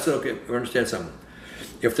keep trying to say, okay, understand something.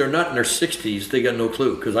 If they're not in their 60s, they got no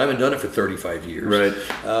clue, because I haven't done it for 35 years. Right.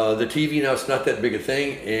 The TV now, it's not that big a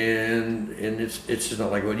thing, and it's just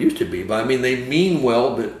not like what it used to be. But I mean, they mean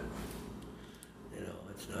well, but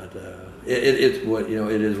it's not. It's what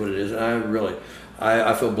it is what it is. And I really,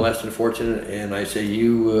 I feel blessed and fortunate, and I say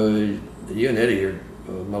you and Eddie are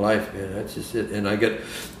my life, man. That's just it. And I got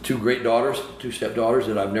 2 great daughters, 2 stepdaughters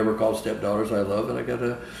that I've never called stepdaughters. I love, and I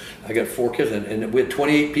got 4 kids, and we had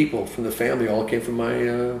 28 people from the family all came from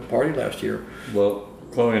my party last year. Well,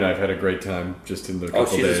 Chloe and I have had a great time just in the couple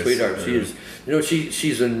days. Oh, she's a sweetheart. She is.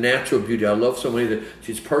 She's a natural beauty. I love somebody that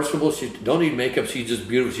she's personable. She don't need makeup. She's just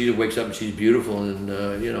beautiful. She wakes up and she's beautiful, and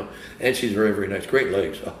and she's very, very nice. Great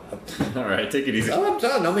legs. All right, take it easy. Oh, I'm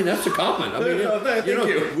done. I mean, that's a compliment. I mean, thank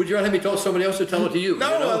you. Would you rather have me tell somebody else to tell it to you?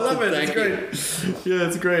 No, I love it. It's great. Yeah,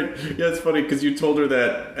 it's great. Yeah, it's funny because you told her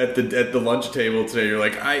that at the lunch table today. You're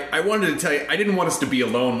like, I wanted to tell you, I didn't want us to be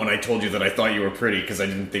alone when I told you that I thought you were pretty, because I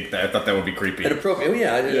didn't think that. I thought that would be creepy. Inappropriate.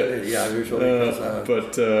 yeah, I did. Yeah, usually.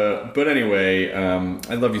 But anyway,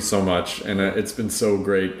 I love you so much, and it's been so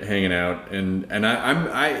great hanging out. And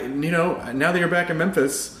I now that you're back in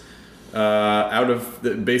Memphis, out of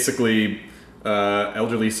basically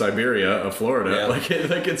elderly Siberia of Florida, like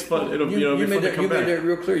it's fun. It'll be fun to come back. You made that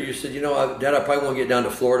real clear. You said, Dad, I probably won't get down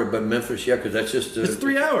to Florida, but Memphis, because that's just it's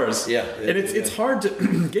 3 hours. Yeah, and it's hard to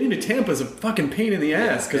getting to Tampa is a fucking pain in the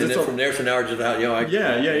ass because it's from there to an hour just out.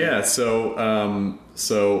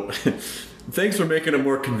 So thanks for making it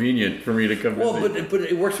more convenient for me to come. Well, but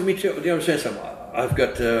it works for me too. Do you understand something? I've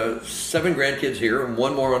got 7 grandkids here and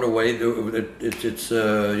 1 more on the way. It's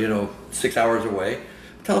 6 hours away.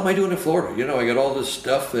 Tell them I do it in Florida. I got all this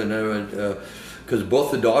stuff, and because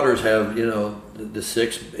both the daughters have, the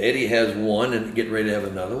 6. Eddie has 1, and getting ready to have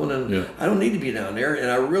another one, and I don't need to be down there.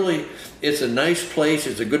 And it's a nice place.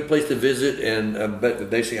 It's a good place to visit, and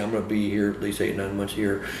but basically I'm going to be here at least 8-9 months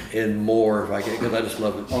here and more if I can, because I just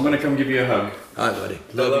love it. I'm going to come give you a hug. Hi, buddy.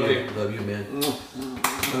 Love you. Love you, man. It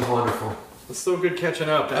was wonderful. It's so good catching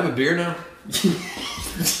up. Have a beer now.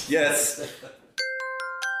 Yes.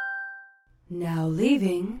 Now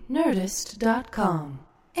leaving Nerdist.com.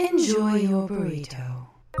 Enjoy your burrito.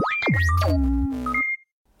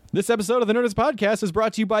 This episode of the Nerdist Podcast is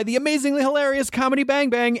brought to you by the amazingly hilarious Comedy Bang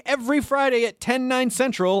Bang every Friday at 10/9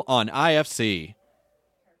 Central on IFC.